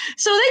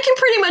 So they can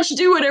pretty much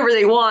do whatever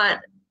they want.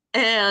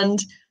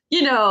 And,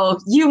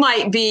 you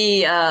might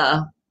be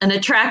an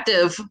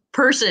attractive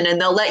person and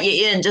they'll let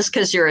you in just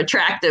because you're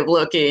attractive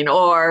looking,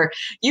 or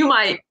you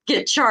might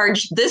get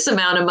charged this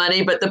amount of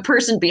money, but the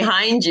person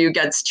behind you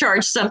gets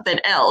charged something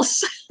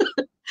else.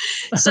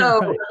 So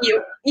right.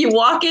 you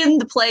walk in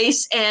the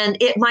place and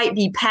it might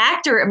be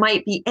packed or it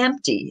might be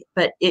empty,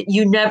 but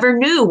you never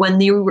knew when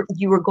you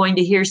were going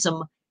to hear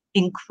some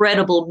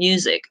incredible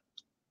music.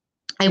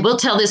 I will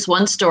tell this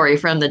one story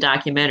from the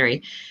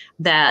documentary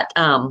that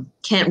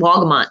Kent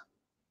Walgamont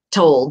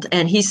told,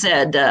 and he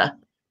said,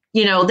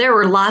 there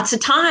were lots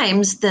of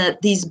times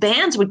that these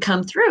bands would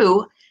come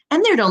through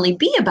and there'd only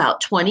be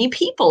about 20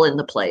 people in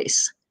the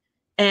place.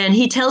 And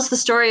he tells the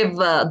story of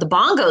the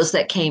bongos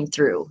that came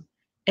through,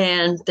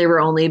 and there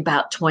were only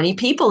about 20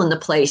 people in the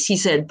place. He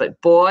said, but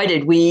boy,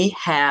 did we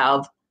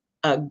have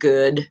a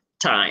good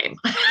time.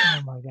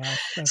 Oh my gosh.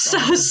 So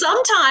awesome.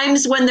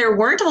 Sometimes when there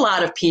weren't a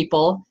lot of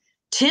people,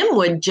 Tim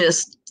would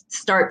just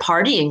start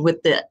partying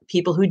with the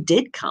people who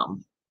did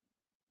come.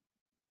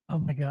 Oh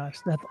my gosh,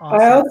 that's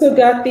awesome. I also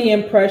got the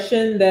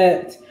impression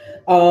that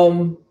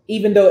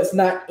even though it's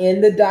not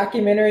in the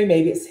documentary,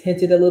 maybe it's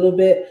hinted a little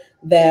bit,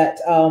 that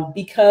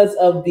because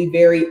of the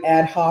very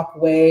ad hoc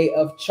way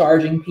of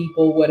charging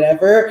people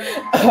whatever,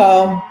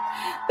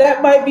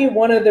 that might be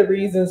one of the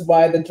reasons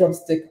why the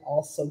Drumstick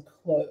also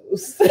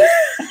closed.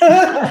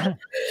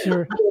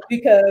 Sure.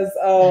 Because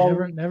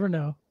never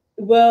know.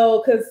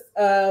 Well, because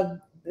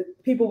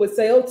people would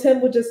say, "Oh, Tim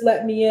would just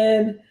let me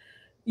in.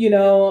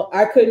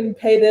 I couldn't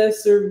pay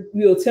this," or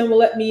Tim will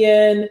let me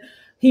in.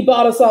 He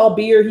bought us all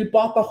beer. He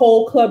bought the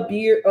whole club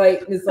beer.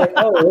 Like, it's like,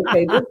 oh,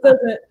 okay, this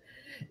doesn't.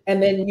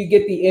 And then you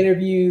get the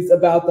interviews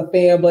about the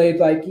family. It's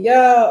like,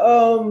 yeah,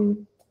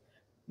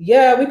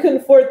 yeah, we couldn't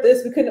afford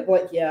this. We couldn't,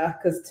 like, yeah,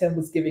 because Tim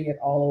was giving it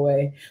all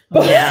away.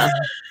 Oh, Yeah.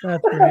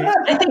 that's great.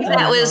 I think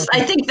that was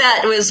awesome. I think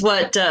that was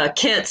what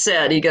Kent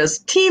said. He goes,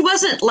 T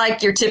wasn't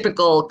like your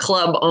typical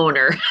club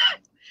owner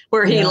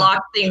where he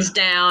locked things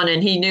down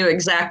and he knew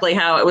exactly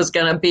how it was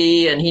going to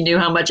be and he knew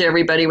how much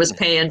everybody was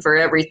paying for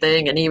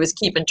everything and he was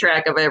keeping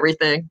track of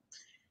everything.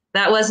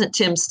 That wasn't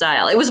Tim's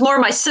style. It was more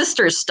my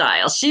sister's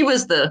style. She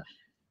was the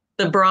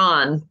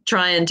brawn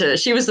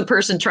she was the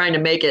person trying to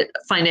make it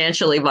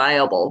financially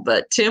viable,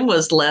 but Tim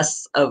was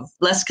less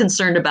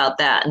concerned about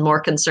that and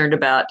more concerned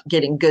about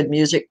getting good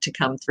music to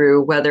come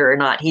through, whether or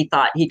not he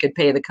thought he could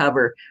pay the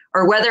cover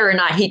or whether or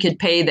not he could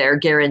pay their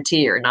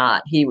guarantee or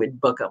not. He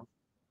would book them.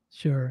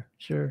 Sure.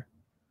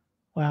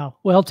 Wow.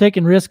 Well,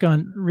 taking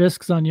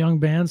risks on young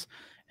bands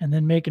and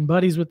then making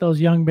buddies with those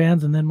young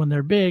bands, and then when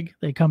they're big,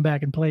 they come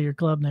back and play your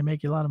club and they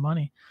make you a lot of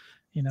money.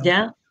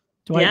 Yeah.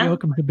 Dwight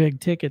Yoakam's a big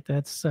ticket.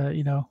 That's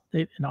an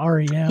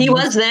REM. He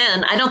was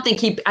then. I think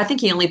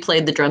he only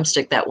played the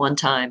Drumstick that one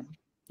time.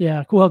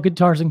 Yeah. Well,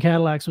 Guitars and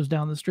Cadillacs was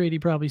down the street. He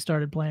probably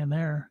started playing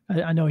there.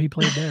 I know he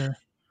played there.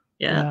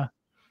 Yeah.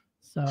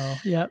 So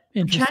yeah,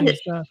 interesting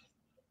stuff.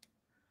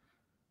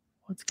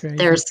 What's crazy?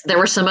 There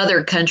were some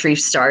other country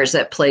stars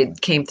that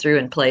came through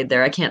and played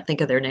there. I can't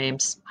think of their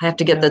names. I have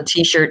to get the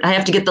T-shirt. I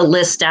have to get the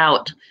list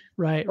out.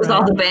 Right. With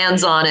all the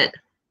bands on it.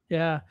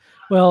 Yeah.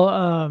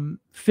 Well,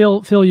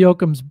 Phil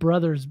Yoakam's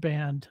brother's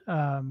band,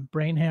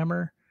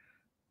 Brainhammer.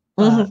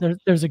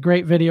 There's a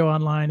great video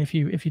online if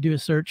you do a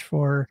search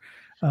for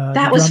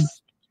the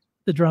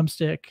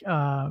Drumstick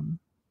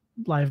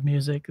live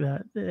music.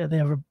 That they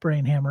have a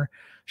Brainhammer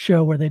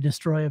show where they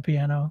destroy a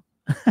piano.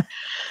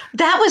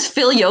 That was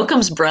Phil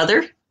Yoakam's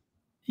brother.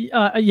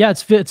 Yeah,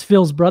 it's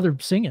Phil's brother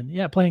singing.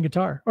 Yeah, playing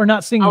guitar or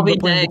not singing, but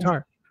playing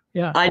guitar.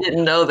 Yeah, I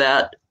didn't know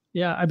that.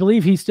 Yeah, I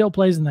believe he still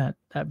plays in that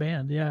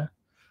band. Yeah.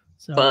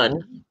 So,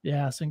 fun.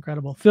 Yeah, it's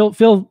incredible.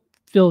 Phil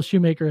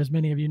Shoemaker, as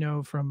many of you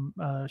know from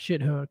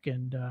Shithook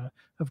and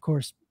of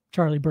course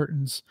Charlie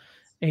Burton's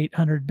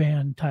 800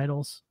 band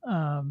titles.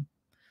 Rock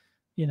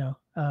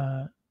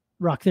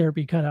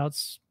Therapy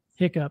Cutouts,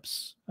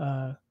 Hiccups,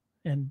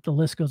 and the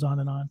list goes on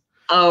and on.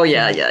 Oh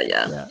yeah.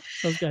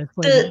 Those guys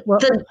play.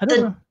 I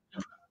don't know.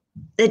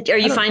 Are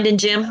you finding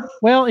Jim?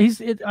 Well,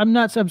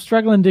 I'm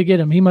struggling to get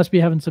him. He must be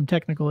having some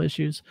technical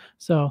issues.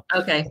 So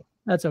okay,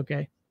 that's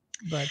okay.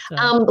 But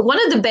one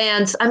of the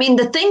bands,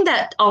 the thing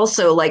that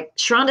also, like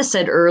Sharonda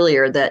said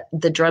earlier, that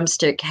the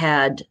Drumstick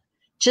had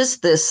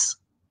just this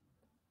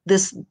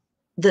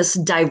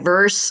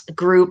diverse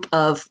group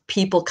of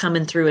people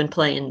coming through and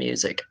playing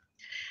music.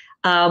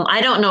 I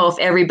don't know if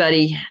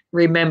everybody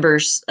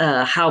remembers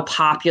how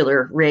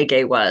popular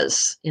reggae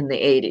was in the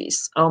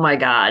 80s. Oh my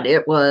God,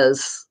 it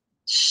was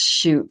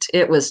just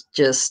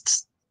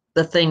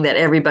the thing that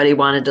everybody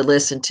wanted to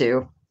listen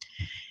to.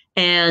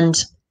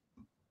 And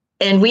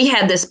we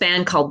had this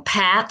band called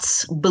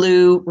Pat's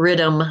Blue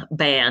Rhythm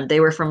Band. They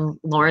were from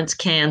Lawrence,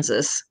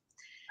 Kansas.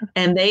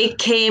 And they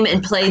came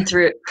and played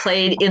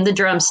in the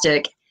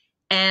Drumstick.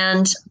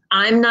 And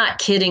I'm not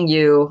kidding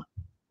you.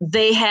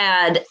 They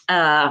had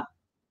a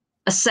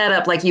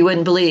setup like you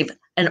wouldn't believe.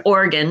 An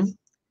organ,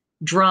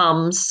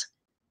 drums,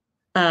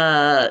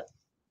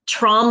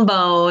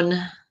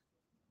 trombone,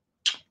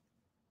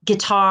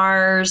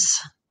 guitars,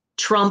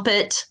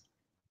 trumpet,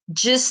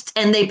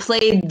 and they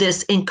played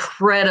this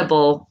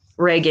incredible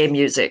reggae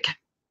music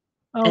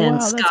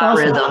and ska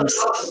rhythms.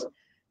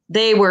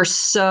 They were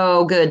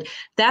so good.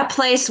 That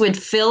place would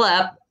fill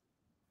up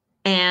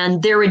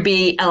and there would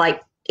be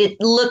it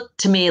looked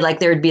to me like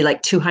there would be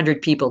like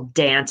 200 people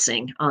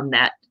dancing on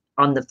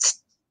the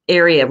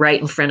area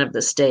right in front of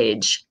the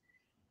stage.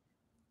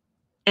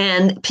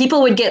 And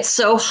people would get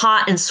so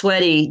hot and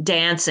sweaty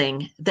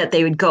dancing that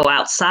they would go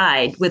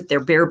outside with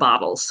their beer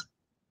bottles.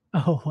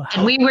 Oh, wow.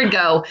 And we would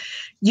go,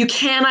 you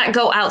cannot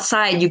go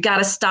outside. You got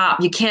to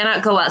stop. You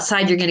cannot go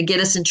outside. You're going to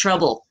get us in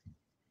trouble.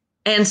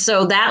 And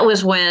so that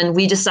was when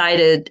we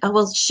decided, oh,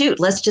 well, shoot,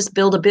 let's just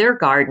build a beer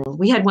garden.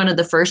 We had one of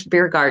the first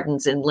beer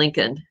gardens in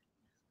Lincoln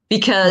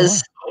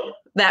because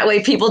that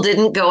way people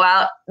didn't go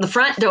out the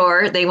front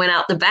door. They went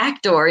out the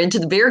back door into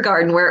the beer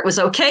garden where it was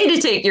okay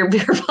to take your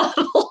beer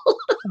bottle.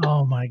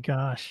 Oh, my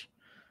gosh.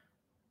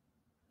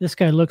 This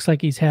guy looks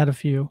like he's had a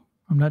few.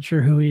 I'm not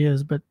sure who he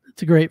is, but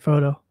it's a great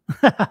photo.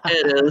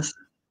 It is.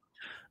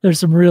 There's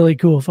some really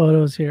cool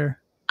photos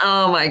here.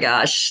 Oh my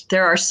gosh.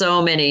 There are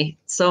so many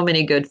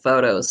good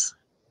photos.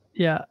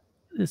 Yeah.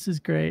 This is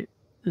great.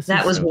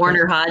 That was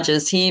Warner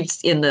Hodges.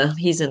 He's in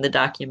the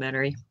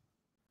documentary.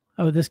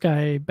 Oh, this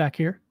guy back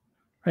here,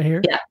 right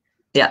here.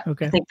 Yeah.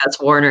 Okay. I think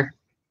that's Warner.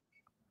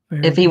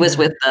 If he was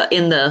with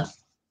in the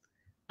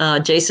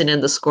Jason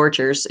and the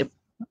Scorchers.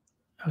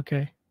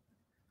 Okay.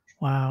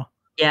 Wow.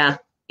 Yeah.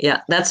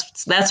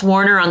 That's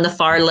Warner on the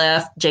far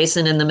left,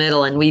 Jason in the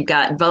middle, and we've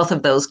got both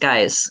of those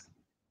guys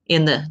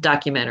in the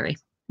documentary.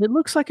 It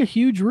looks like a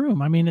huge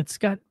room. I mean, it's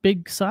got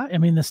big size. I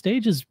mean, the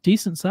stage is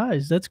decent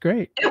size. That's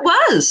great. It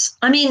was.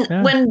 I mean,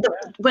 Yeah.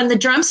 when the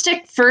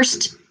Drumstick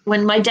first,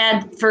 when my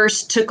dad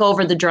first took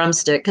over the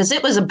Drumstick, because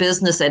it was a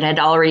business that had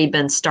already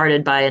been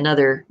started by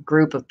another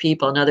group of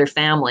people, another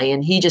family,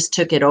 and he just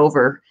took it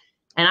over.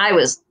 And I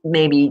was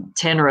maybe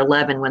 10 or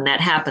 11 when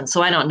that happened,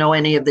 so I don't know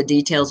any of the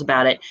details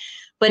about it.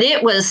 But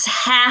it was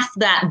half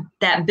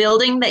that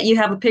building that you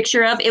have a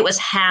picture of. It was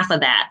half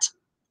of that.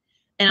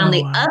 And on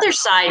the other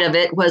side of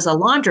it was a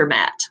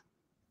laundromat.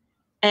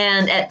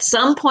 And at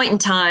some point in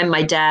time,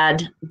 my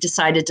dad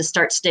decided to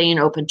start staying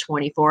open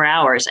 24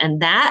 hours.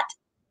 And that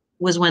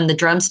was when the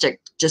Drumstick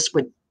just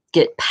would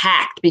get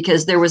packed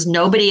because there was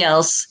nobody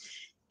else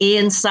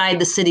inside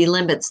the city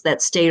limits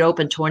that stayed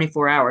open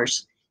 24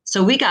 hours.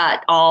 So we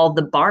got all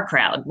the bar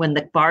crowd. When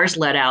the bars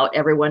let out,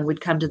 everyone would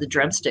come to the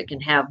Drumstick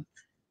and have,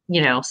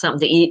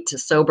 something to eat to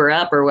sober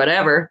up or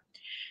whatever.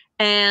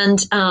 And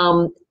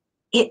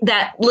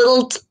that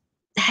little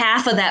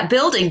half of that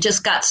building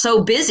just got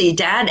so busy.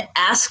 Dad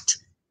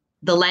asked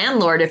the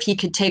landlord if he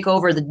could take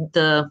over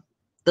the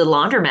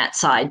laundromat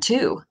side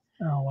too.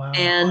 Oh, wow.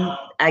 And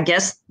I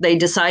guess they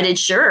decided,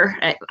 sure.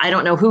 I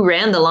don't know who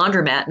ran the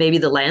laundromat. Maybe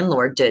the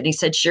landlord did. He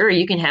said, sure,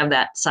 you can have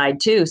that side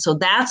too. So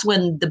that's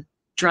when the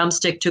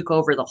Drumstick took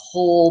over the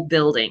whole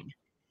building.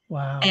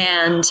 Wow.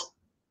 And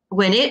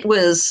when it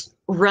was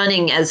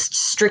running as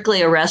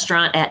strictly a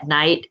restaurant at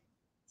night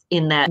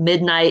in that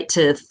midnight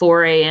to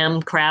 4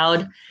 a.m.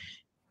 crowd,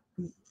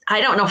 I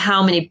don't know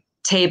how many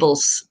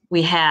tables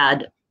we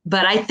had,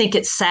 but I think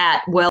it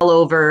sat well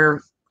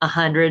over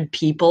 100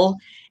 people,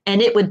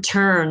 and it would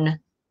turn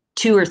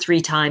 2 or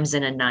 3 times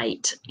in a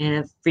night. And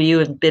if for you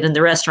have been in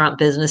the restaurant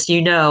business,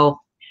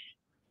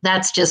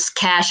 that's just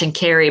cash and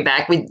carry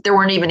back. There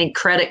weren't even any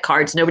credit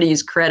cards. Nobody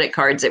used credit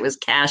cards. It was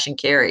cash and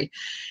carry.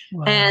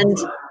 Wow. And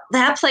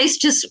that place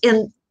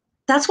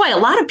that's why a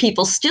lot of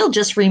people still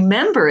just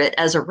remember it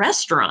as a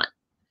restaurant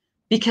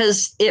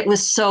because it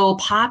was so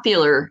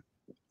popular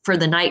for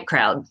the night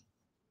crowd.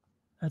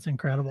 That's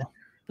incredible.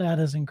 That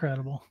is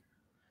incredible.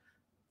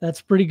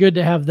 That's pretty good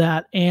to have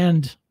that.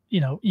 And,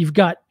 you've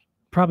got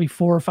probably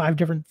 4 or 5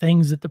 different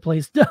things that the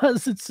place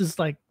does. It's just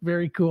like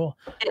very cool.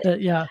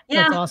 Yeah.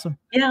 That's awesome.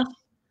 Yeah.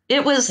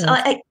 It was,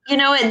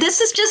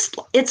 this is just,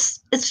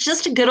 it's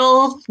just a good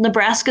old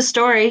Nebraska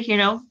story.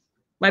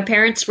 My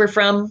parents were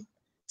from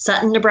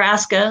Sutton,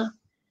 Nebraska.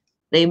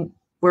 They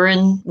were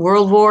in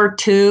World War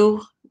II.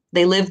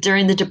 They lived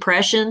during the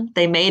Depression.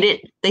 They made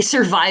it. They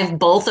survived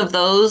both of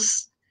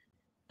those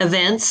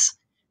events.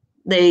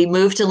 They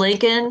moved to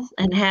Lincoln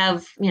and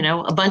have,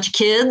 a bunch of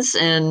kids.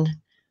 And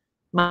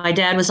my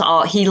dad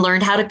he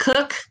learned how to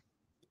cook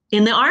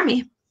in the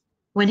Army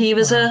when he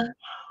was a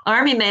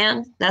Army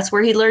man. That's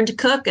where he learned to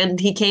cook. And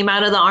he came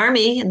out of the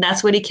Army and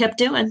that's what he kept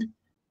doing.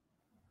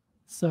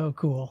 So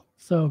cool.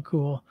 So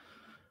cool.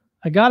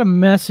 I got a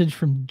message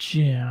from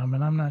Jim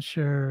and I'm not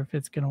sure if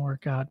it's going to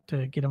work out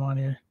to get him on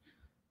here.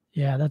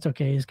 Yeah, that's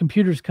okay. His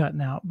computer's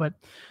cutting out, but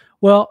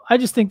I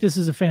just think this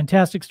is a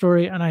fantastic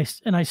story. And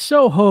I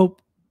so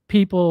hope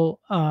people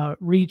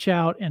reach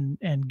out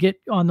and get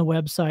on the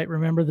website,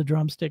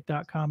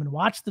 rememberthedrumstick.com, and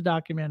watch the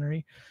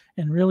documentary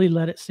and really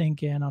let it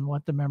sink in on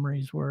what the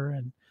memories were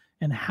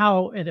and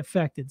how it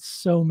affected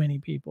so many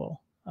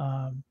people.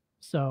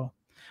 So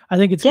I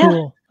think it's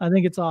cool. I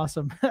think it's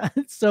awesome.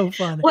 It's so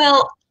fun.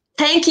 Well,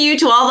 thank you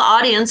to all the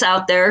audience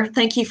out there.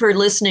 Thank you for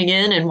listening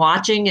in and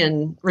watching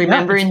and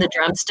remembering the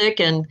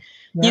Drumstick. And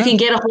you can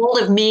get a hold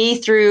of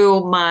me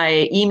through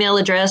my email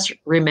address,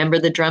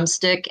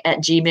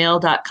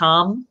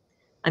 rememberthedrumstick@gmail.com.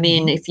 I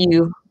mean, if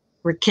you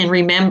can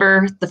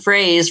remember the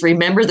phrase,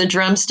 remember the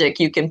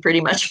drumstick, you can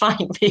pretty much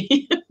find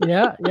me.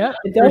 Yeah,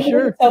 don't forget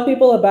to tell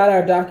people about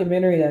our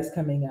documentary that's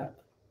coming up.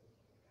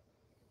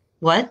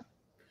 What?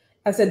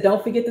 I said,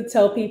 don't forget to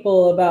tell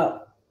people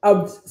about,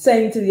 I'm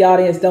saying to the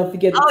audience, don't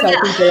forget to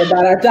tell people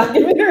about our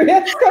documentary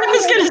that's coming up.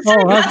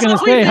 I was going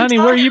to say, honey,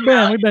 where you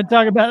been? We've been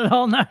talking about it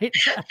all night.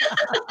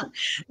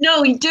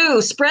 No, we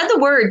do. Spread the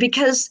word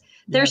because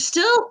there's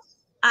still...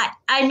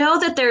 I know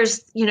that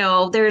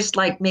there's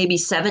like maybe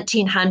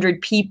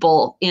 1,700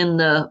 people in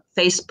the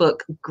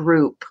Facebook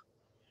group,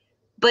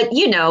 but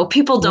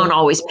people don't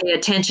always pay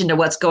attention to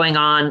what's going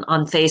on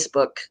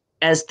Facebook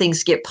as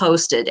things get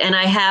posted. And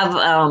I have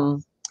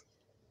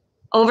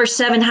over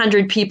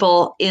 700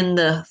 people in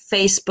the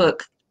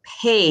Facebook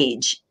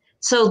page.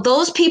 So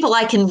those people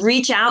I can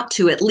reach out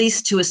to at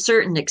least to a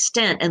certain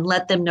extent and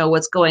let them know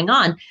what's going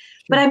on.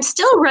 But I'm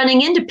still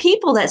running into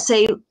people that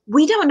say,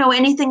 we don't know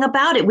anything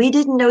about it. We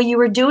didn't know you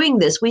were doing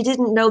this. We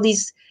didn't know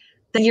that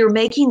you're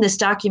making this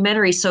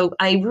documentary. So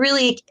I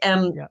really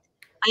am,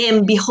 I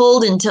am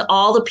beholden to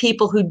all the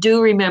people who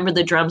do remember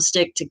the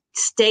Drumstick to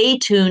stay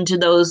tuned to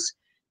those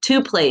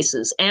 2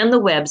 places and the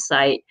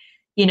website.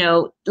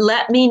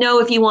 Let me know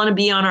if you want to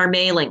be on our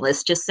mailing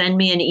list. Just send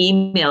me an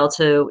email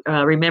to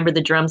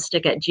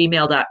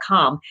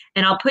rememberthedrumstick@gmail.com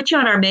and I'll put you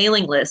on our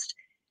mailing list.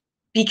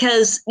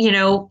 Because,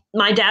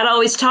 my dad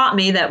always taught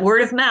me that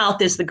word of mouth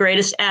is the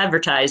greatest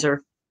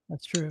advertiser.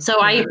 That's true. So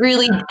I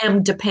really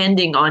am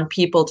depending on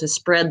people to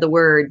spread the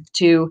word,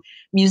 to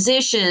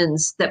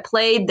musicians that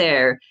played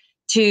there,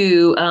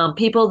 to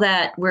people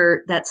that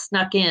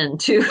snuck in,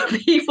 to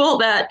people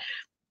that,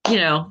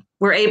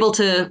 were able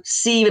to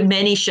see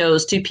many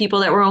shows, to people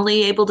that were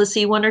only able to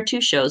see 1 or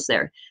 2 shows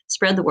there.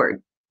 Spread the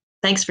word.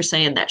 Thanks for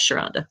saying that,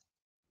 Sharonda.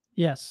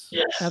 Yes,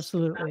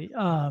 absolutely.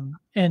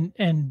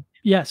 And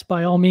yes,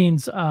 by all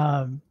means,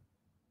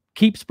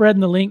 keep spreading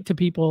the link to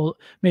people.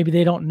 Maybe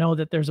they don't know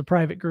that there's a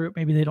private group.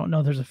 Maybe they don't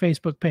know there's a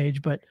Facebook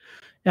page, but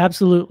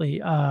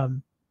absolutely.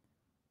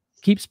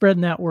 Keep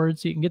spreading that word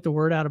so you can get the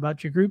word out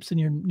about your groups and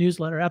your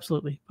newsletter.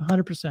 Absolutely.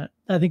 100%.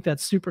 I think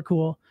that's super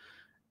cool.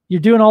 You're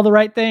doing all the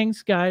right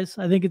things, guys.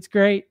 I think it's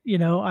great.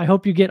 I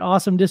hope you get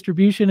awesome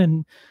distribution,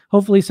 and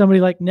hopefully somebody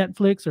like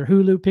Netflix or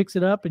Hulu picks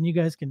it up and you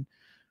guys can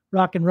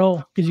rock and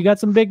roll, because you got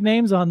some big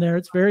names on there.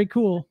 It's very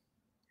cool.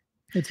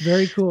 It's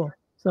very cool.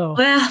 So,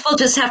 well, we'll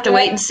just have to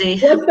wait and see.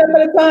 One step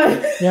at a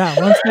time. Yeah,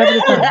 one step at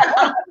a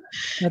time.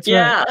 That's right.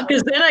 Yeah,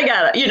 because then I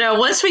got to,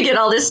 once we get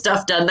all this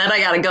stuff done, then I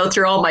got to go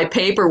through all my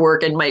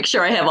paperwork and make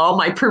sure I have all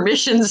my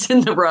permissions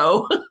in the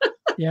row.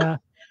 Yeah.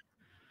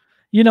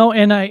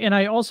 And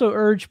I also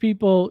urge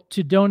people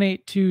to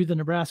donate to the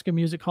Nebraska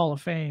Music Hall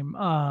of Fame.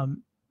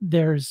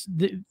 There's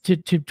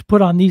to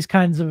put on these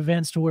kinds of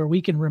events to where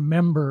we can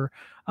remember,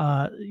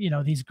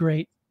 these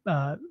great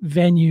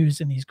venues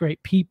and these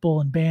great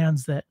people and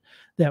bands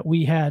that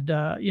we had,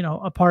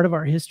 a part of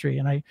our history.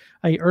 And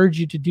I urge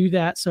you to do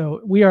that. So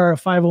we are a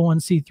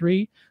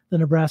 501c3, the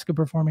Nebraska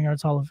Performing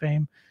Arts Hall of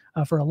Fame.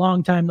 For a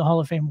long time, the Hall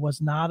of Fame was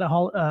not a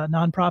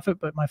nonprofit,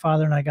 but my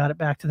father and I got it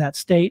back to that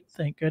state.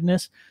 Thank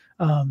goodness.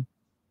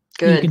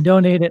 Good. You can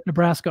donate at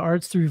Nebraska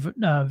Arts through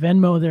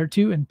Venmo there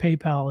too, and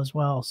PayPal as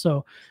well.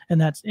 So, and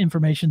that's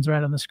information's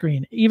right on the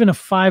screen. Even a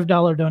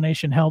 $5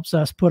 donation helps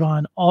us put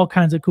on all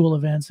kinds of cool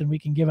events, and we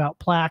can give out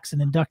plaques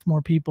and induct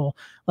more people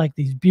like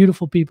these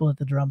beautiful people at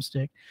the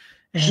Drumstick.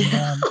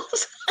 And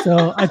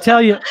so I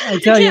tell you, I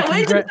can't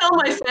wait to tell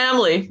my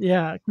family.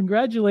 Yeah,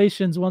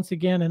 congratulations once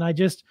again. And I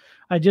just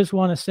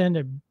want to send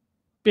a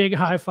big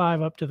high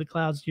five up to the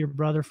clouds to your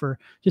brother for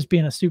just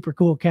being a super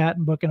cool cat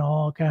and booking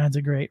all kinds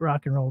of great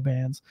rock and roll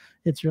bands.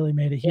 It's really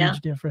made a huge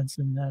difference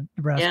in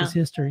Nebraska's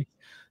history.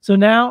 So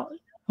now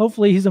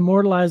hopefully he's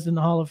immortalized in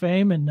the Hall of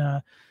Fame, and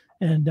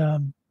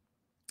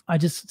I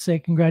just say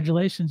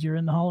congratulations, you're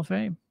in the Hall of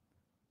Fame.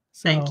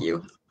 So, thank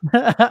you.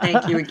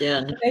 Thank you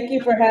again. Thank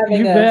you for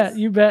having us.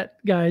 You bet,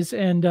 guys.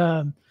 And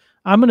I'm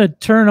going to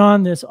turn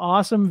on this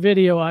awesome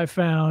video I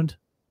found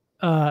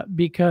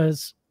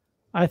because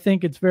I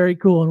think it's very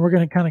cool, and we're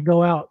going to kind of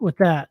go out with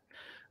that.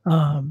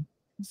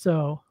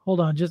 So hold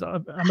on,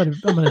 I'm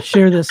going to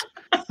share this.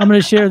 I'm going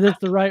to share this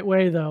the right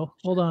way though.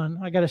 Hold on.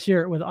 I got to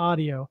share it with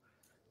audio.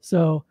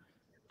 So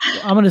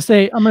I'm going to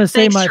say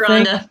Thanks, my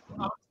Rhonda.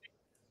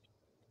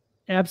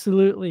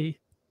 Absolutely.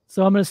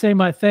 So I'm going to say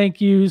my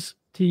thank yous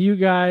to you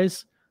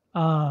guys.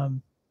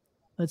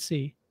 Let's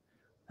see.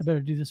 I better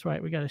do this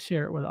right. We got to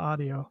share it with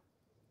audio.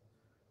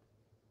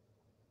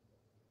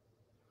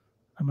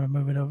 I'm going to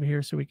move it over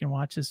here so we can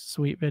watch this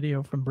sweet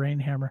video from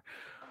Brainhammer.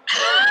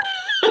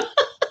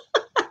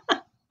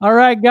 All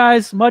right,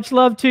 guys. Much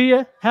love to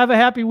you. Have a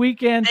happy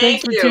weekend.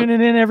 Thanks for tuning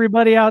in,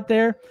 everybody out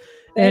there.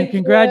 And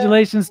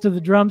congratulations to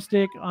the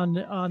Drumstick on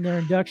their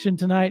induction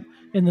tonight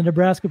in the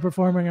Nebraska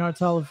Performing Arts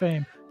Hall of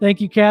Fame. Thank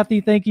you,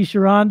 Kathy. Thank you,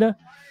 Sharonda.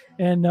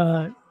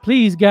 And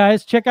please,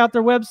 guys, check out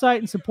their website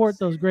and support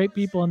those great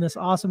people in this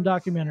awesome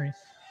documentary.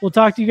 We'll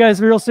talk to you guys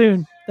real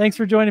soon. Thanks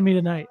for joining me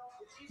tonight.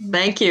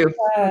 Thank you.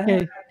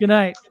 Okay, good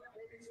night.